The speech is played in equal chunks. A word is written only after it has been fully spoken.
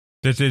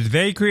This is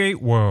They Create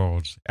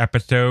Worlds,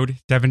 episode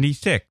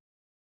 76,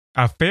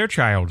 A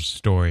Fairchild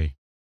Story.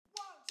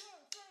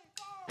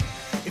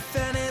 If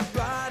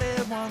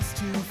anybody wants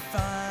to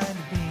find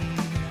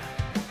me,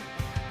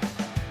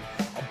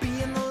 I'll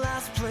be in the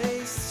last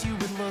place you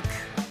would look.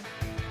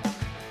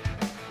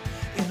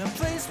 In a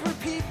place where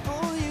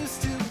people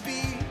used to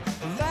be,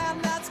 a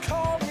land that's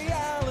called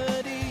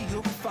reality.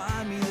 You'll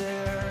find me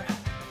there.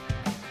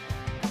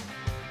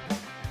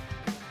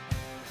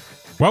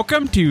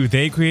 Welcome to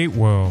They Create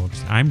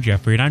Worlds. I'm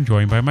Jeffrey and I'm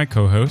joined by my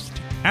co-host,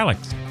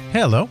 Alex.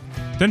 Hello.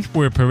 Since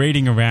we're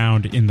parading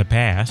around in the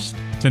past,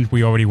 since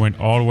we already went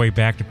all the way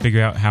back to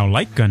figure out how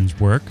light guns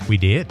work, We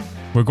did.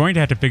 we're going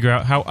to have to figure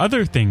out how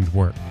other things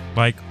work,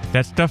 like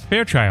that stuff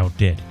Fairchild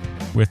did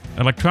with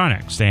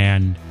electronics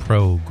and...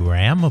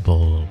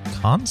 Programmable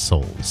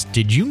consoles.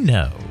 Did you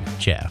know,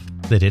 Jeff,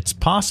 that it's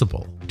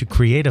possible to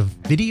create a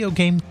video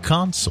game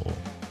console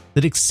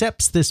that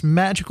accepts this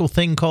magical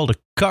thing called a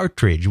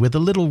cartridge with a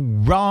little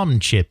ROM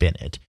chip in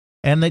it,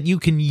 and that you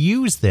can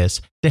use this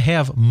to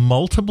have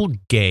multiple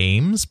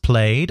games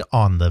played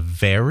on the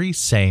very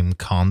same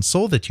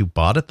console that you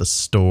bought at the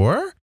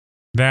store?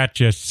 That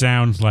just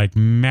sounds like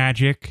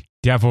magic,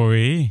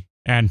 devilry,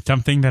 and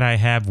something that I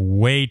have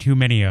way too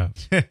many of.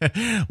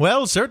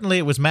 Well, certainly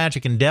it was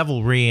magic and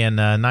devilry in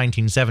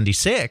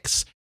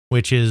 1976,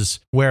 which is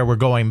where we're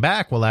going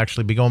back. We'll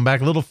actually be going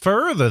back a little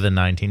further than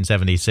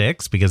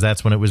 1976, because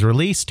that's when it was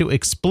released, to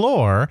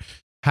explore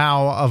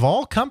how, of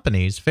all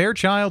companies,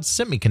 Fairchild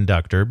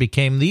Semiconductor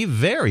became the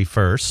very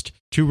first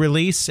to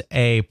release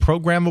a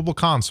programmable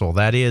console.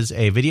 That is,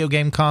 a video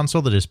game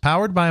console that is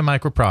powered by a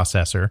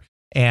microprocessor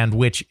and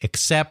which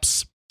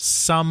accepts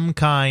some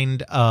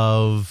kind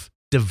of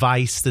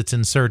device that's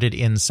inserted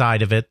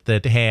inside of it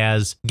that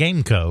has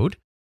game code,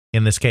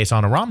 in this case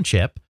on a ROM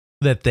chip,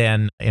 that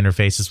then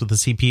interfaces with the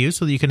CPU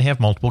so that you can have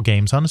multiple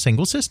games on a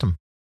single system.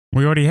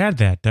 We already had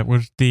that. That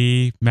was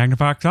the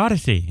Magnavox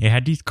Odyssey. It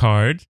had these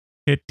cards.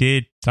 It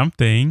did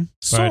something.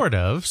 Sort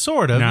of,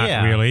 Not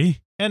yeah.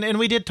 really. And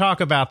we did talk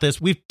about this.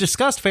 We've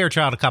discussed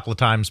Fairchild a couple of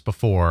times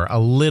before, a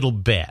little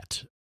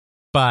bit.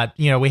 But,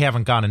 we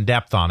haven't gone in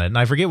depth on it. And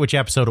I forget which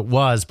episode it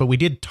was, but we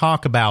did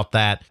talk about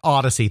that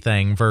Odyssey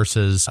thing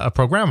versus a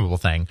programmable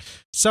thing.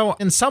 So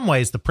in some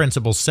ways, the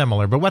principle's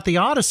similar. But what the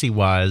Odyssey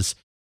was,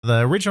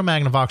 the original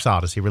Magnavox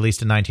Odyssey,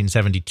 released in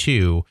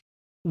 1972,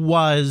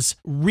 was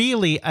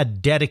really a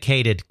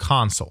dedicated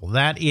console.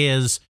 That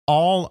is,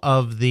 all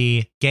of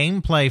the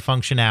gameplay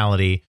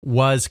functionality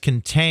was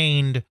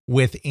contained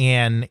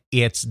within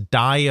its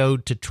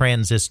diode to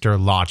transistor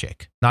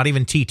logic. Not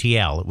even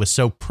TTL. It was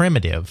so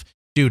primitive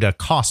due to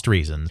cost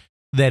reasons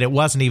that it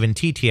wasn't even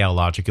TTL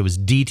logic. It was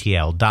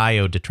DTL,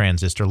 diode to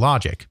transistor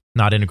logic,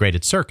 not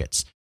integrated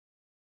circuits.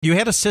 You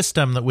had a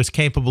system that was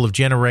capable of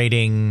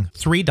generating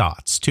 3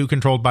 dots, 2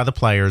 controlled by the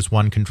players,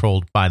 1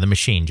 controlled by the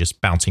machine,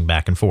 just bouncing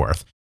back and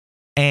forth,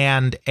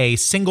 and a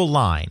single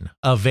line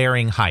of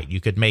varying height.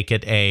 You could make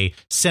it a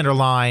center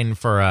line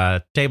for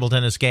a table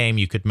tennis game.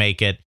 You could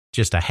make it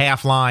just a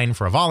half line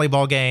for a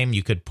volleyball game.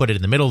 You could put it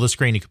in the middle of the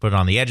screen. You could put it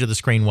on the edge of the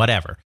screen,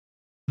 whatever.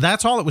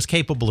 That's all it was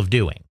capable of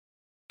doing.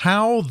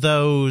 How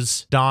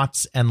those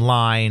dots and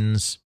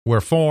lines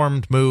were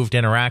formed, moved,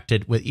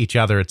 interacted with each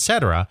other,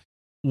 etc.,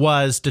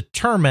 was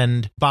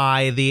determined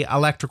by the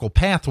electrical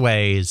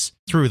pathways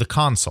through the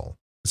console.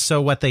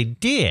 So what they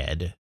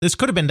did, this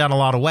could have been done a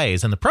lot of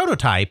ways. In the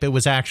prototype, it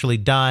was actually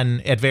done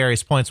at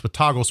various points with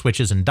toggle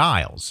switches and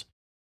dials.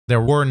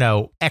 There were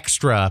no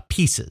extra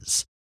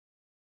pieces.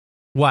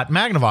 What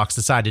Magnavox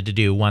decided to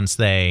do once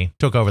they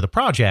took over the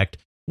project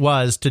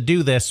was to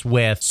do this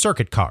with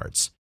circuit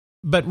cards.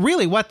 But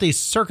really what these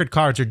circuit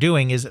cards are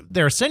doing is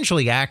they're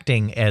essentially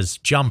acting as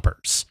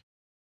jumpers.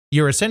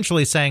 You're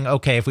essentially saying,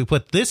 okay, if we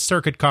put this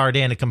circuit card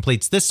in, it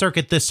completes this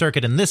circuit,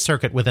 and this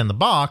circuit within the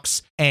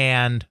box,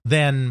 and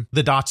then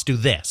the dots do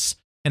this.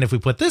 And if we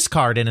put this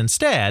card in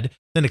instead,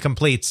 then it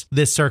completes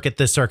this circuit,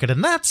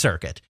 and that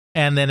circuit.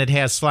 And then it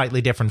has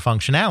slightly different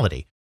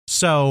functionality.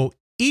 So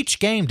each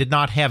game did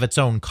not have its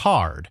own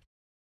card.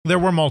 There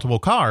were multiple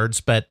cards,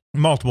 but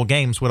multiple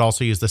games would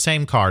also use the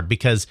same card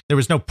because there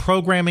was no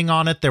programming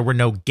on it. There were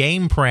no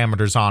game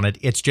parameters on it.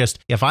 It's just,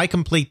 if I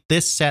complete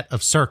this set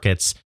of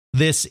circuits,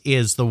 this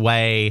is the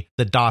way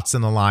the dots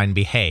in the line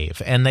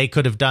behave. And they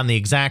could have done the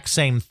exact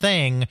same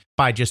thing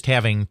by just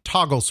having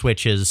toggle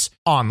switches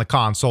on the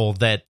console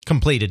that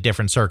completed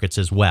different circuits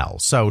as well.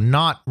 So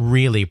not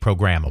really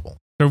programmable.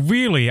 So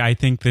really, I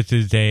think this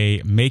is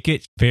a make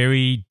it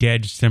very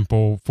dead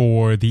simple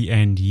for the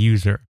end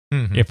user.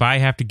 Mm-hmm. If I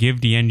have to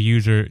give the end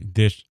user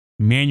this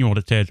manual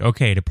that says,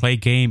 okay, to play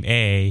game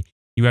A,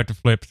 you have to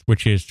flip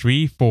switches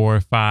 3,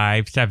 4,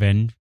 5,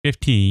 7,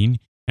 15,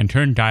 and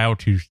turn dial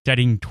to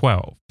setting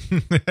 12.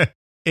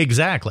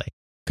 Exactly.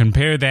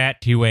 Compare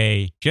that to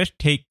a just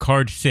take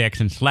card 6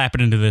 and slap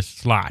it into this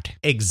slot.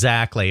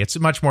 Exactly. It's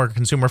much more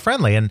consumer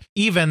friendly. And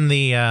even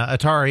the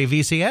Atari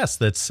VCS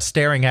that's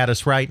staring at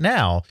us right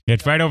now,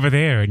 It's right over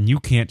there and you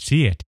can't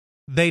see it.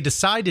 they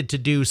decided to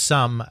do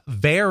some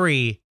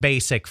very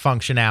basic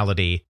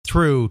functionality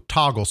through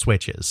toggle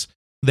switches.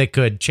 that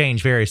could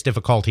change various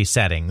difficulty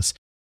settings.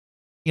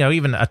 You know,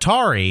 even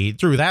Atari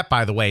threw that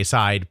by the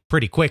wayside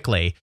pretty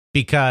quickly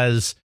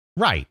because,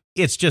 right,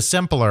 it's just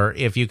simpler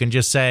if you can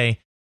just say,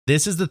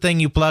 this is the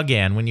thing you plug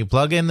in. When you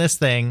plug in this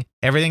thing,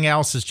 everything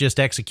else is just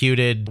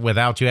executed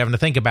without you having to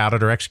think about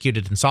it or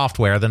executed in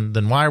software.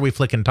 Then why are we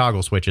flicking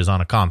toggle switches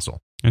on a console?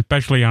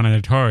 Especially on an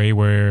Atari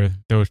where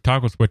those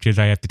toggle switches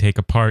I have to take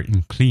apart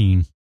and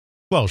clean.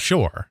 Well,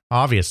 sure.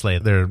 Obviously,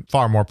 they're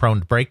far more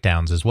prone to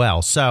breakdowns as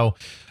well. So,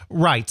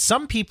 right,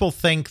 some people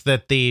think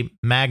that the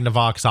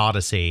Magnavox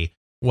Odyssey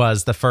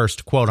was the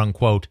first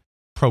quote-unquote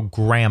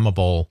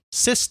programmable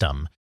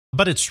system,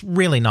 but it's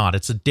really not.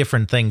 It's a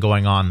different thing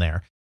going on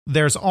there.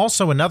 There's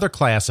also another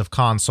class of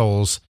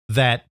consoles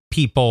that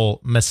people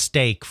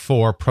mistake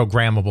for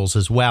programmables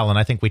as well, and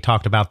I think we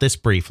talked about this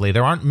briefly.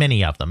 There aren't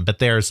many of them, but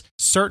there's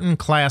certain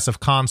class of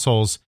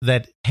consoles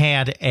that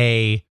had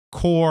a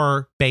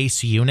core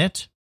base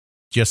unit,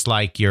 just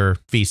like your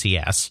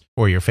VCS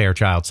or your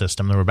Fairchild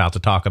system that we're about to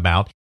talk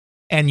about,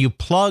 and you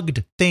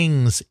plugged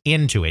things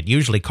into it,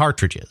 usually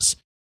cartridges.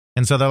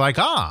 And so they're like,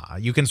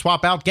 you can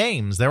swap out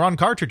games. They're on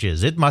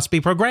cartridges. It must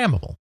be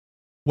programmable.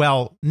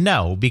 Well,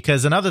 no,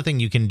 because another thing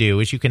you can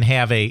do is you can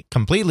have a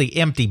completely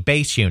empty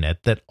base unit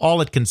that all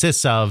it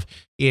consists of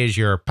is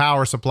your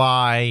power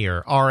supply,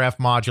 your RF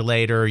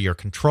modulator, your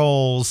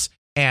controls,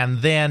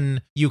 and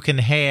then you can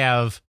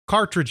have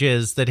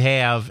cartridges that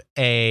have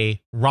a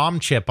ROM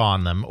chip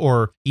on them,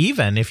 or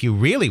even if you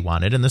really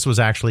wanted, and this was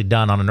actually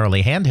done on an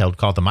early handheld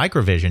called the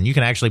Microvision, you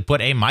can actually put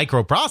a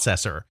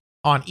microprocessor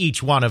on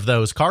each one of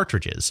those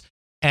cartridges,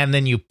 and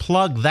then you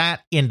plug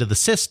that into the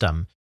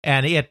system,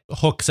 and it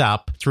hooks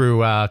up through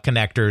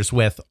connectors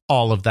with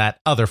all of that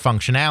other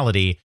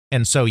functionality,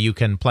 and so you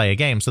can play a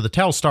game. So the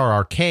Telstar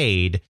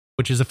Arcade,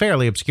 which is a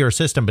fairly obscure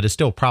system, but is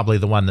still probably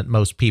the one that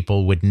most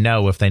people would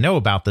know if they know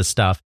about this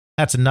stuff,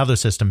 that's another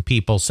system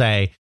people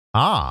say,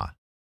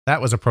 that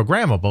was a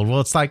programmable. Well,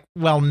 it's like,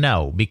 well,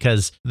 no,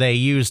 because they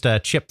used a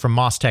chip from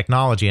MOS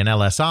Technology, an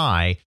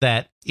LSI,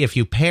 that if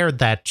you paired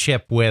that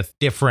chip with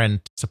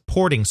different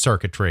supporting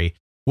circuitry,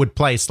 would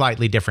play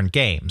slightly different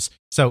games.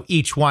 So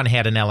each one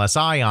had an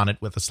LSI on it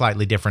with a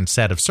slightly different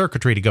set of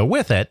circuitry to go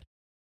with it.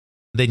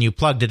 Then you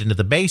plugged it into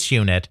the base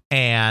unit,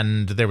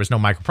 and there was no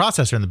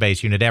microprocessor in the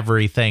base unit.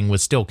 Everything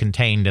was still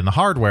contained in the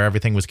hardware.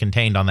 Everything was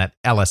contained on that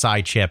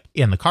LSI chip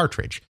in the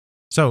cartridge.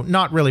 So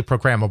not really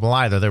programmable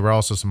either. There were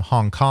also some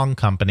Hong Kong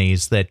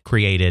companies that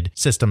created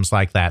systems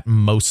like that,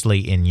 mostly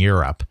in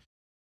Europe.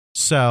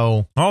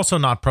 So also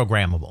not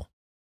programmable.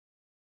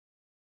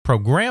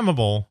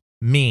 Programmable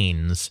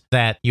means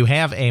that you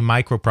have a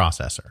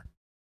microprocessor,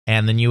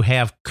 and then you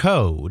have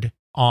code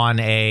on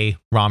a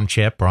ROM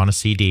chip or on a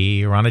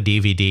CD or on a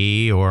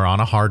DVD or on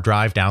a hard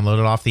drive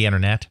downloaded off the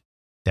internet.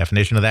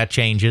 Definition of that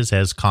changes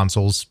as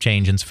consoles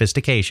change in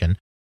sophistication,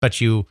 but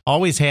you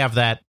always have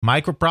that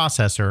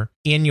microprocessor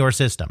in your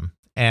system,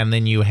 and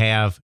then you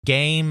have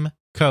game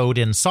code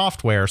and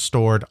software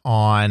stored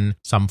on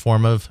some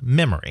form of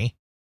memory,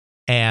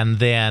 and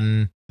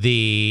then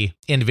the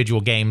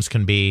individual games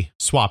can be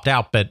swapped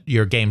out, but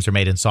your games are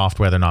made in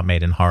software, they're not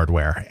made in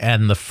hardware.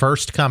 And the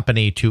first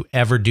company to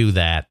ever do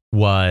that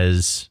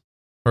was,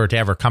 or to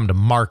ever come to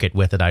market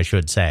with it, I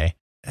should say.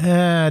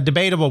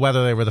 Debatable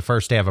whether they were the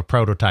first to have a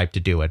prototype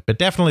to do it, but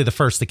definitely the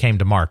first that came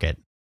to market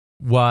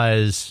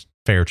was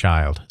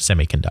Fairchild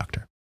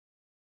Semiconductor.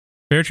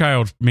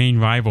 Fairchild's main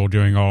rival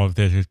during all of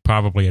this is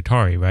probably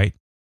Atari, right?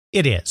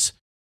 It is.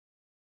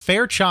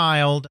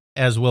 Fairchild,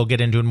 as we'll get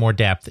into in more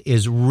depth,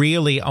 is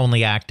really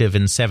only active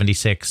in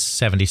 76,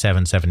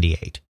 77,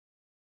 78.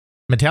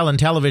 Mattel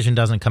Intellivision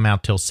doesn't come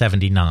out till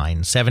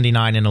 79.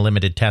 79 in a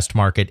limited test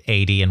market,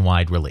 80 in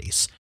wide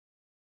release.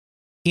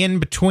 In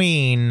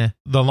between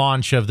the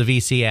launch of the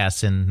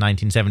VCS in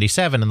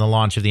 1977 and the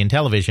launch of the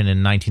Intellivision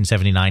in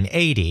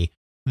 1979-80,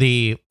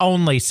 the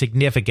only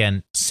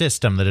significant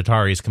system that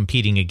Atari is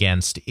competing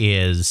against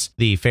is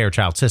the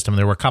Fairchild system.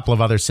 There were a couple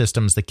of other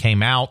systems that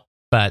came out,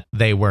 but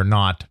they were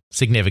not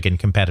significant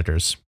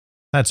competitors.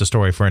 That's a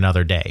story for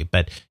another day.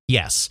 But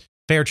yes,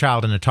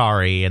 Fairchild and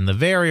Atari in the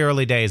very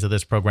early days of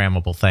this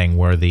programmable thing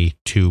were the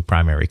two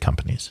primary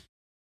companies.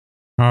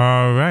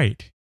 All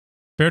right.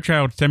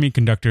 Fairchild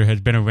Semiconductor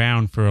has been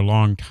around for a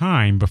long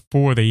time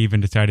before they even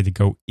decided to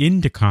go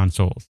into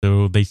consoles.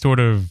 So they sort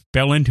of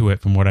fell into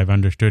it from what I've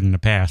understood in the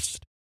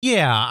past.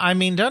 Yeah, I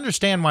mean, to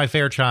understand why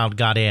Fairchild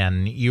got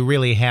in, you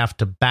really have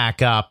to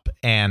back up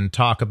and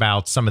talk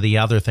about some of the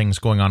other things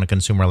going on in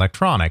consumer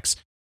electronics,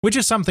 which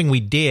is something we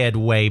did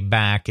way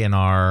back in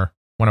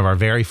one of our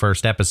very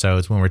first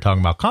episodes when we were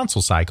talking about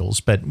console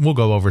cycles, but we'll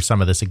go over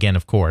some of this again,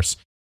 of course.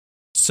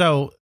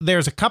 So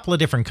there's a couple of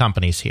different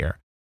companies here.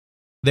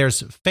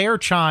 There's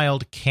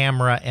Fairchild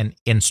Camera and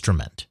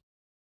Instrument,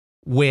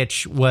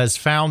 which was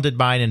founded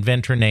by an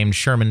inventor named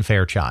Sherman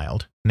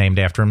Fairchild, named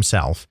after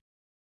himself.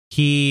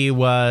 He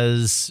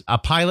was a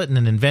pilot and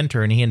an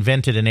inventor, and he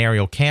invented an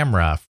aerial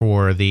camera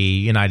for the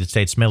United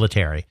States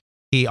military.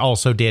 He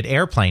also did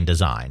airplane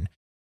design.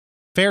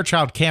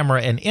 Fairchild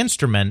Camera and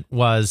Instrument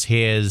was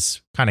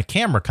his kind of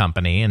camera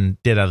company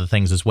and did other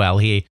things as well.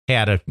 He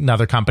had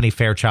another company,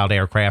 Fairchild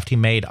Aircraft. He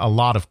made a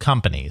lot of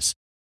companies.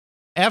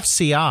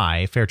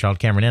 FCI, Fairchild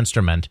Camera and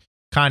Instrument,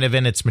 kind of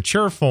in its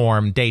mature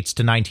form, dates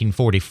to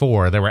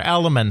 1944. There were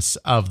elements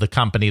of the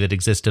company that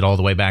existed all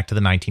the way back to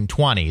the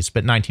 1920s,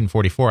 but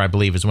 1944, I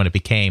believe, is when it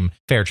became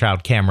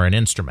Fairchild Camera and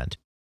Instrument.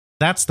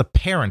 That's the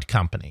parent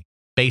company,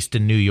 based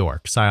in New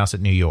York,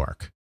 Syosset, New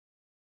York.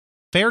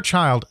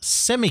 Fairchild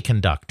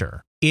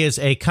Semiconductor is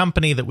a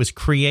company that was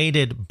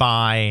created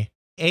by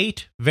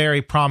 8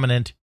 very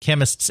prominent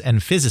chemists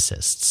and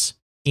physicists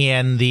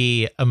in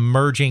the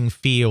emerging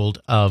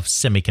field of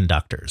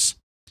semiconductors.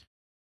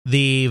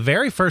 The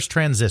very first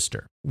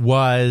transistor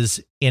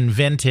was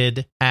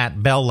invented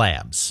at Bell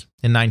Labs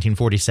in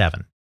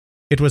 1947.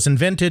 It was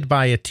invented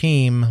by a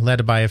team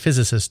led by a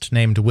physicist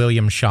named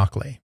William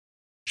Shockley.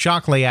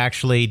 Shockley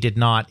actually did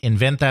not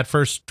invent that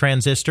first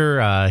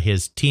transistor.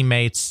 His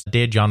teammates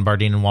did, John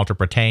Bardeen and Walter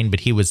Brattain,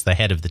 but he was the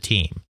head of the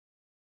team.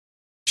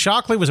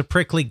 Shockley was a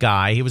prickly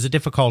guy. He was a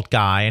difficult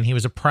guy, and he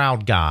was a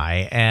proud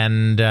guy.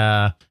 And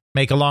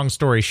make a long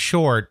story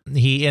short,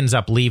 he ends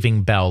up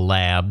leaving Bell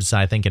Labs,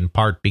 I think in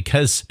part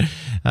because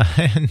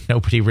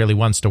nobody really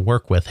wants to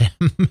work with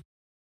him.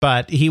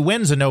 But he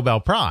wins a Nobel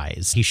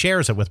Prize. He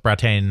shares it with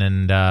Brattain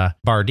and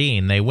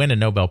Bardeen. They win a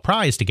Nobel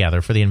Prize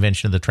together for the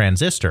invention of the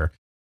transistor.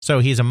 So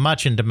he's a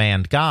much in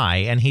demand guy,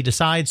 and he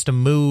decides to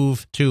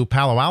move to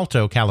Palo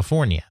Alto,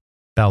 California.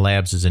 Bell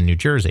Labs is in New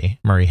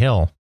Jersey, Murray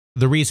Hill.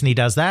 The reason he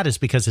does that is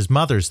because his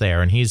mother's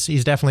there, and he's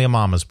definitely a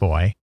mama's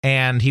boy.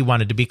 And he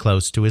wanted to be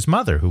close to his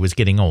mother, who was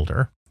getting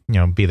older,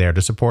 be there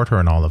to support her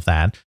and all of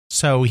that.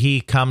 So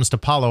he comes to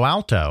Palo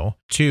Alto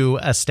to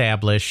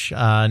establish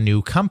a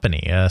new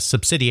company, a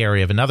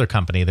subsidiary of another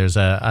company. There's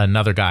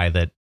another guy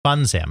that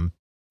funds him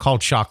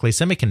called Shockley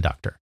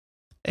Semiconductor.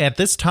 At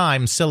this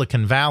time,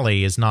 Silicon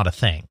Valley is not a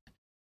thing.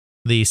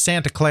 The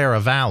Santa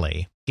Clara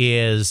Valley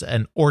is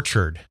an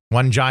orchard,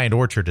 one giant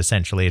orchard,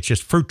 essentially. It's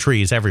just fruit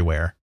trees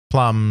everywhere.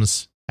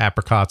 Plums,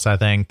 apricots, I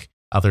think,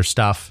 other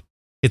stuff.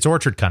 It's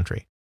orchard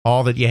country.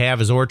 All that you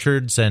have is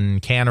orchards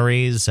and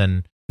canneries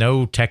and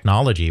no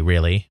technology,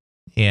 really,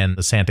 in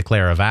the Santa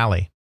Clara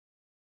Valley.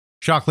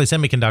 Shockley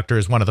Semiconductor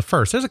is one of the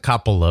first. There's a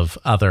couple of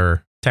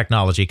other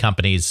technology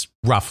companies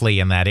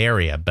roughly in that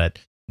area, but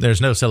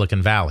there's no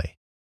Silicon Valley.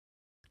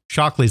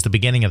 Shockley's the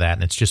beginning of that,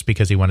 and it's just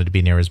because he wanted to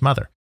be near his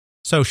mother.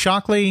 So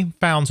Shockley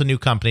founds a new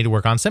company to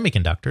work on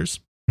semiconductors,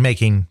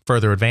 making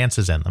further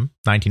advances in them.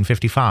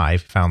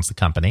 1955, he founds the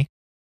company.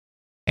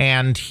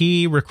 And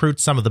he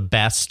recruits some of the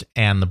best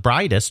and the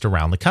brightest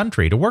around the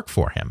country to work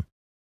for him,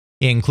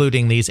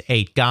 including these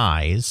 8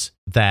 guys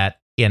that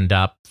end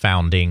up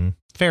founding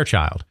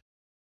Fairchild.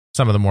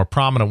 Some of the more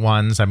prominent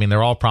ones, I mean,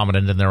 they're all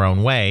prominent in their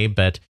own way,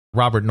 but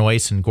Robert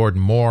Noyce and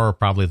Gordon Moore are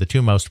probably the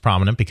 2 most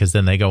prominent because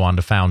then they go on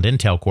to found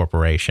Intel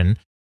Corporation.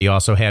 You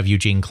also have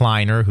Eugene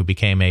Kleiner, who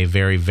became a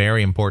very,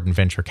 very important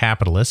venture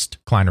capitalist,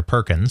 Kleiner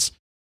Perkins.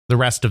 The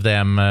rest of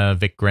them,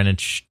 Vic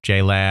Greenwich,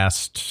 Jay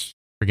Last,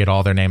 forget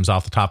all their names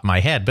off the top of my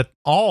head, but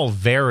all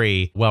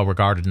very well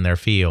regarded in their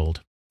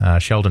field.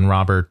 Sheldon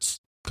Roberts,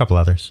 a couple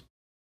others.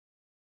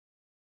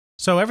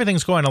 So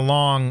everything's going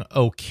along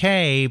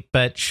okay,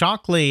 but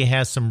Shockley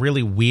has some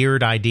really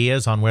weird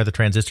ideas on where the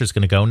transistor is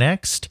going to go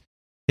next.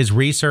 His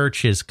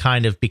research is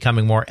kind of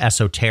becoming more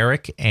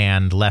esoteric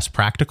and less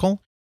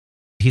practical.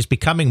 He's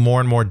becoming more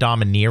and more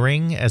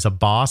domineering as a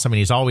boss. I mean,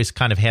 he's always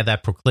kind of had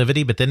that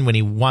proclivity, but then when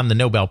he won the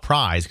Nobel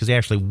Prize, because he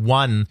actually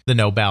won the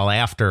Nobel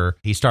after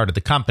he started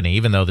the company,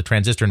 even though the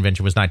transistor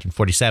invention was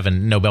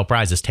 1947, Nobel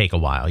Prizes take a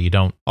while. You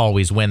don't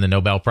always win the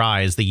Nobel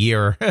Prize the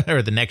year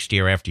or the next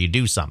year after you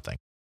do something.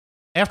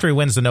 After he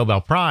wins the Nobel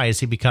Prize,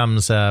 he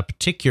becomes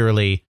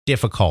particularly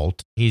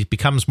difficult. He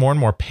becomes more and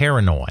more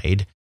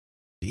paranoid.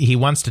 He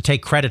wants to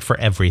take credit for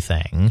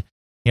everything.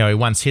 He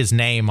wants his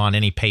name on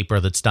any paper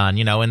that's done,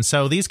 and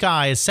so these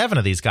guys, 7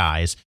 of these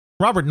guys,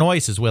 Robert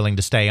Noyce is willing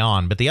to stay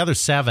on, but the other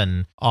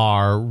 7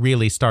 are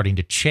really starting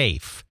to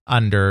chafe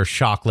under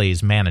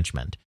Shockley's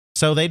management.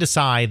 So they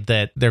decide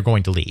that they're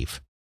going to leave.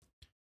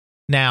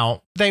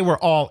 Now, they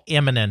were all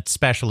eminent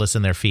specialists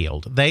in their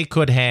field. They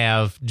could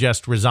have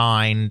just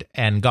resigned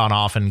and gone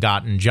off and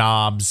gotten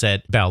jobs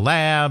at Bell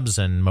Labs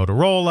and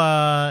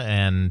Motorola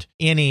and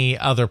any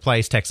other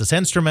place, Texas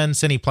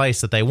Instruments, any place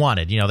that they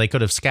wanted. They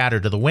could have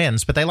scattered to the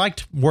winds, but they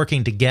liked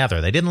working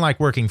together. They didn't like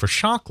working for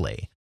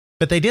Shockley,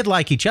 but they did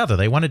like each other.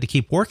 They wanted to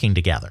keep working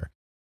together.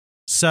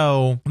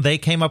 So they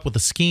came up with a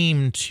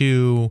scheme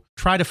to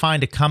try to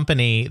find a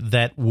company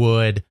that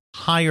would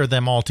hire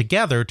them all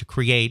together to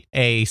create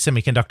a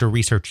semiconductor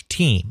research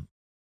team.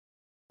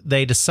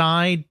 They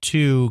decide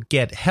to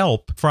get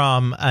help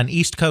from an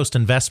East Coast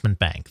investment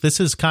bank. This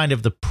is kind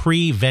of the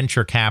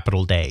pre-venture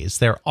capital days.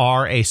 There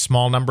are a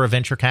small number of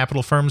venture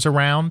capital firms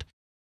around,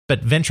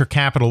 but venture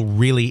capital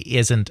really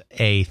isn't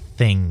a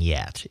thing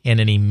yet in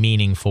any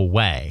meaningful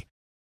way.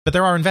 But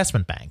there are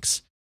investment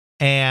banks.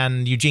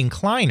 And Eugene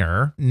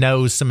Kleiner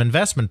knows some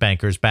investment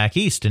bankers back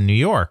east in New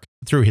York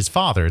through his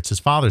father. It's his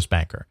father's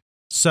banker.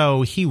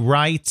 So he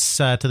writes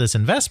to this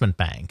investment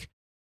bank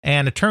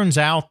And it turns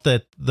out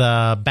that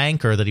the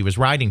banker that he was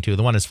writing to,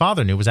 the one his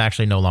father knew, was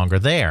actually no longer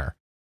there.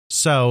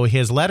 So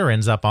his letter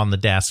ends up on the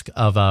desk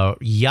of a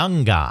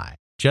young guy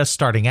just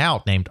starting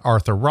out named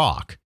Arthur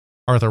Rock.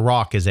 Arthur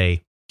Rock is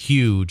a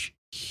huge,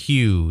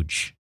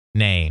 huge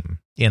name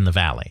in the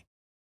Valley.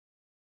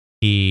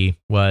 He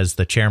was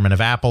the chairman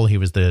of Apple. He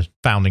was the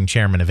founding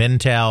chairman of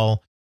Intel.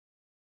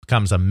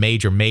 Becomes a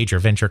major, major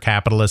venture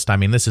capitalist. I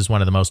mean, this is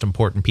one of the most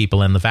important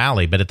people in the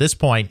Valley. But at this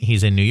point,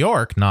 he's in New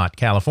York, not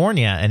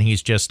California, and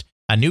he's just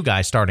a new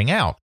guy starting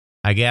out.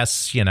 I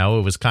guess, it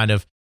was kind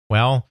of,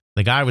 well,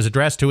 the guy was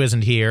addressed to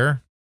isn't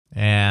here,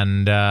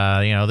 and,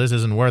 this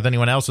isn't worth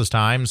anyone else's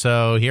time,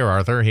 so here,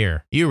 Arthur,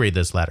 here, you read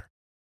this letter.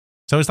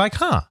 So he's like,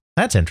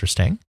 that's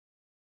interesting.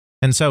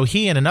 And so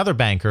he and another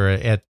banker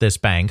at this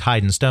bank,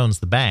 Hyde & Stone's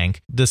the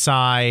bank,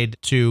 decide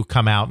to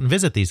come out and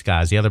visit these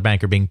guys, the other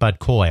banker being Bud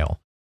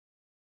Coyle.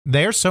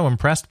 They're so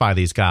impressed by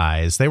these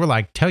guys, they were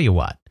like, tell you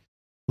what,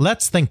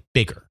 let's think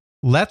bigger.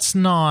 Let's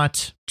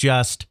not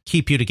just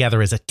keep you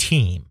together as a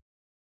team,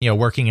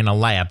 working in a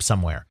lab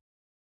somewhere.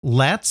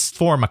 Let's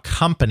form a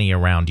company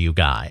around you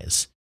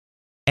guys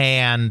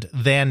and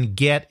then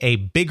get a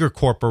bigger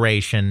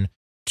corporation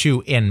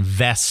to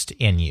invest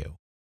in you.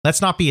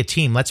 Let's not be a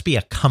team. Let's be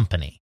a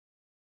company.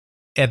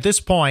 At this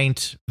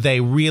point,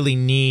 they really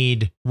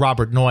need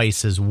Robert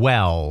Noyce as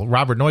well.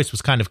 Robert Noyce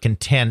was kind of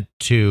content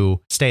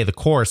to stay the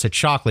course at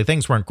Shockley.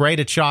 Things weren't great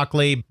at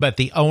Shockley, but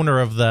the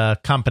owner of the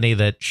company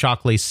that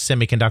Shockley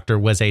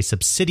Semiconductor was a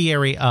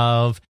subsidiary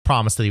of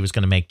promised that he was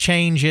going to make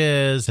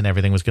changes and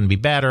everything was going to be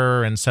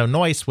better. And so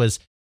Noyce was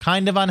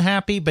kind of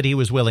unhappy, but he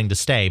was willing to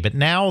stay. But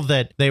now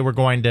that they were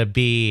going to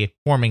be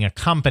forming a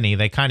company,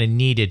 they kind of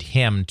needed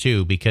him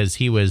too, because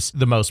he was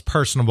the most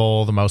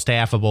personable, the most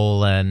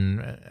affable,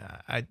 and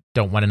I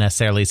don't want to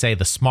necessarily say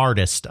the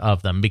smartest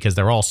of them because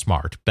they're all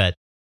smart. But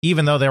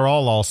even though they're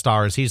all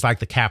stars, he's like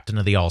the captain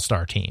of the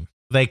all-star team.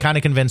 They kind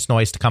of convinced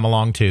Noyce to come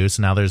along too,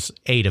 so now there's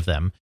 8 of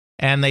them,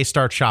 and they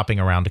start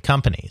shopping around to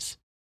companies.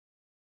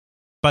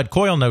 Bud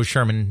Coyle knows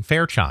Sherman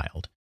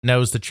Fairchild.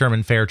 Knows that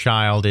Sherman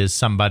Fairchild is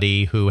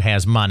somebody who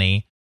has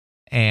money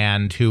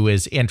and who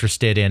is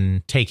interested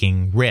in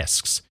taking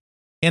risks.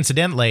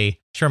 Incidentally,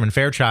 Sherman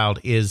Fairchild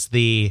is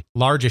the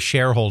largest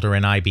shareholder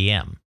in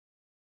IBM.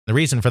 The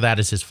reason for that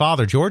is his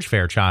father, George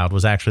Fairchild,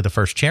 was actually the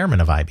first chairman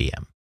of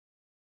IBM.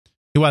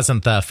 He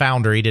wasn't the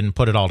founder, he didn't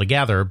put it all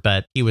together,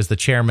 but he was the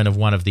chairman of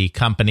one of the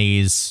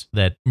companies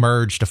that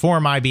merged to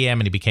form IBM,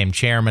 and he became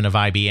chairman of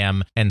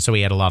IBM, and so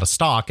he had a lot of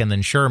stock, and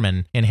then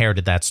Sherman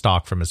inherited that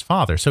stock from his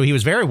father. So he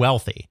was very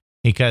wealthy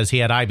because he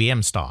had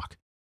IBM stock,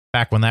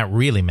 back when that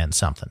really meant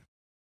something.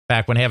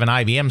 Back when having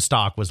IBM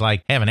stock was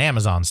like having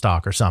Amazon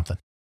stock or something.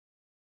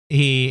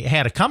 He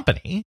had a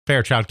company,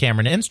 Fairchild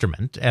Cameron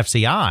Instrument,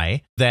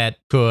 FCI, that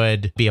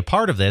could be a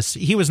part of this.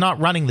 He was not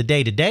running the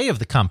day-to-day of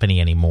the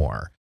company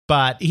anymore,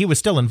 but he was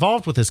still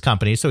involved with his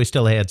company, so he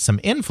still had some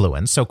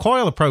influence. So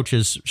Coyle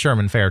approaches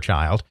Sherman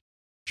Fairchild.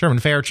 Sherman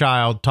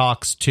Fairchild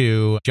talks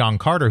to John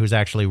Carter, who's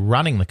actually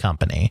running the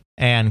company.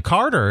 And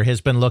Carter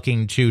has been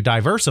looking to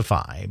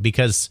diversify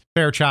because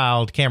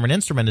Fairchild Cameron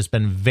Instrument has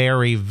been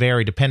very,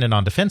 very dependent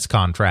on defense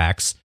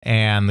contracts.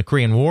 And the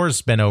Korean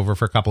War's been over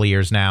for a couple of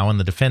years now, and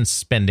the defense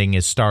spending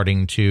is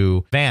starting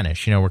to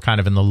vanish. We're kind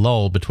of in the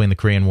lull between the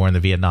Korean War and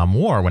the Vietnam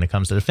War when it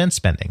comes to defense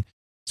spending.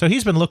 So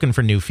he's been looking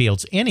for new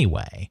fields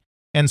anyway.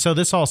 And so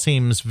this all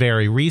seems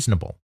very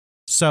reasonable.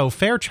 So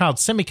Fairchild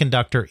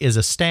Semiconductor is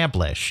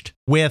established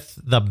with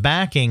the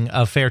backing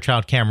of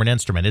Fairchild Cameron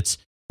Instrument. It's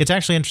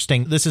actually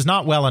interesting. This is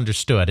not well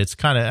understood. It's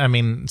kind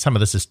of, some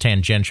of this is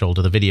tangential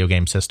to the video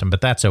game system,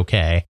 but that's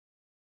okay.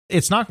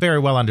 It's not very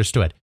well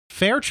understood.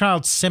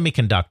 Fairchild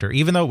Semiconductor,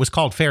 even though it was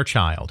called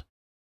Fairchild,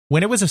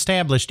 when it was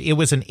established, it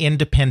was an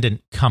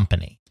independent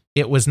company.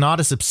 It was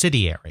not a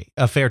subsidiary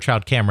of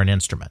Fairchild Cameron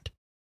Instrument.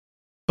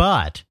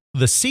 But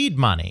the seed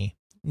money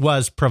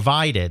was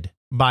provided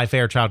by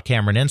Fairchild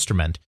Cameron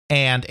Instrument,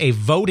 and a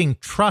voting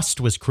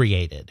trust was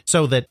created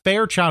so that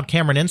Fairchild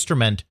Cameron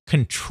Instrument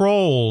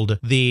controlled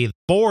the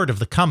board of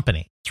the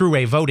company through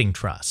a voting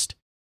trust.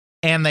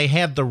 And they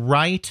had the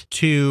right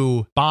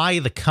to buy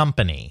the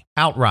company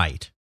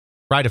outright,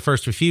 right of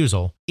first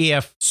refusal,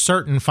 if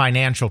certain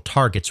financial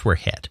targets were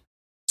hit.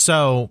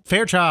 So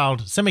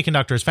Fairchild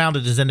Semiconductor is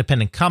founded as an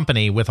independent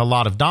company with a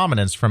lot of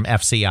dominance from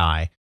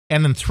FCI.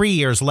 And then 3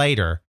 years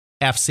later,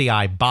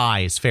 FCI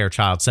buys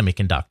Fairchild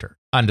Semiconductor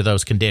under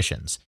those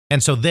conditions.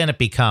 And so then it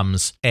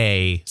becomes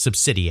a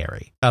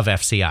subsidiary of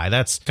FCI.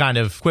 That's kind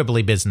of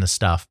quibbly business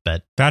stuff,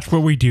 but that's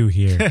what we do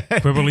here.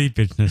 Quibbly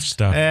business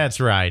stuff. That's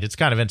right. It's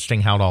kind of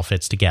interesting how it all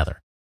fits together.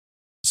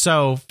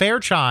 So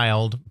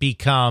Fairchild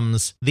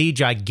becomes the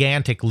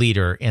gigantic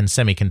leader in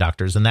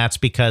semiconductors, and that's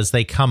because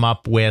they come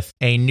up with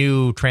a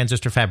new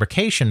transistor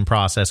fabrication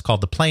process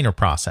called the planar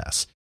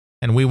process.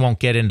 And we won't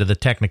get into the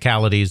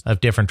technicalities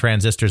of different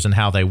transistors and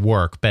how they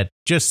work, but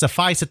just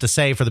suffice it to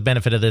say for the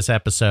benefit of this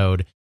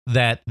episode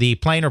that the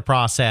planar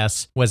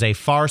process was a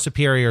far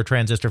superior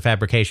transistor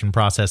fabrication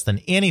process than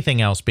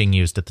anything else being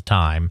used at the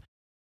time.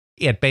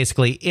 It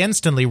basically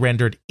instantly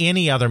rendered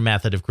any other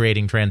method of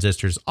creating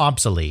transistors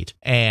obsolete,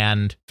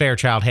 and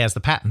Fairchild has the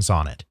patents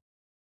on it.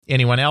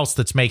 Anyone else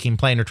that's making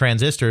planar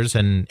transistors,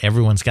 and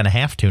everyone's going to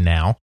have to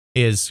now,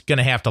 is going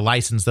to have to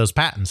license those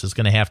patents, is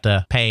going to have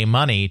to pay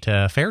money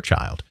to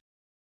Fairchild.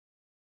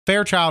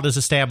 Fairchild is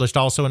established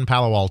also in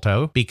Palo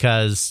Alto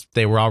because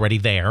they were already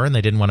there and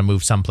they didn't want to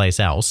move someplace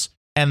else.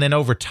 And then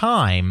over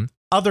time,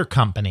 other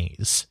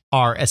companies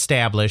are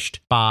established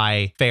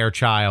by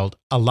Fairchild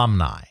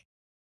alumni.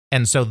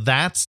 And so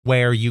that's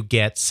where you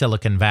get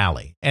Silicon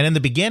Valley. And in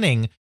the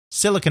beginning,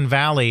 Silicon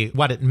Valley,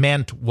 what it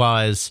meant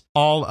was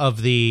all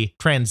of the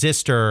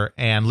transistor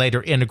and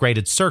later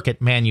integrated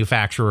circuit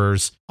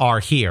manufacturers are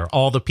here.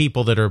 All the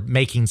people that are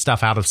making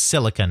stuff out of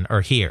silicon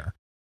are here.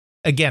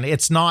 Again,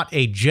 it's not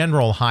a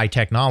general high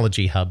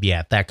technology hub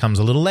yet. That comes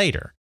a little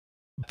later.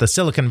 The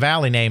Silicon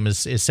Valley name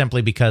is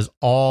simply because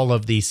all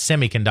of these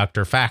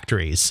semiconductor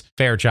factories,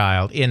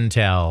 Fairchild,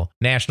 Intel,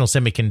 National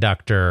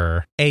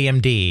Semiconductor,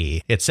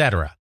 AMD,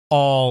 etc.,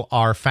 all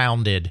are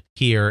founded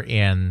here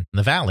in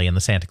the valley, in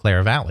the Santa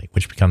Clara Valley,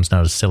 which becomes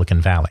known as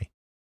Silicon Valley.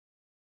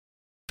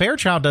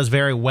 Fairchild does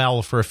very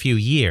well for a few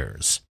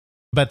years,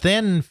 but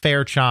then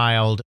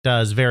Fairchild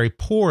does very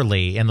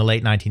poorly in the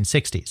late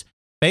 1960s.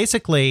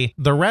 Basically,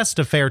 the rest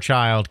of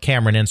Fairchild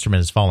Cameron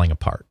Instrument is falling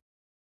apart.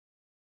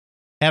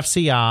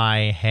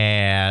 FCI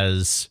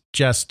has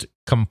just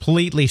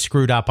completely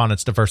screwed up on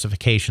its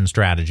diversification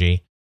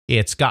strategy.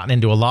 It's gotten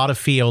into a lot of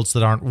fields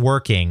that aren't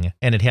working,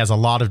 and it has a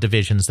lot of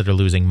divisions that are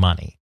losing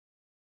money.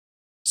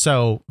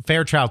 So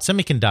Fairchild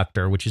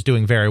Semiconductor, which is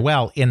doing very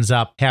well, ends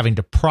up having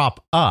to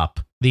prop up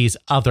these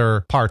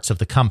other parts of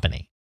the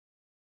company.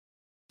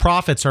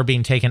 Profits are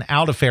being taken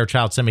out of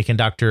Fairchild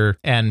Semiconductor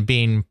and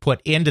being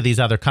put into these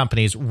other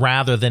companies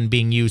rather than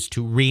being used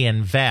to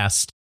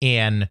reinvest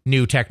in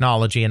new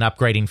technology and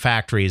upgrading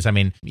factories. I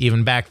mean,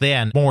 even back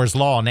then, Moore's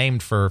Law,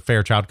 named for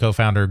Fairchild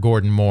co-founder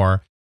Gordon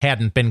Moore,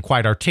 hadn't been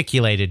quite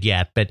articulated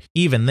yet, but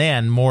even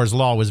then, Moore's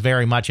Law was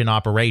very much in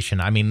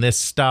operation. I mean, this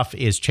stuff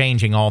is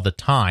changing all the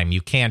time.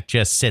 You can't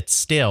just sit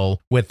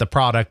still with the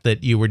product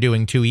that you were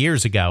doing 2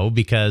 years ago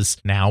because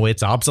now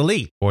it's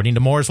obsolete, according to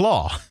Moore's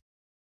Law.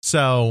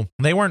 So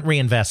they weren't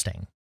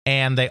reinvesting.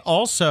 And they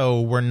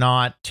also were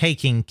not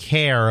taking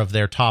care of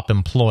their top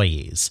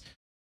employees.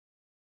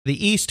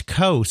 The East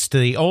Coast,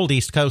 the old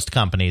East Coast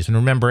companies, and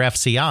remember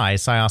FCI,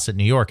 Syosset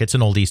New York, it's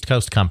an old East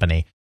Coast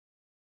company.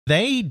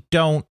 They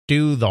don't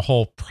do the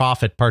whole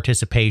profit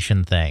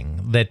participation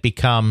thing that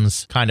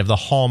becomes kind of the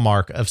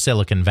hallmark of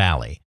Silicon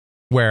Valley,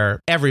 where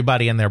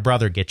everybody and their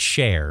brother gets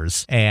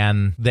shares,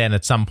 and then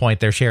at some point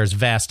their shares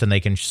vest and they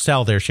can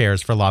sell their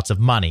shares for lots of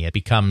money. It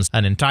becomes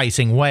an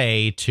enticing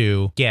way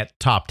to get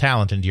top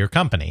talent into your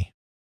company,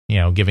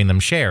 giving them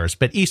shares.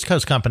 But East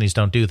Coast companies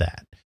don't do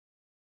that.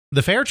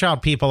 The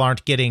Fairchild people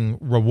aren't getting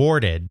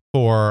rewarded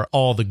for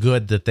all the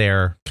good that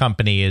their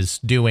company is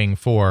doing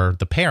for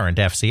the parent,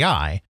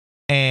 FCI.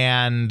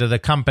 And the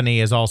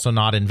company is also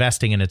not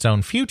investing in its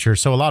own future,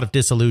 so a lot of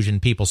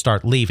disillusioned people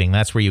start leaving.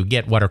 That's where you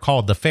get what are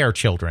called the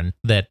Fairchildren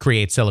that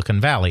create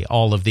Silicon Valley.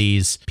 All of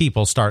these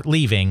people start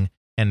leaving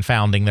and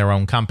founding their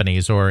own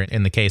companies, or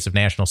in the case of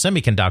National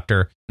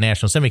Semiconductor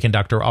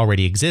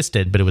already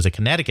existed, but it was a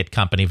Connecticut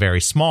company,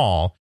 very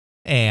small,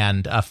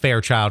 and a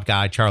Fairchild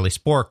guy, Charlie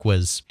Spork,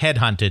 was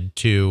headhunted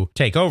to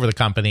take over the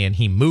company, and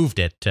he moved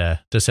it to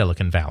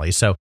Silicon Valley.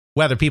 So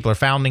whether people are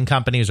founding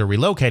companies or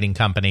relocating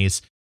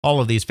companies, all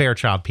of these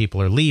Fairchild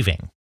people are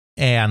leaving,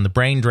 and the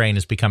brain drain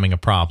is becoming a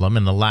problem,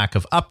 and the lack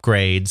of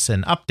upgrades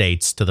and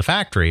updates to the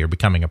factory are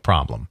becoming a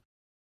problem.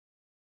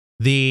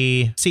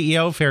 The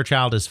CEO of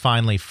Fairchild is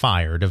finally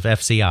fired, of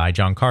FCI.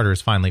 John Carter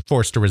is finally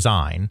forced to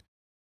resign.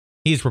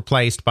 He's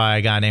replaced by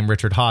a guy named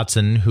Richard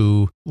Hodson,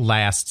 who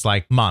lasts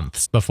like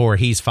months before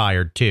he's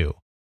fired too.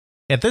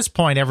 At this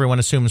point, everyone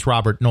assumes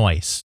Robert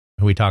Noyce,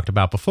 who we talked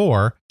about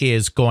before,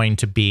 is going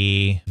to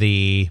be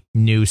the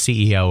new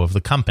CEO of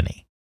the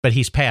company. But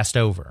he's passed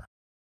over.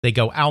 They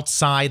go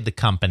outside the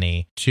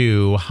company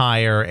to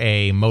hire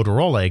a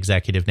Motorola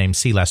executive named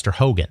C. Lester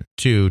Hogan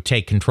to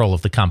take control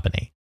of the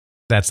company.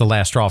 That's the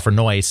last straw for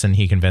Noyce, and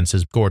he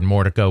convinces Gordon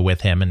Moore to go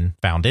with him and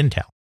found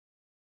Intel.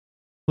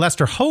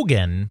 Lester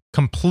Hogan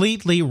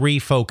completely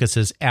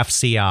refocuses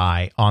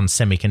FCI on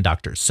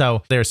semiconductors.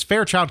 So there's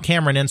Fairchild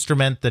Cameron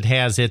Instrument that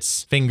has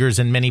its fingers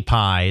in many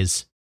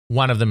pies.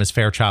 One of them is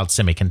Fairchild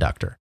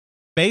Semiconductor.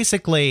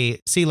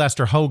 Basically, C.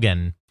 Lester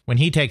Hogan, when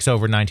he takes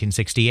over in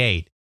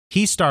 1968,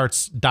 he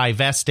starts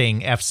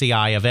divesting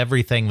FCI of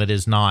everything that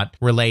is not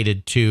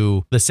related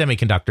to the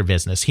semiconductor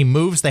business. He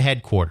moves the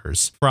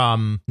headquarters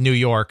from New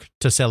York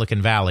to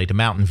Silicon Valley, to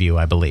Mountain View,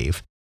 I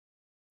believe.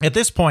 At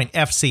this point,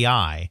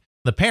 FCI,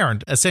 the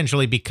parent,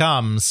 essentially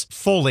becomes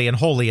fully and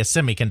wholly a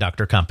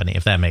semiconductor company,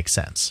 if that makes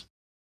sense.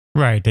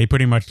 Right. They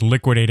pretty much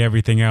liquidate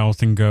everything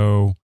else and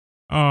go,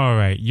 all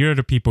right, you're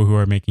the people who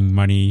are making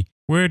money.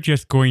 We're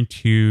just going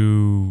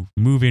to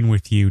move in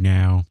with you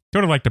now.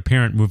 Sort of like the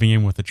parent moving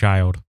in with the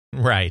child.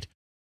 Right.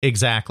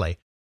 Exactly.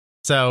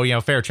 So,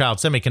 Fairchild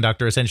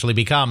Semiconductor essentially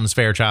becomes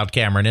Fairchild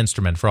Cameron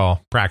Instrument for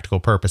all practical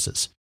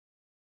purposes.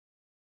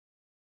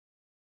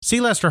 C.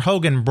 Lester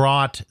Hogan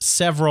brought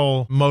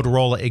several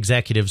Motorola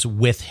executives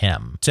with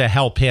him to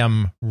help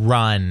him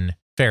run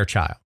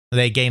Fairchild.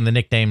 They gained the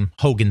nickname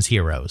Hogan's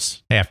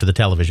Heroes after the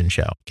television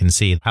show. You can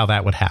see how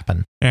that would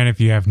happen. And if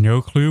you have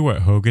no clue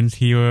what Hogan's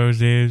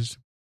Heroes is,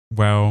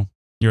 well,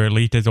 you're at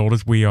least as old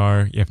as we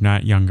are, if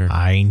not younger.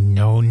 I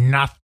know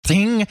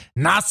nothing.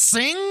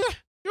 Nothing?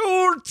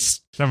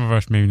 Some of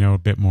us may know a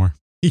bit more.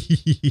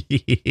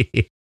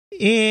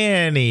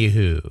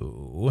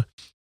 Anywho,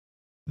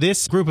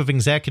 this group of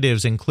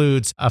executives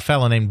includes a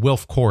fellow named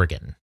Wilf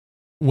Corrigan.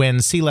 When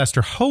C.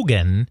 Lester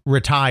Hogan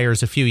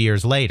retires a few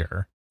years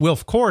later,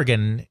 Wilf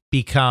Corrigan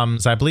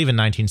becomes, I believe in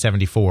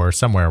 1974,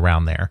 somewhere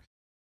around there,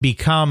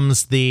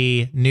 becomes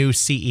the new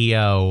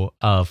CEO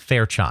of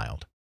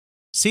Fairchild.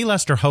 C.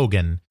 Lester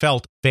Hogan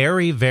felt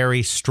very,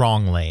 very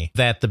strongly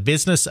that the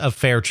business of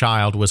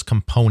Fairchild was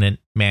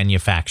component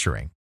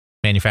manufacturing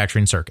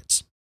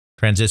circuits.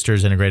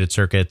 Transistors, integrated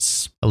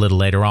circuits. A little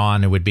later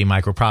on, it would be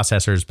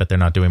microprocessors, but they're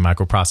not doing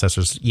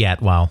microprocessors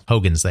yet while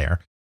Hogan's there.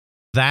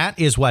 That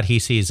is what he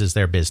sees as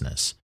their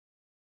business.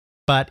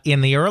 But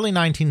in the early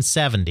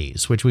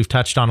 1970s, which we've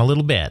touched on a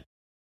little bit,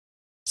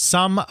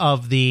 some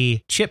of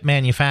the chip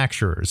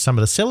manufacturers, some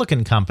of the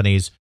silicon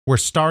companies, were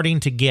starting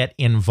to get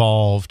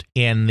involved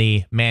in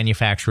the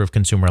manufacture of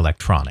consumer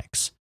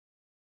electronics.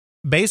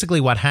 Basically,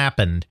 what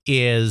happened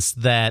is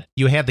that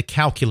you had the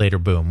calculator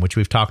boom, which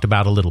we've talked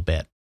about a little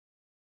bit.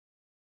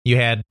 You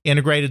had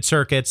integrated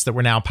circuits that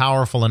were now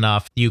powerful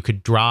enough you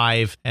could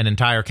drive an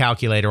entire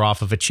calculator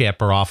off of a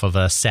chip or off of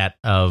a set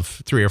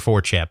of 3 or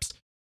 4 chips.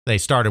 They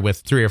started with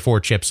 3 or 4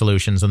 chip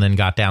solutions and then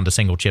got down to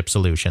single chip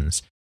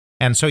solutions.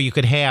 And so you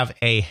could have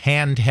a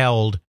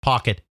handheld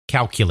pocket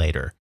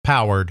calculator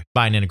powered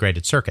by an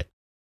integrated circuit.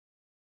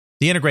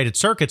 The integrated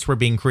circuits were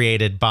being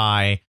created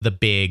by the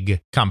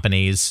big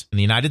companies in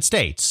the United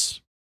States.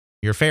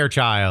 Your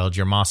Fairchild,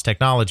 your MOS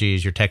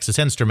Technologies, your Texas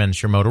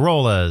Instruments, your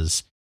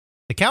Motorola's.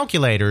 The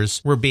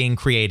calculators were being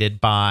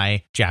created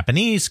by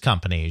Japanese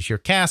companies, your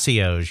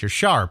Casios, your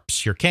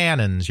Sharps, your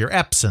Canons, your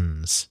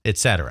Epsons,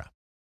 etc.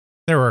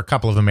 There were a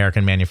couple of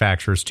American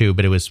manufacturers too,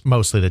 but it was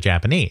mostly the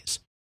Japanese.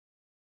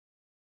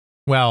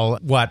 Well,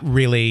 what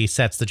really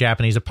sets the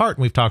Japanese apart,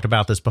 and we've talked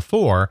about this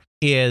before,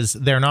 is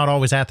they're not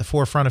always at the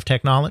forefront of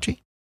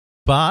technology.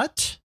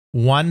 But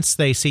once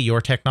they see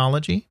your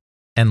technology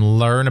and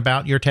learn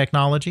about your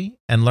technology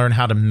and learn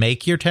how to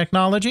make your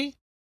technology,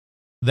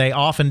 they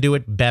often do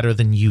it better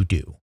than you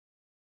do.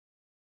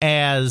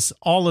 As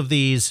all of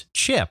these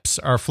chips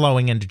are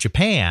flowing into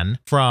Japan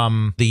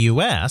from the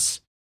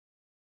US,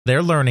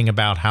 they're learning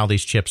about how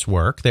these chips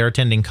work. They're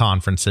attending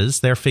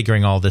conferences. They're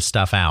figuring all this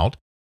stuff out.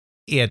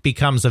 It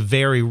becomes a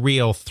very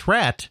real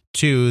threat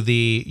to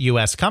the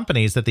U.S.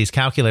 companies that these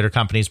calculator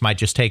companies might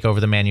just take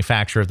over the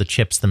manufacture of the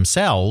chips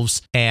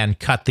themselves and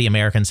cut the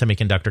American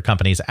semiconductor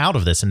companies out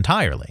of this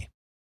entirely.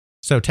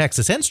 So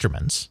Texas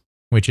Instruments,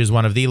 which is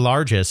one of the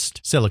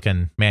largest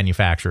silicon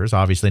manufacturers,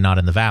 obviously not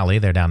in the Valley,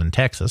 they're down in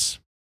Texas,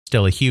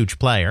 still a huge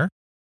player,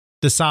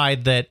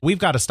 decide that we've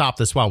got to stop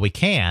this while we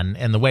can,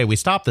 and the way we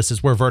stop this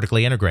is we're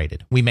vertically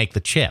integrated. We make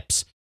the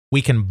chips.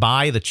 We can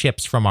buy the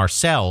chips from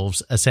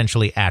ourselves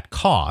essentially at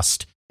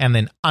cost and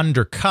then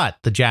undercut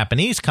the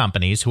Japanese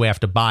companies who have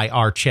to buy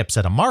our chips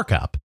at a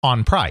markup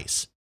on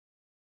price.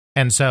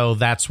 And so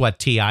that's what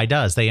TI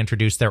does. They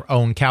introduced their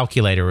own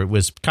calculator. It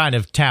was kind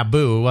of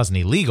taboo. It wasn't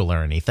illegal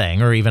or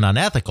anything or even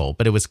unethical,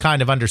 but it was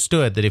kind of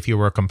understood that if you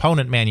were a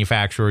component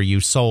manufacturer, you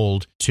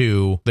sold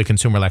to the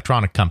consumer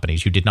electronic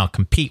companies. You did not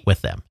compete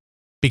with them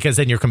because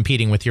then you're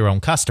competing with your own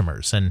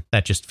customers, and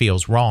that just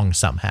feels wrong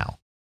somehow.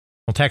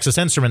 Well, Texas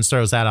Instruments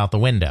throws that out the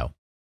window.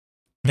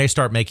 They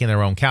start making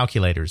their own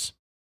calculators.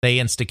 They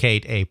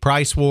instigate a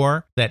price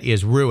war that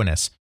is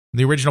ruinous.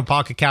 The original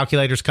pocket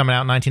calculators coming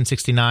out in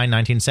 1969,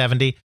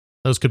 1970,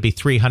 those could be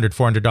 $300,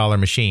 $400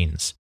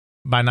 machines.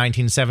 By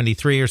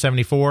 1973 or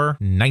 74,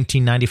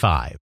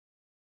 $1995.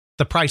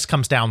 The price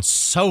comes down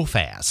so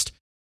fast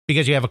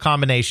because you have a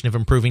combination of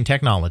improving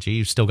technology.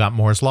 You've still got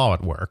Moore's Law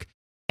at work.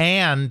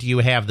 And you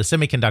have the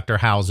semiconductor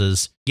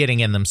houses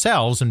getting in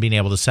themselves and being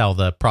able to sell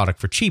the product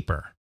for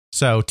cheaper.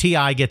 So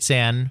TI gets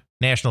in,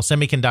 National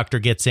Semiconductor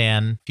gets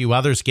in, a few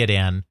others get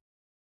in.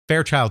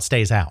 Fairchild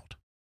stays out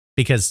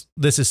because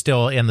this is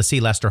still in the C.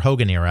 Lester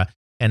Hogan era,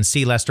 and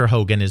C. Lester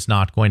Hogan is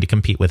not going to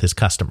compete with his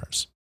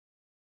customers.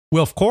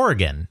 Wilf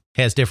Corrigan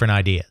has different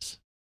ideas.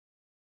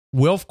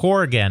 Wilf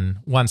Corrigan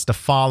wants to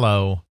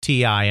follow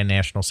TI and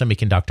National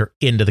Semiconductor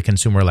into the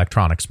consumer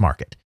electronics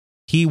market.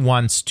 He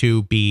wants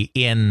to be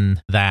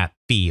in that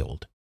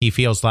field. He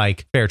feels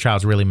like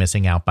Fairchild's really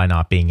missing out by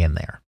not being in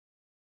there.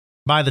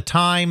 By the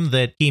time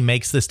that he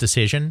makes this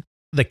decision,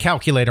 the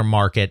calculator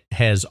market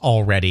has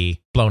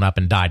already blown up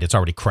and died. It's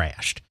already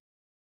crashed.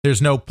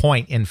 There's no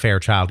point in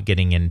Fairchild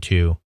getting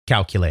into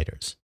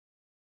calculators.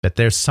 But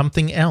there's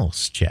something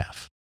else,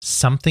 Jeff.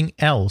 Something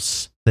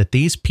else that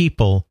these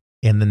people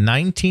in the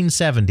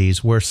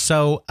 1970s were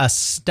so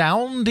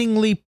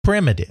astoundingly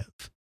primitive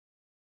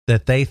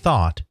that they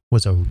thought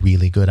was a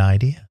really good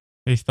idea.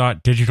 They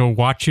thought digital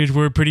watches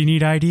were a pretty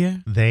neat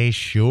idea? They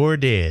sure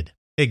did.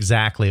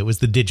 Exactly. It was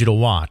the digital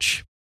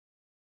watch.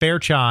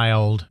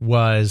 Fairchild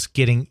was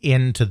getting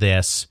into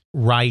this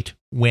right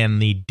when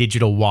the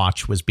digital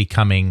watch was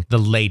becoming the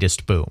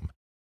latest boom.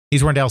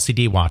 These weren't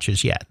LCD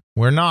watches yet.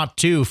 We're not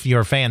to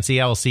your fancy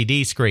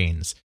LCD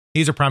screens.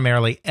 These are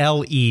primarily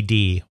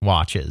LED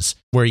watches,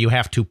 where you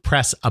have to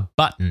press a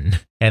button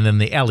and then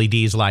the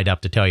LEDs light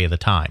up to tell you the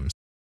times.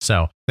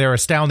 So they're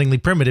astoundingly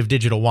primitive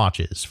digital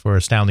watches for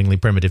astoundingly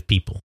primitive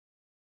people.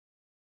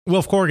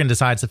 Wilf Corrigan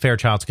decides that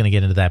Fairchild's going to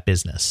get into that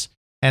business.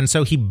 And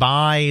so he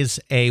buys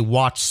a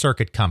watch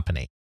circuit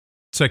company.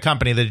 It's a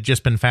company that had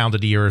just been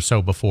founded a year or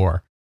so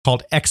before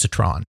called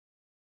Exitron.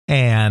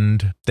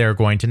 And they're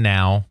going to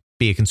now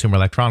be a consumer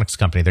electronics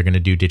company. They're going to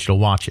do digital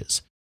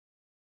watches.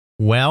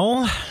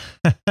 Well,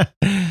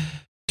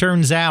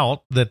 turns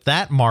out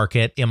that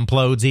market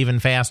implodes even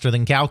faster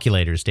than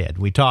calculators did.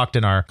 We talked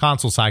in our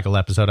console cycle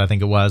episode, I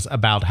think it was,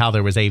 about how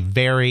there was a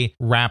very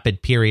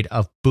rapid period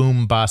of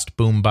boom, bust,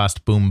 boom,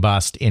 bust, boom,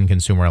 bust in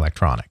consumer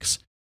electronics.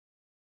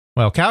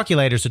 Well,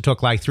 calculators, it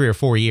took like 3 or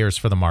 4 years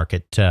for the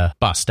market to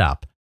bust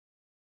up.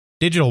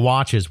 Digital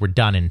watches were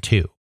done in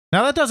 2.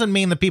 Now, that doesn't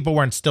mean that people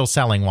weren't still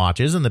selling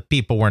watches and that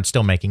people weren't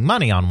still making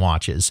money on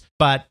watches,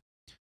 but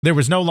there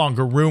was no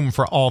longer room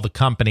for all the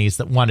companies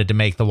that wanted to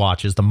make the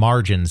watches. The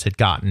margins had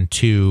gotten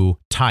too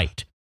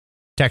tight.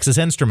 Texas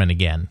Instrument,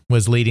 again,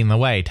 was leading the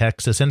way.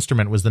 Texas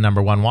Instrument was the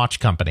number 1 watch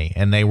company,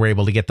 and they were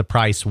able to get the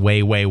price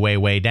way, way, way,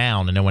 way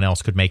down, and no one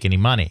else could make any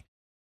money.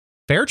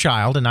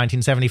 Fairchild in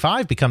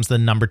 1975 becomes the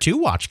number 2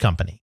 watch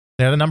company.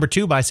 They're the number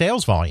 2 by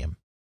sales volume,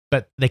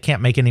 but they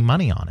can't make any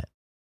money on it.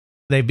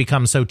 They've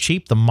become so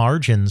cheap, the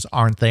margins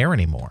aren't there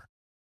anymore.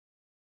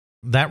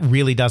 That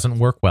really doesn't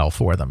work well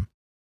for them.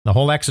 The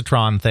whole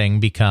Exitron thing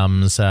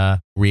becomes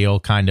a real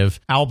kind of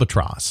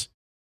albatross.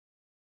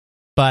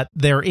 But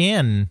they're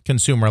in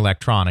consumer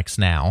electronics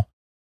now,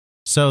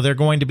 so they're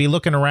going to be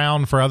looking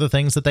around for other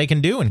things that they can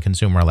do in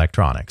consumer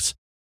electronics.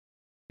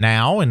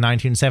 Now, in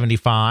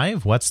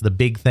 1975, what's the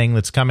big thing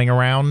that's coming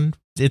around?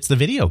 It's the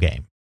video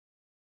game.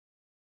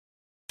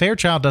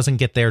 Fairchild doesn't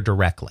get there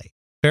directly.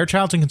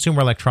 Fairchild's in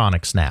consumer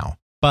electronics now,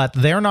 but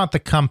they're not the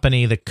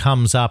company that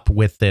comes up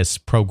with this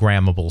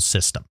programmable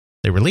system.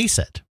 They release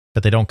it,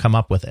 but they don't come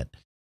up with it.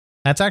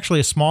 That's actually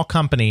a small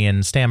company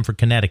in Stamford,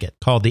 Connecticut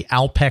called the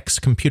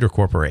Alpex Computer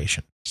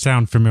Corporation.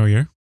 Sound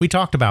familiar? We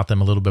talked about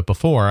them a little bit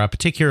before,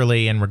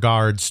 particularly in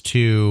regards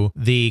to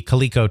the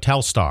Coleco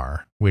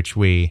Telstar, which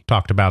we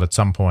talked about at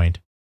some point,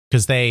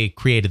 because they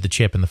created the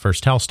chip in the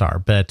first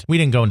Telstar, but we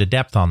didn't go into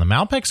depth on them.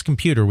 Alpex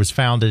Computer was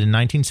founded in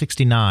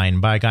 1969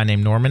 by a guy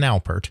named Norman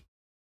Alpert.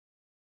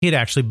 He had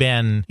actually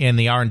been in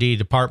the R&D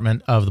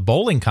department of the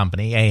bowling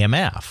company,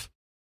 AMF,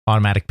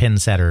 automatic pin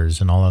setters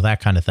and all of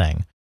that kind of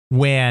thing.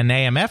 When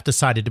AMF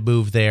decided to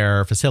move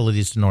their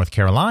facilities to North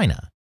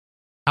Carolina,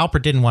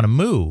 Alpert didn't want to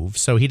move,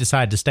 so he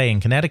decided to stay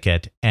in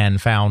Connecticut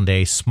and found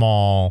a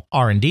small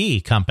R&D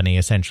company,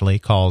 essentially,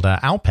 called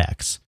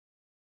Alpex.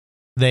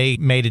 They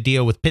made a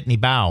deal with Pitney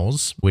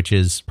Bowes, which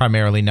is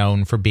primarily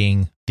known for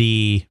being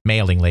the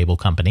mailing label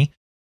company.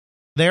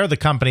 They're the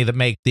company that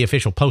make the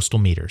official postal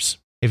meters.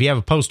 If you have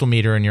a postal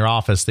meter in your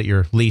office that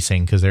you're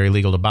leasing because they're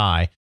illegal to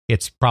buy,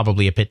 it's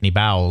probably a Pitney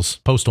Bowes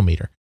postal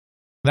meter.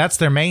 That's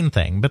their main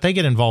thing, but they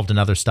get involved in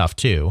other stuff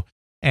too.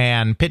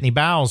 And Pitney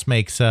Bowes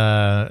makes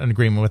an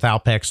agreement with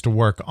Alpex to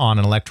work on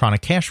an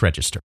electronic cash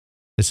register.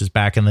 This is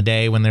back in the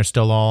day when they're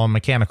still all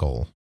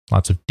mechanical.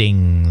 Lots of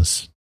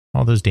dings,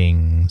 all those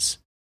dings.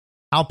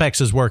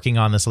 Alpex is working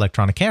on this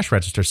electronic cash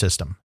register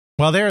system.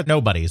 Well, they're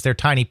nobodies. They're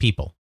tiny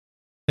people.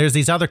 There's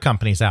these other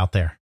companies out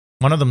there.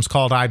 One of them's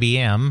called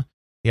IBM.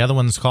 The other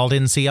one's called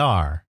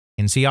NCR.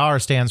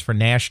 NCR stands for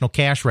National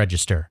Cash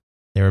Register.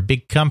 They're a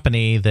big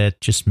company that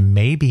just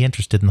may be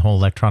interested in the whole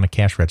electronic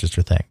cash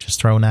register thing.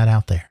 Just throwing that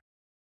out there.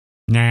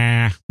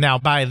 Nah. Now,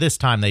 by this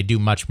time, they do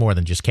much more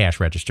than just cash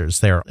registers.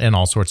 They're in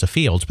all sorts of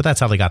fields, but that's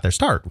how they got their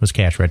start, was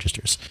cash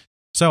registers.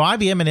 So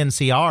IBM and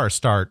NCR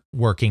start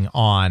working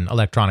on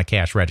electronic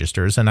cash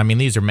registers. And I mean,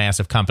 these are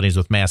massive companies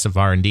with massive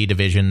R&D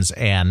divisions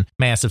and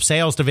massive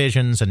sales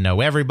divisions and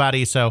know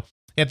everybody. So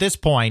at this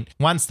point,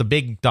 once the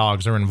big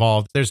dogs are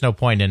involved, there's no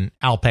point in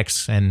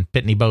Alpex and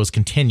Pitney Bowes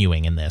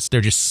continuing in this.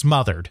 They're just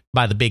smothered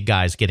by the big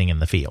guys getting in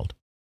the field.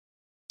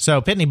 So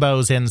Pitney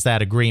Bowes ends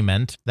that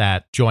agreement,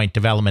 that joint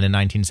development in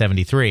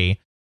 1973,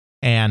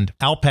 and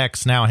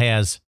Alpex now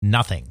has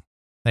nothing.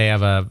 They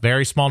have a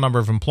very small number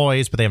of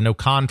employees, but they have no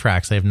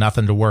contracts. They have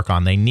nothing to work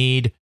on. They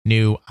need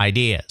new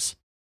ideas.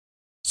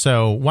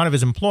 So one of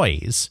his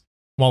employees,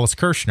 Wallace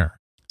Kirshner,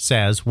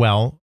 says,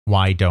 well,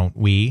 why don't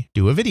we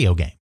do a video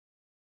game?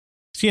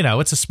 So, you know,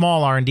 it's a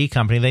small R&D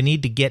company. They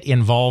need to get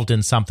involved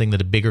in something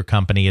that a bigger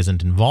company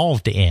isn't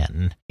involved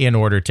in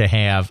order to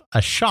have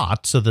a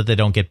shot so that they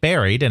don't get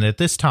buried. And at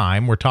this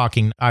time, we're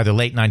talking either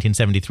late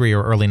 1973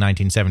 or early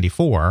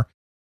 1974.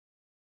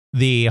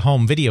 The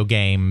home video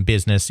game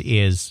business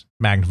is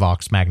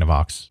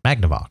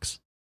Magnavox.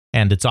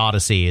 And its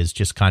Odyssey is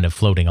just kind of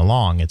floating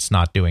along. It's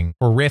not doing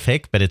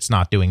horrific, but it's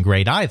not doing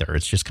great either.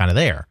 It's just kind of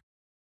there.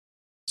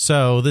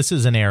 So this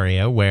is an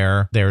area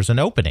where there's an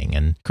opening,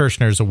 and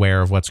Kirshner's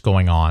aware of what's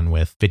going on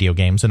with video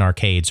games and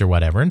arcades or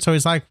whatever. And so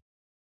he's like,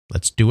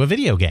 let's do a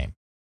video game.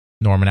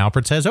 Norman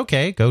Alpert says,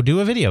 okay, go do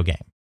a video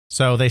game.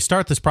 So they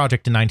start this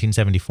project in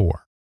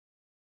 1974.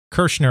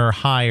 Kirschner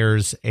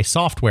hires a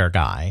software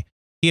guy.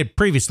 He had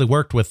previously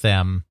worked with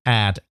them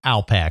at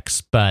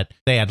Alpex, but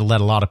they had to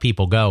let a lot of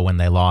people go when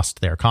they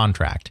lost their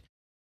contract.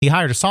 He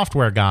hired a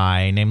software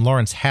guy named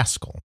Lawrence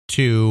Haskell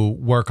to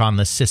work on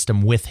the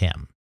system with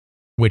him,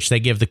 which they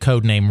give the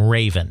codename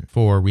Raven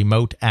for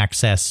Remote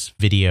Access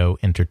Video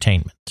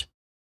Entertainment.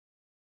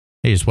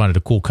 They just wanted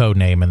a cool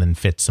codename and then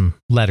fit some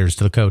letters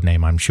to the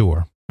codename, I'm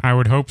sure. I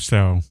would hope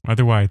so.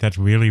 Otherwise, that's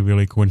really,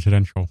 really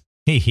coincidental.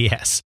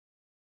 Yes.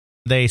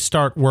 They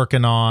start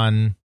working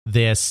on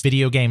this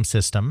video game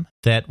system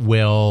that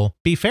will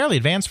be fairly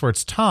advanced for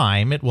its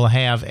time. It will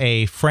have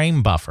a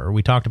frame buffer.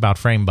 We talked about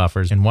frame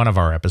buffers in one of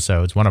our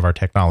episodes, one of our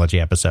technology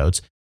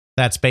episodes.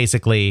 That's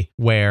basically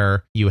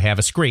where you have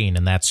a screen,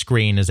 and that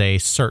screen is a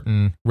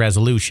certain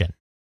resolution.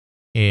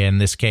 In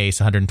this case,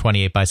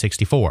 128 by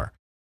 64.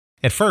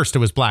 At first, it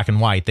was black and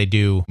white. They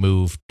do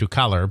move to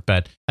color,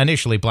 but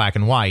initially black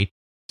and white.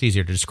 It's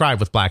easier to describe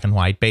with black and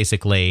white.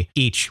 Basically,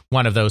 each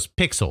one of those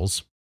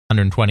pixels,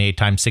 128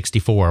 times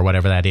 64, or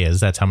whatever that is,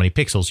 that's how many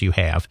pixels you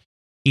have.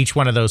 Each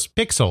one of those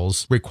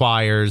pixels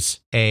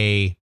requires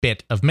a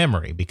bit of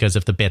memory, because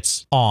if the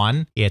bit's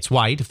on, it's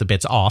white. If the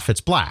bit's off,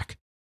 it's black.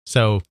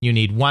 So you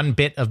need 1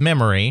 bit of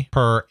memory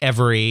per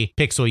every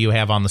pixel you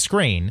have on the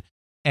screen.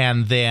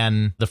 And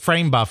then the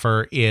frame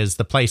buffer is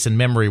the place in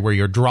memory where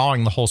you're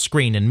drawing the whole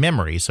screen in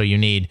memory. So you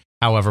need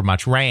however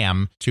much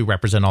RAM to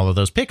represent all of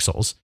those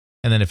pixels.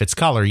 And then if it's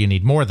color, you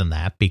need more than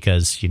that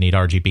because you need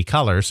RGB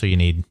color. So you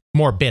need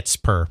more bits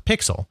per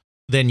pixel.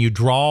 Then you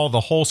draw the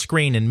whole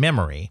screen in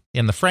memory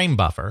in the frame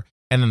buffer.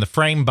 And then the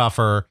frame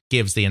buffer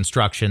gives the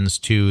instructions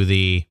to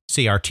the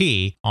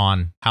CRT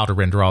on how to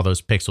render all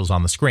those pixels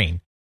on the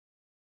screen.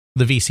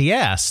 The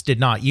VCS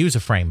did not use a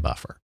frame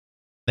buffer.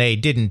 They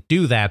didn't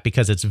do that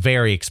because it's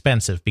very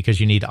expensive,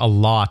 because you need a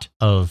lot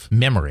of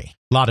memory,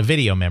 a lot of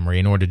video memory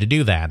in order to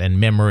do that. And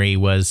memory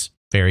was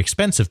very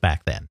expensive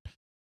back then.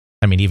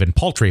 I mean, even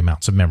paltry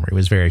amounts of memory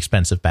was very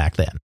expensive back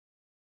then.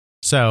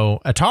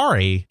 So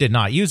Atari did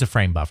not use a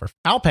frame buffer.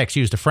 Alpex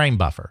used a frame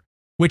buffer,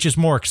 which is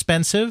more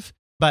expensive,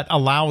 but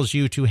allows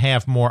you to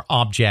have more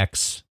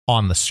objects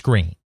on the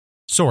screen.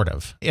 Sort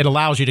of. It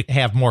allows you to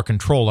have more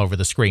control over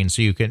the screen,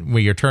 so you can,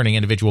 where you're turning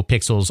individual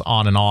pixels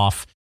on and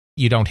off,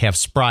 you don't have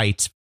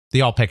sprites. The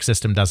Alpex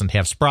system doesn't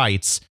have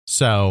sprites,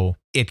 so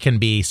it can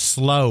be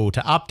slow to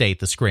update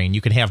the screen.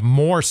 You can have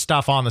more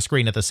stuff on the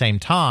screen at the same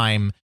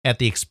time at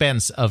the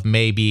expense of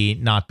maybe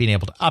not being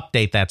able to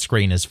update that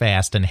screen as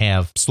fast and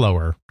have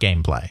slower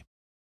gameplay.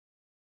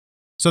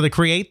 So they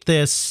create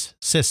this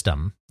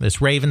system,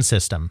 this Raven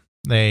system.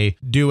 They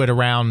do it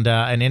around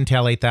an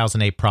Intel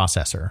 8008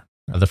 processor,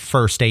 the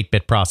first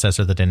 8-bit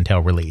processor that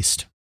Intel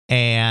released.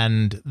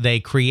 And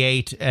they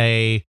create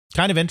a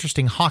kind of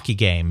interesting hockey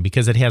game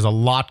because it has a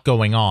lot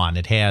going on.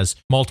 It has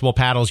multiple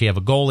paddles. You have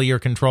a goalie you're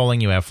controlling.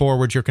 You have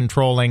forwards you're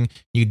controlling.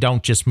 You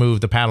don't just move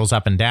the paddles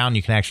up and down.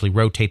 You can actually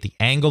rotate the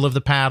angle of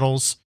the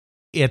paddles.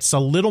 It's a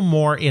little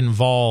more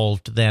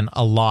involved than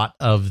a lot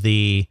of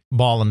the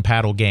ball and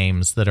paddle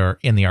games that are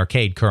in the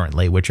arcade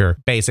currently, which are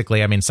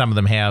basically, I mean, some of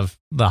them have,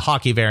 the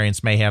hockey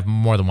variants may have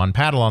more than one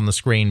paddle on the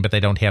screen, but they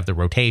don't have the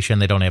rotation.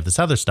 They don't have this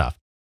other stuff.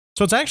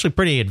 So it's actually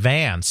pretty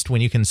advanced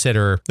when you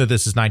consider that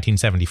this is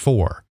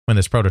 1974 when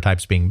this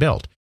prototype's being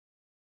built.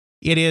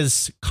 It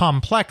is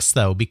complex,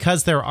 though,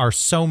 because there are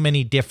so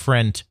many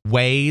different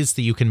ways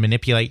that you can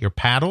manipulate your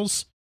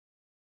paddles.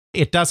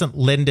 It doesn't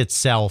lend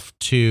itself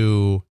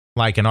to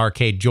like an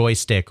arcade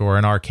joystick or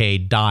an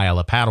arcade dial,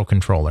 a paddle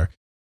controller.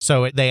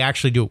 So they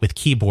actually do it with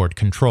keyboard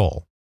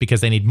control because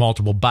they need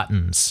multiple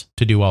buttons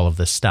to do all of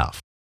this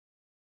stuff.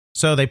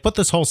 So they put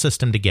this whole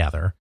system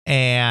together.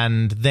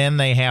 And then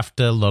they have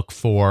to look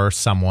for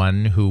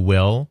someone who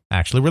will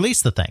actually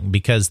release the thing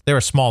because they're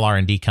a small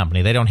R&D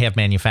company. They don't have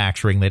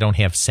manufacturing. They don't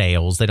have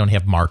sales. They don't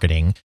have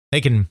marketing. They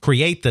can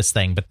create this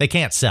thing, but they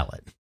can't sell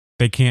it.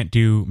 They can't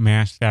do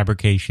mass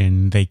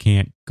fabrication. They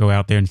can't go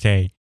out there and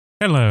say,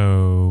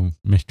 hello,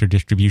 Mr.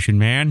 Distribution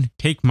Man.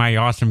 Take my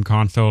awesome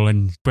console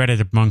and spread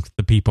it amongst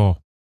the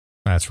people.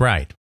 That's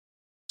right.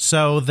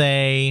 So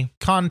they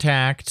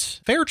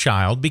contact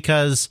Fairchild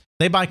because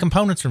they buy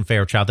components from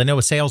Fairchild. They know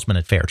a salesman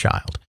at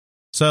Fairchild.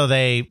 So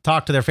they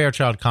talk to their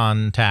Fairchild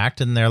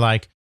contact and they're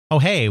like, oh,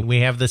 hey,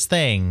 we have this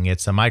thing.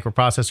 It's a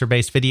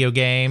microprocessor-based video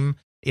game.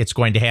 It's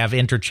going to have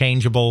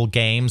interchangeable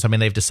games. I mean,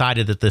 they've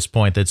decided at this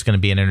point that it's going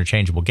to be an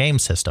interchangeable game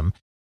system.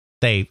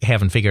 They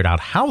haven't figured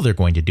out how they're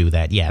going to do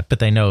that yet, but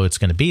they know it's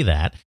going to be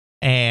that.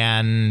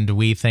 And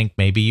we think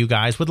maybe you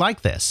guys would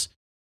like this.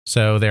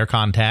 So their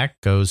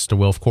contact goes to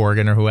Wilf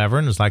Corrigan or whoever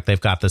and is like,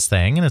 they've got this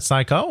thing. And it's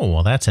like, oh,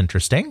 well, that's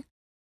interesting.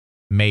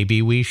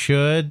 Maybe we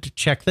should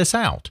check this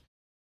out.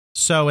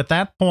 So at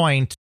that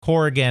point,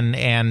 Corrigan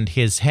and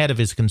his head of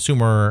his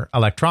consumer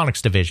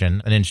electronics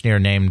division, an engineer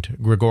named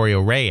Gregorio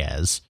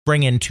Reyes,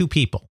 bring in 2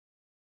 people.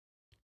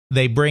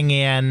 They bring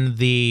in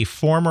the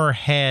former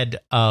head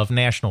of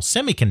National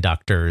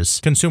Semiconductor's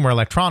Consumer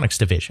Electronics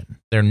Division,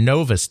 their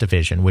Novus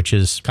division, which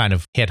has kind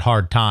of hit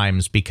hard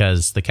times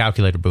because the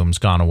calculator boom's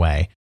gone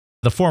away.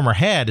 The former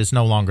head is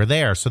no longer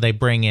there, so they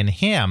bring in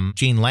him,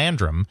 Gene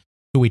Landrum,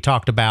 who we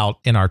talked about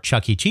in our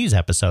Chuck E. Cheese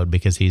episode,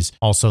 because he's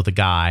also the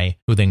guy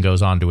who then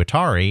goes on to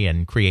Atari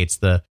and creates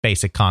the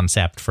basic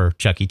concept for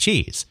Chuck E.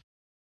 Cheese.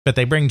 But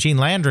they bring Gene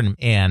Landrum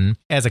in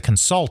as a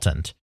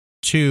consultant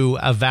to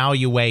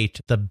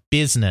evaluate the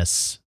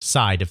business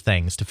side of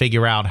things, to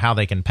figure out how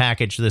they can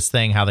package this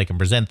thing, how they can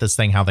present this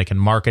thing, how they can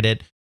market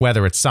it,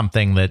 whether it's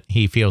something that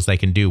he feels they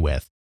can do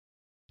with.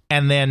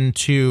 And then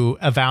to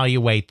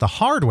evaluate the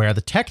hardware,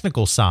 the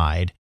technical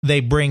side,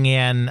 they bring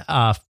in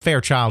a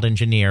Fairchild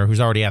engineer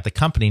who's already at the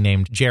company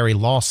named Jerry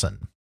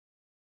Lawson.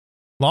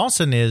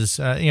 Lawson is,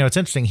 it's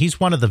interesting. He's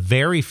one of the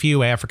very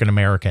few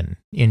African-American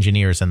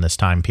engineers in this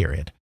time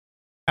period.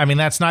 I mean,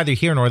 that's neither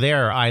here nor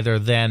there either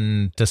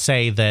than to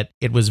say that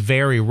it was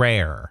very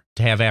rare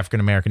to have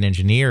African-American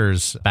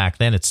engineers back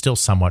then. It's still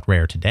somewhat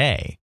rare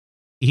today.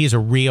 He's a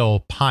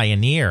real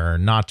pioneer,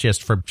 not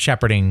just for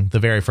shepherding the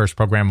very first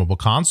programmable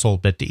console,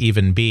 but to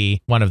even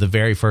be one of the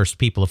very first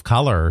people of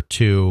color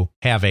to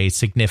have a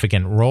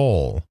significant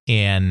role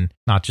in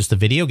not just the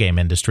video game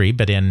industry,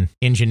 but in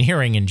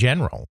engineering in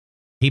general.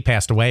 He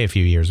passed away a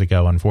few years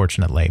ago,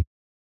 unfortunately.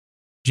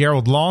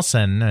 Gerald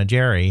Lawson,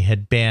 Jerry,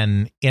 had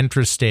been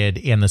interested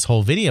in this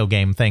whole video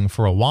game thing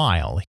for a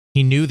while.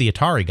 He knew the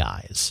Atari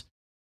guys.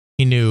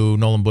 He knew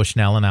Nolan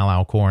Bushnell and Al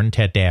Alcorn,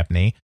 Ted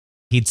Dabney.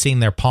 He'd seen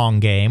their Pong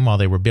game while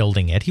they were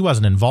building it. He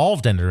wasn't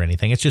involved in it or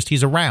anything. It's just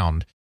he's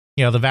around.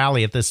 The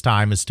Valley at this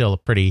time is still a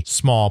pretty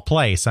small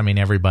place. I mean,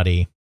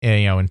 everybody,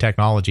 in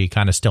technology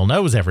kind of still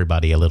knows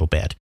everybody a little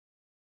bit.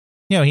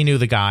 He knew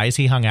the guys.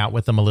 He hung out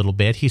with them a little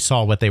bit. He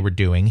saw what they were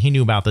doing. He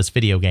knew about this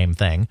video game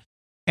thing.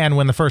 And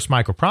when the first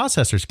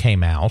microprocessors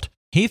came out,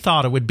 he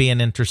thought it would be an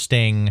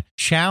interesting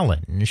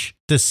challenge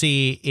to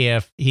see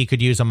if he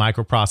could use a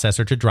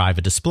microprocessor to drive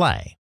a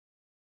display.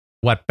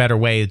 What better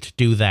way to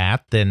do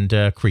that than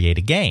to create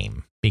a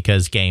game?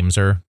 Because games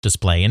are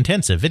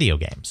display-intensive video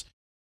games.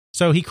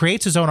 So he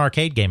creates his own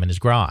arcade game in his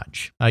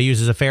garage.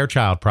 Uses a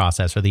Fairchild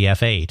processor, the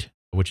F8,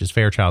 which is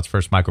Fairchild's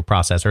first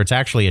microprocessor. It's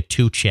actually a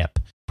 2-chip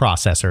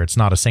processor. It's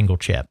not a single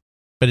chip,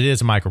 but it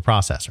is a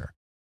microprocessor.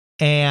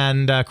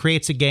 And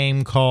creates a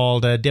game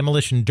called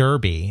Demolition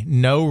Derby,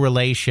 no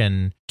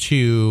relation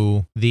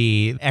to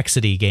the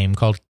Exidy game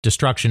called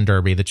Destruction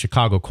Derby that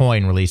Chicago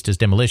Coin released as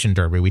Demolition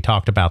Derby. We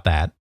talked about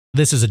that.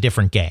 This is a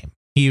different game.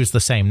 He used the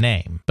same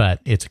name, but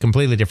it's a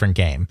completely different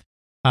game.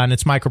 And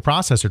it's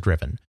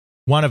microprocessor-driven.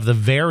 One of the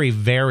very,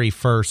 very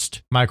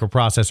first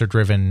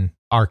microprocessor-driven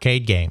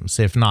arcade games,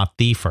 if not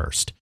the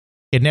first.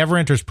 It never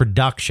enters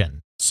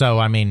production. So,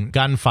 I mean,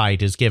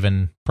 Gunfight is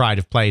given pride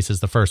of place as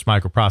the first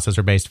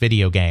microprocessor-based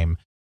video game,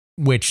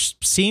 which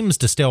seems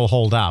to still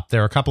hold up.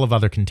 There are a couple of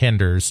other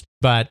contenders,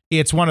 but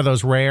it's one of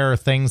those rare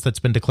things that's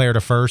been declared a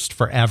first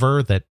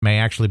forever that may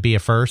actually be a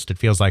first. It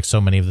feels like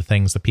so many of the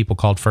things that people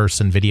called firsts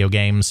in video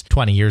games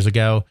 20 years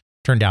ago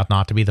turned out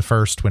not to be the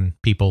first when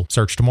people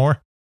searched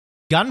more.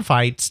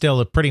 Gunfight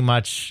still pretty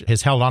much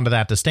has held on to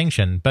that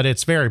distinction, but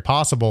it's very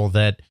possible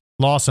that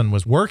Lawson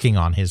was working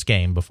on his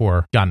game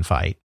before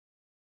Gunfight.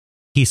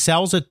 He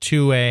sells it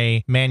to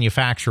a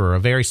manufacturer, a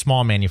very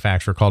small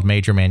manufacturer called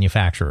Major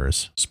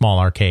Manufacturers, small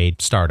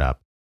arcade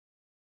startup.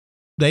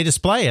 They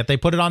display it, they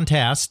put it on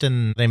test,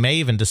 and they may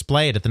even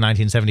display it at the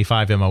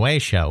 1975 MOA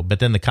show, but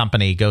then the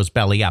company goes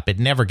belly up. It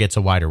never gets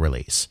a wider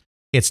release.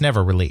 It's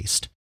never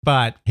released.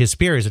 But his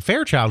superiors at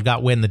Fairchild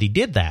got wind that he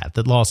did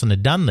that Lawson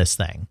had done this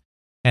thing.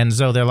 And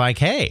so they're like,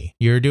 hey,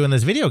 you're doing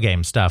this video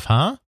game stuff,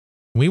 huh?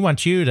 We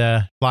want you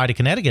to fly to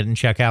Connecticut and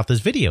check out this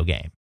video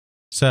game.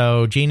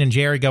 So Gene and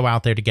Jerry go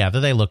out there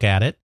together. They look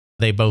at it.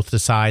 They both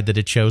decide that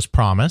it shows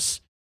promise.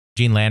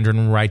 Gene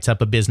Landrum writes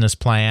up a business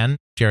plan.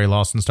 Jerry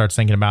Lawson starts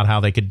thinking about how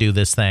they could do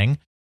this thing.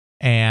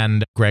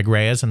 And Greg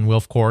Reyes and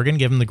Wilf Corrigan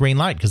give them the green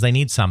light because they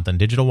need something.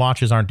 Digital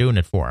watches aren't doing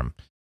it for them.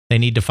 They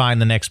need to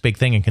find the next big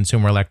thing in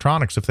consumer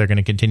electronics if they're going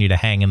to continue to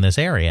hang in this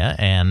area.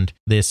 And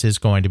this is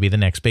going to be the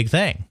next big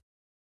thing.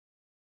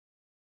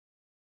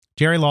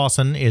 Jerry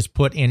Lawson is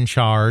put in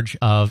charge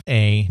of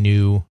a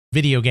new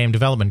video game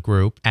development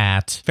group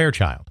at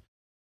Fairchild.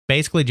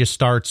 Basically just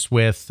starts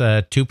with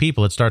 2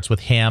 people. It starts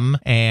with him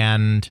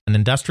and an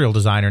industrial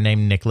designer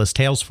named Nicholas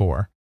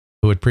Talesfore,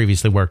 who had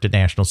previously worked at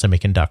National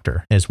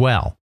Semiconductor as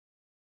well.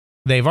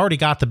 They've already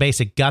got the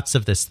basic guts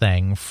of this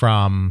thing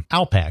from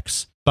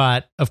Alpex,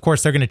 but of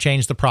course they're going to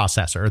change the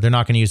processor. They're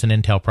not going to use an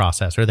Intel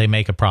processor. They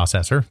make a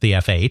processor, the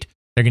F8.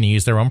 They're going to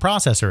use their own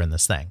processor in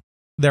this thing.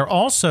 They're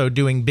also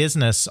doing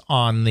business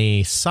on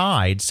the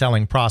side,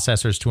 selling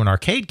processors to an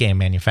arcade game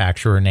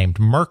manufacturer named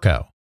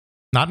Mirco.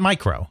 Not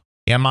Micro,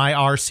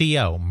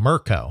 M-I-R-C-O,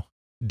 Mirco,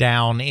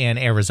 down in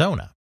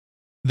Arizona.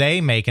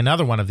 They make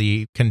another one of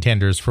the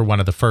contenders for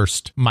one of the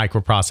first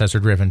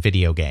microprocessor-driven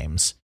video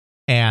games.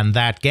 And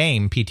that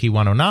game,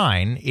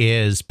 PT-109,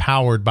 is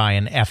powered by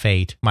an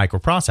F8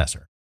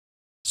 microprocessor.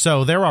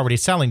 So they're already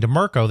selling to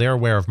Mirco. They're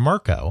aware of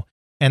Mirco.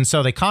 And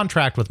so they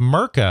contract with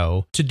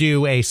Mirco to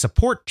do a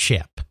support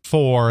chip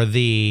for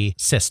the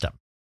system.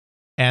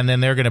 And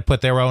then they're going to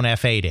put their own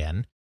F8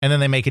 in. And then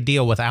they make a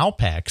deal with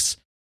Alpex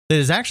that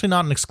is actually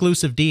not an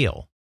exclusive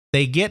deal.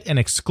 They get an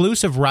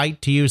exclusive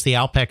right to use the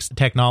Alpex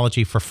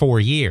technology for 4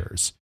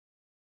 years.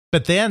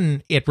 But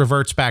then it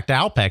reverts back to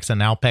Alpex,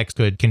 and Alpex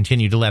could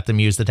continue to let them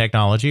use the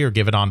technology or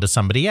give it on to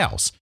somebody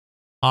else.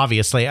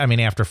 Obviously, I mean,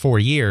 after 4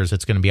 years,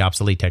 it's going to be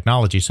obsolete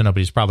technology, so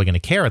nobody's probably going to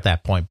care at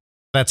that point.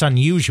 That's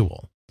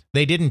unusual.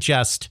 They didn't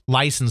just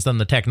license them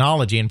the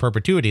technology in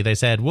perpetuity. They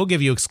said, we'll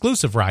give you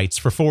exclusive rights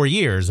for 4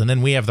 years, and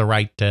then we have the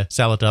right to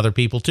sell it to other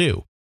people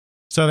too.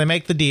 So they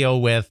make the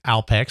deal with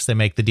Alpex, they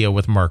make the deal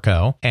with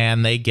Mirco,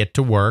 and they get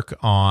to work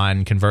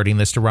on converting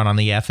this to run on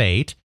the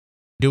F8,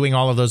 doing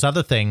all of those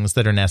other things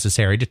that are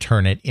necessary to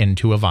turn it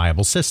into a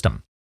viable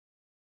system.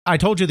 I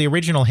told you the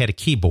original had a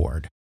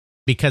keyboard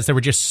because there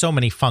were just so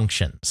many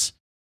functions.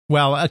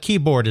 Well, a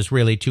keyboard is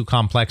really too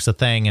complex a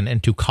thing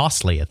and too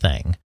costly a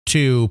thing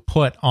to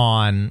put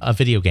on a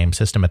video game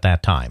system at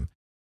that time.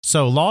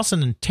 So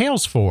Lawson and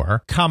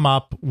Talesfor come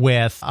up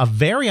with a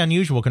very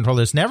unusual controller.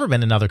 There's never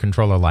been another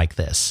controller like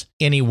this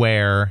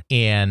anywhere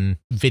in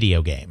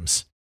video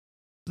games.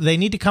 They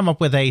need to come up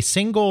with a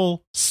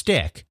single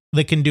stick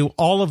that can do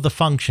all of the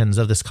functions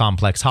of this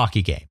complex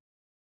hockey game.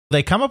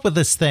 They come up with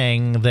this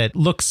thing that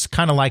looks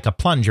kind of like a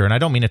plunger, and I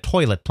don't mean a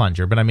toilet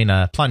plunger, but I mean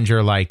a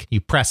plunger like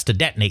you press to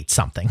detonate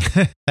something.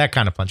 That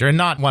kind of plunger, and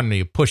not one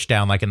you push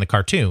down like in the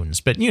cartoons,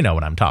 but you know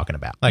what I'm talking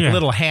about. Like a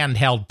little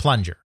handheld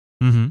plunger.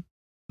 Mm-hmm.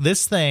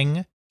 This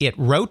thing, it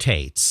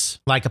rotates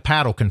like a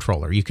paddle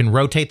controller. You can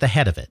rotate the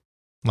head of it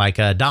like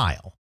a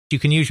dial. You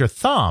can use your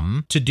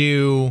thumb to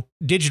do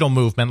digital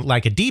movement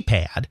like a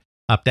D-pad,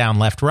 up, down,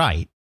 left,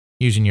 right,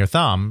 using your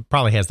thumb.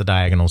 Probably has the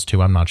diagonals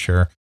too, I'm not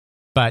sure.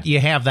 But you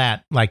have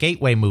that like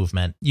 8-way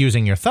movement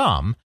using your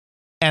thumb,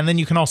 and then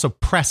you can also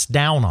press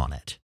down on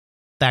it.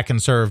 That can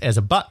serve as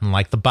a button,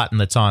 like the button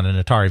that's on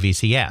an Atari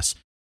VCS.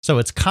 So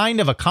it's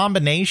kind of a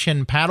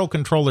combination paddle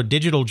controller,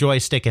 digital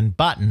joystick, and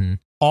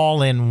button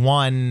all in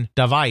one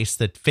device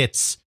that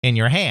fits in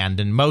your hand,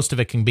 and most of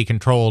it can be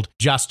controlled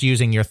just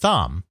using your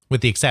thumb,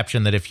 with the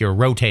exception that if you're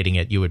rotating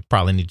it, you would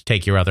probably need to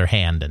take your other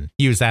hand and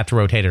use that to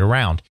rotate it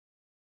around.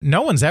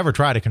 No one's ever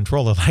tried a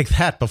controller like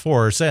that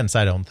before or since,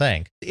 I don't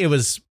think. It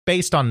was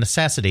based on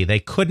necessity. They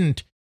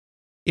couldn't,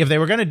 if they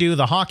were going to do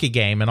the hockey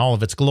game in all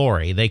of its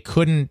glory, they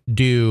couldn't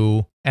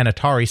do an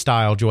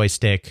Atari-style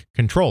joystick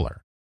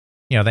controller.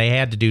 You know, they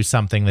had to do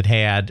something that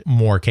had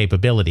more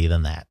capability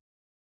than that.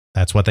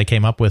 That's what they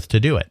came up with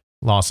to do it,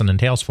 Lawson and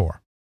Talesfor.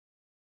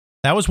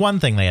 That was one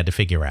thing they had to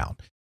figure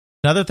out.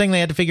 Another thing they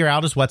had to figure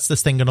out is what's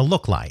this thing going to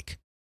look like?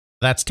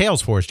 That's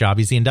Talesfor's job.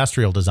 He's the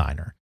industrial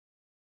designer.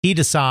 He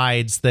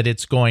decides that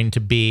it's going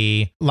to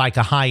be like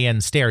a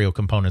high-end stereo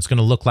component. It's going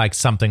to look like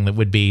something that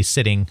would be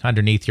sitting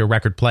underneath your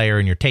record player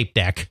and your tape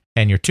deck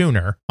and your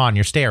tuner on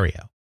your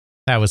stereo.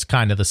 That was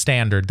kind of the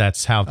standard.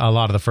 That's how a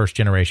lot of the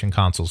first-generation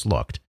consoles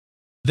looked.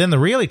 Then the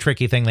really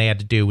tricky thing they had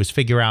to do was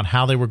figure out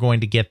how they were going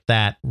to get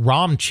that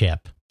ROM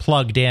chip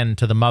plugged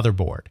into the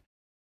motherboard.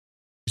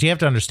 So you have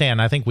to understand,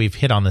 I think we've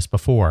hit on this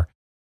before,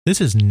 this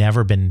has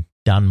never been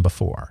done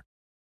before.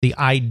 The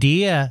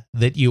idea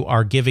that you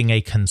are giving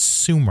a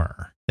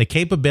consumer the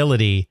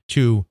capability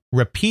to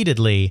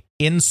repeatedly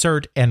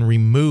insert and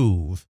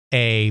remove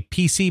a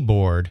PC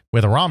board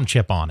with a ROM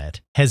chip on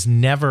it has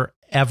never,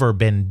 ever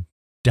been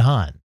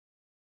done.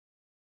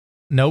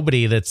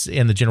 Nobody that's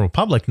in the general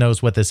public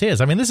knows what this is.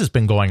 I mean, this has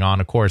been going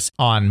on, of course,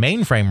 on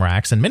mainframe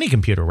racks and mini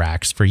computer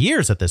racks for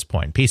years at this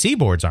point. PC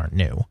boards aren't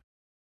new,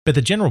 but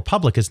the general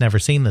public has never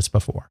seen this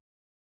before.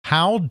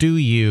 How do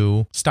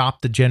you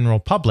stop the general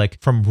public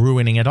from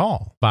ruining it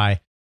all?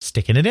 By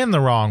sticking it in the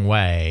wrong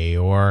way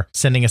or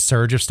sending a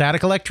surge of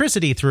static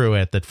electricity through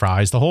it that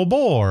fries the whole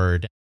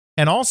board.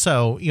 And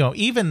also, you know,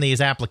 even these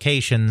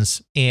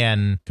applications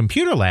in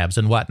computer labs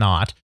and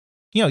whatnot,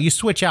 you know, you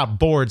switch out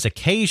boards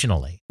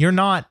occasionally. You're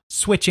not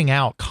switching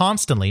out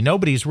constantly.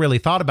 Nobody's really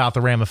thought about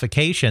the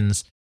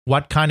ramifications.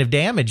 What kind of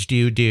damage do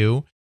you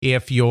do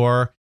if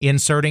you're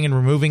inserting and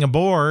removing a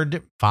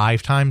board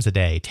 5 times a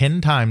day, 10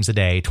 times a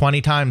day,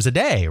 20 times a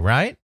day,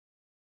 right?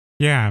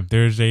 Yeah,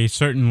 there's a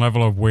certain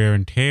level of wear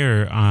and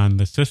tear on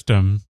the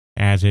system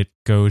as it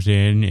goes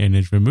in and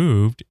is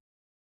removed.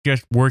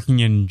 Just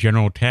working in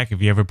general tech,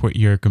 if you ever put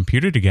your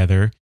computer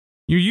together,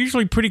 you're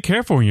usually pretty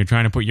careful when you're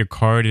trying to put your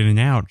card in and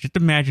out. Just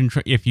imagine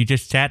if you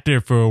just sat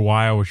there for a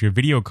while with your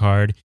video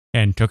card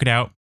and took it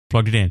out,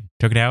 plugged it in,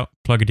 took it out,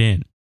 plug it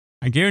in.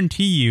 I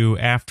guarantee you,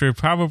 after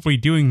probably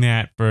doing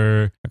that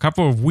for a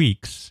couple of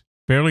weeks,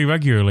 fairly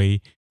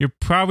regularly, you're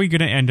probably going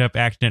to end up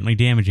accidentally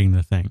damaging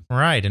the thing.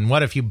 Right. And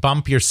what if you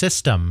bump your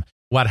system?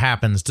 What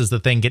happens? Does the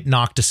thing get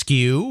knocked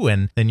askew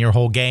and then your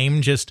whole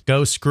game just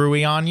goes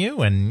screwy on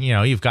you? And, you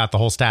know, you've got the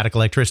whole static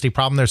electricity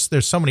problem.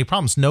 There's so many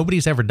problems.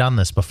 Nobody's ever done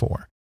this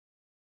before.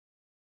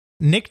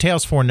 Nick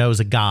Talesfor knows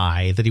a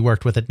guy that he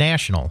worked with at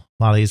National.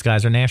 A lot of these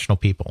guys are National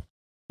people,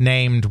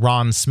 named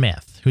Ron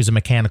Smith, who's a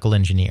mechanical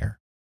engineer.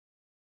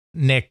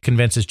 Nick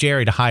convinces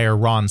Jerry to hire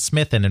Ron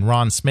Smith in, and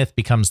Ron Smith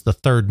becomes the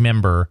third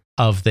member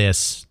of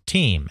this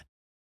team.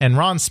 And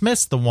Ron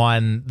Smith's the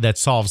one that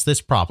solves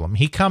this problem.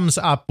 He comes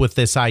up with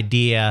this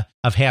idea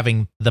of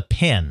having the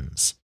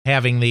pins,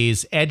 having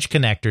these edge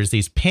connectors,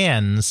 these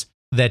pins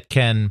that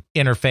can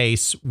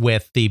interface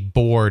with the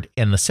board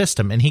in the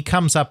system. And he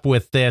comes up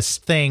with this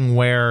thing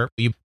where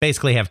you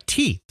basically have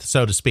teeth,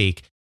 so to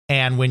speak.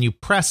 And when you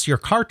press your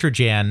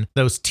cartridge in,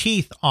 those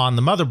teeth on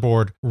the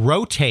motherboard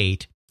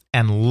rotate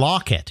and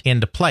lock it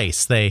into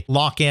place. They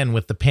lock in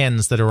with the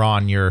pins that are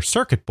on your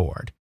circuit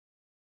board.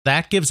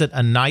 That gives it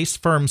a nice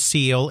firm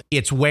seal.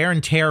 It's wear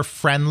and tear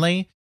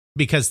friendly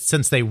because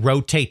since they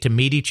rotate to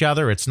meet each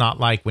other, it's not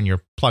like when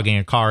you're plugging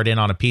a card in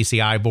on a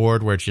PCI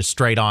board where it's just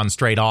straight on,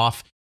 straight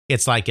off.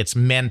 It's like it's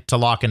meant to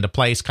lock into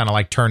place, kind of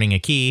like turning a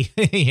key,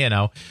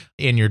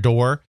 in your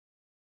door.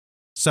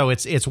 So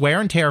it's wear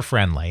and tear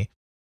friendly.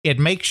 It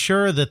makes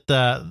sure that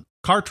the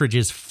cartridge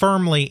is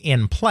firmly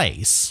in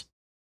place.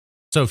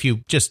 So if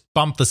you just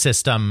bump the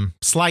system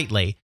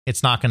slightly,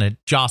 it's not going to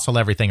jostle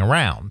everything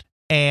around.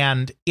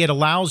 And it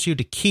allows you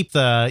to keep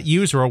the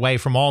user away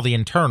from all the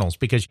internals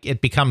because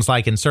it becomes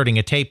like inserting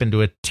a tape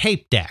into a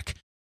tape deck.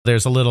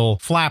 There's a little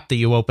flap that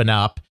you open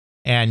up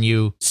and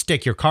you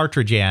stick your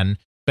cartridge in,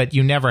 but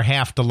you never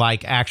have to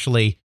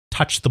actually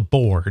touch the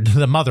board,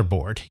 the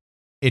motherboard.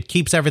 It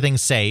keeps everything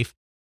safe.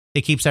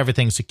 It keeps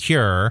everything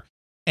secure,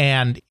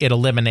 and it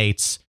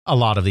eliminates a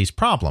lot of these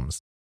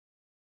problems.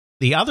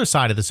 The other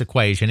side of this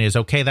equation is,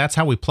 okay, that's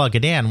how we plug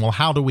it in. Well,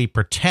 how do we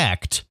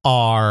protect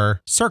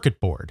our circuit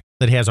board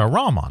that has our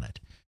ROM on it?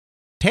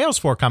 Tails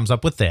 4 comes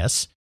up with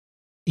this.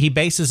 He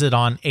bases it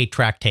on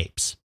 8-track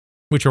tapes,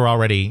 which are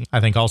already, I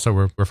think,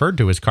 also referred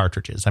to as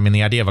cartridges. I mean,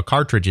 the idea of a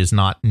cartridge is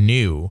not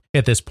new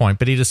at this point,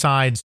 but he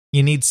decides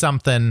you need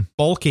something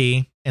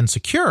bulky and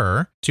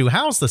secure to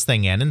house this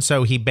thing in, and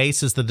so he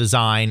bases the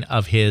design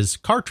of his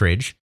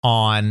cartridge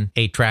on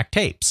 8-track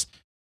tapes.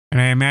 And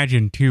I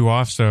imagine, too,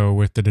 also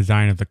with the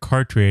design of the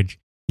cartridge,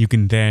 you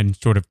can then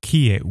sort of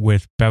key it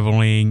with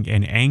beveling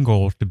and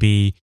angles to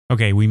be,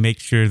 okay, we make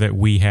sure that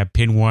we have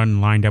pin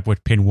 1 lined up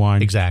with pin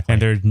 1. Exactly.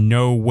 And there's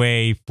no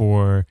way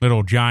for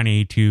little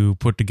Johnny to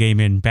put the game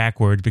in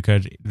backwards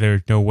because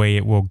there's no way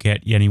it will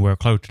get anywhere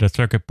close to the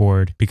circuit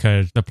board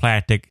because the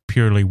plastic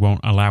purely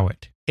won't allow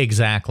it.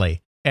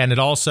 Exactly. And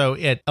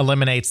it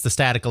eliminates the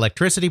static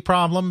electricity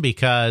problem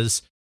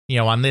because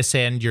on this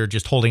end, you're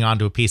just holding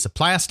onto a piece of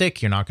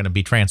plastic. You're not going to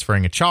be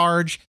transferring a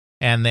charge.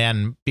 And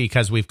then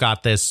because we've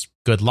got this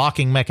good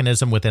locking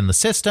mechanism within the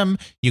system,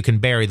 you can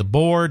bury the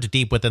board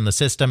deep within the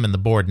system and the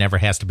board never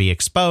has to be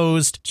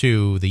exposed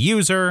to the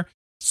user.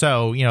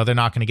 So, they're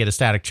not going to get a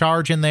static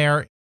charge in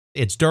there.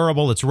 It's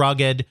durable. It's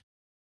rugged.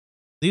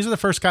 These are the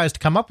first guys to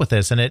come up with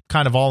this. And it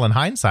kind of all in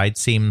hindsight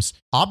seems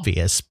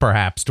obvious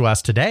perhaps to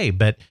us today.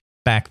 But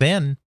back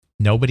then,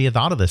 nobody had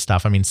thought of this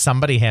stuff. I mean,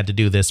 somebody had to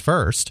do this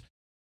first.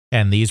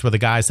 And these were the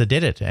guys that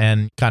did it.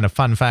 And kind of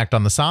fun fact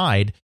on the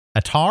side,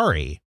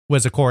 Atari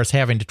was, of course,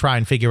 having to try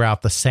and figure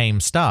out the same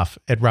stuff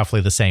at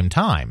roughly the same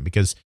time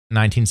because in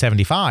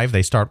 1975,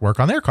 they start work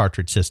on their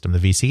cartridge system, the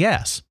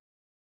VCS.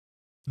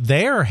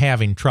 They're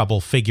having trouble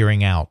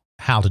figuring out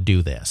how to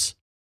do this.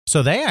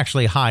 So they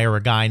actually hire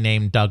a guy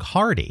named Doug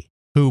Hardy,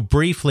 who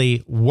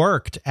briefly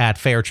worked at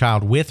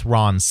Fairchild with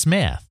Ron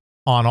Smith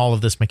on all of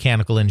this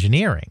mechanical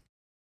engineering.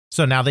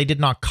 So now they did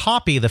not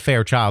copy the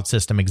Fairchild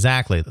system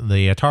exactly.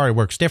 The Atari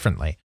works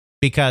differently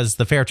because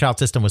the Fairchild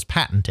system was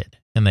patented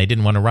and they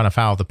didn't want to run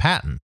afoul of the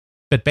patent.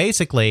 But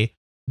basically,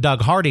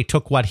 Doug Hardy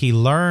took what he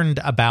learned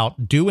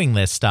about doing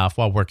this stuff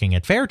while working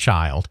at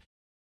Fairchild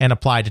and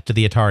applied it to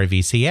the Atari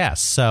VCS.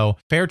 So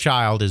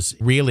Fairchild is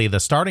really the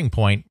starting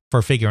point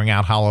for figuring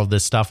out how all of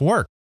this stuff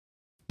worked.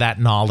 That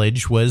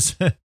knowledge was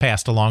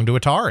passed along to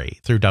Atari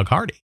through Doug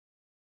Hardy.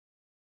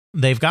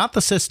 They've got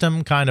the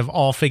system kind of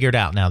all figured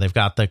out now. They've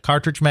got the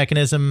cartridge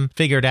mechanism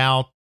figured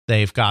out.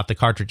 They've got the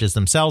cartridges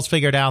themselves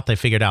figured out. They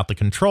figured out the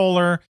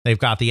controller. They've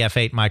got the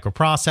F8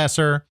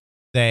 microprocessor.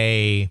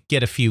 They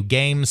get a few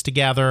games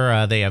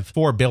together. They have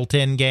 4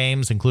 built-in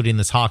games, including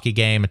this hockey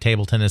game, a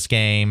table tennis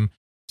game,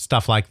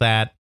 stuff like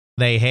that.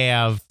 They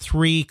have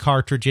 3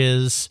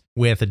 cartridges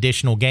with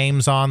additional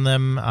games on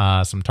them,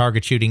 some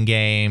target shooting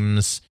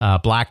games,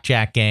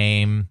 blackjack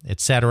game,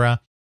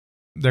 etc.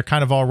 They're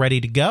kind of all ready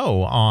to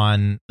go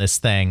on this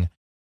thing,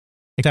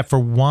 except for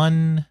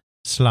one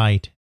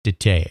slight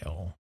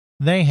detail.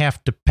 They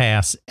have to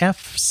pass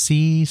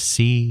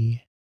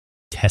FCC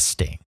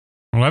testing.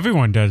 Well,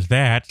 everyone does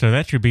that, so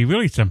that should be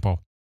really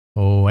simple.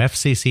 Oh,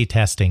 FCC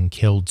testing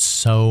killed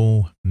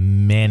so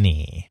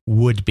many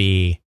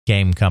would-be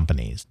game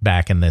companies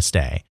back in this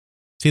day.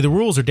 See, the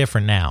rules are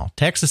different now.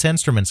 Texas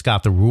Instruments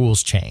got the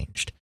rules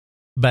changed,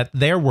 but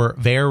there were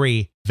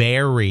very,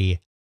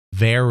 very,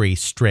 very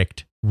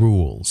strict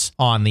rules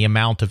on the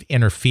amount of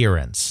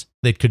interference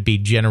that could be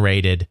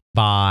generated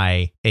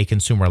by a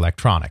consumer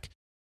electronic.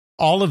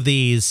 All of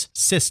these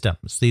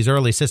systems, these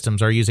early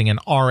systems, are using an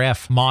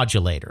RF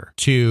modulator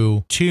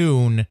to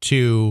tune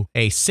to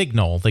a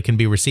signal that can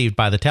be received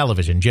by the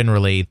television,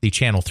 generally the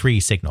channel 3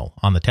 signal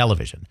on the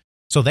television.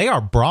 So they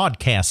are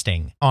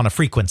broadcasting on a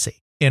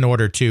frequency in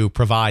order to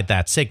provide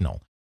that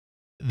signal.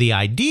 The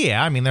idea,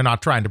 I mean, they're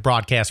not trying to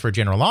broadcast for a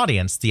general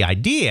audience. The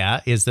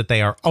idea is that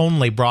they are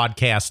only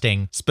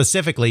broadcasting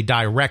specifically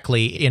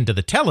directly into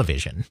the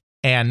television,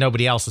 and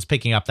nobody else is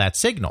picking up that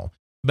signal.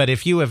 But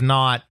if you have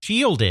not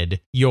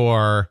shielded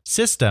your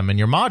system and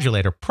your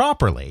modulator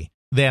properly,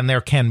 then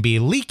there can be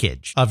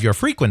leakage of your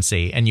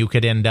frequency, and you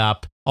could end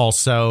up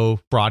also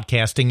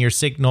broadcasting your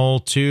signal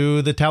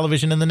to the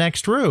television in the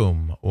next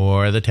room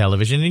or the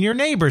television in your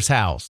neighbor's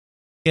house,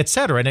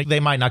 etc. And they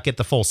might not get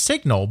the full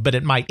signal, but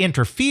it might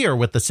interfere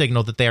with the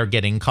signal that they're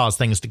getting, cause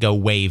things to go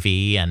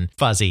wavy and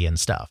fuzzy and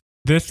stuff.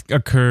 This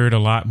occurred a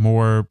lot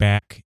more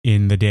back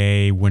in the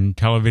day when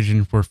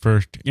televisions were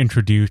first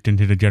introduced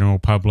into the general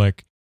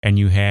public, and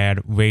you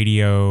had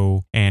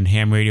radio and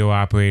ham radio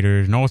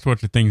operators and all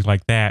sorts of things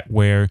like that,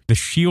 where the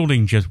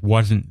shielding just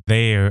wasn't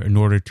there in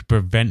order to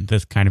prevent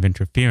this kind of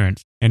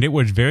interference. And it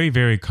was very,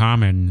 very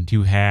common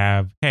to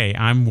have, hey,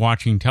 I'm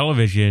watching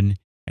television,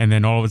 and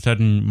then all of a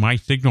sudden my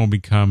signal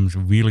becomes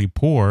really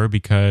poor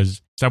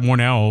because someone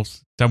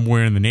else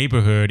somewhere in the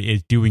neighborhood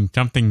is doing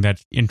something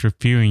that's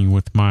interfering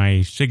with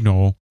my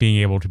signal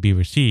being able to be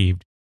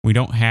received. We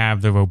don't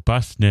have the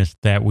robustness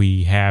that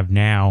we have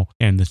now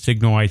and the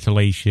signal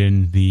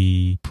isolation,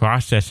 the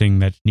processing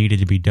that's needed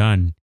to be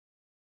done.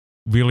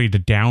 Really the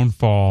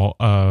downfall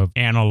of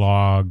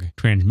analog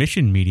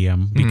transmission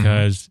medium,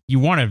 because you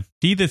want to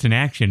see this in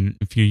action.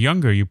 If you're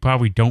younger, you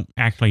probably don't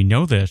actually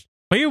know this.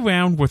 Play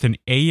around with an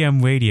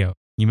AM radio.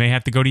 You may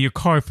have to go to your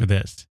car for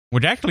this,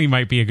 which actually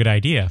might be a good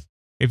idea.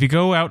 If you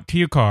go out to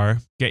your car,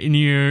 get in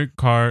your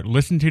car,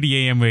 listen to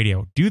the AM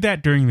radio. Do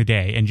that during the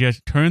day and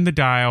just turn the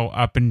dial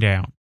up and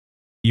down.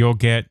 You'll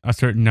get a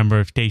certain number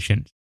of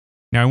stations.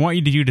 Now, I want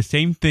you to do the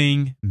same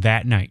thing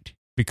that night.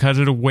 Because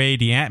of the way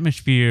the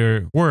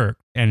atmosphere works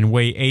and the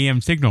way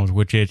AM signals,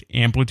 which is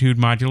amplitude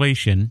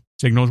modulation,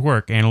 signals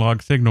work,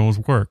 analog signals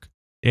work,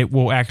 it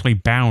will actually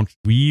bounce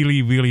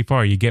really, really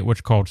far. You get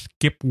what's called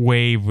skip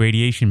wave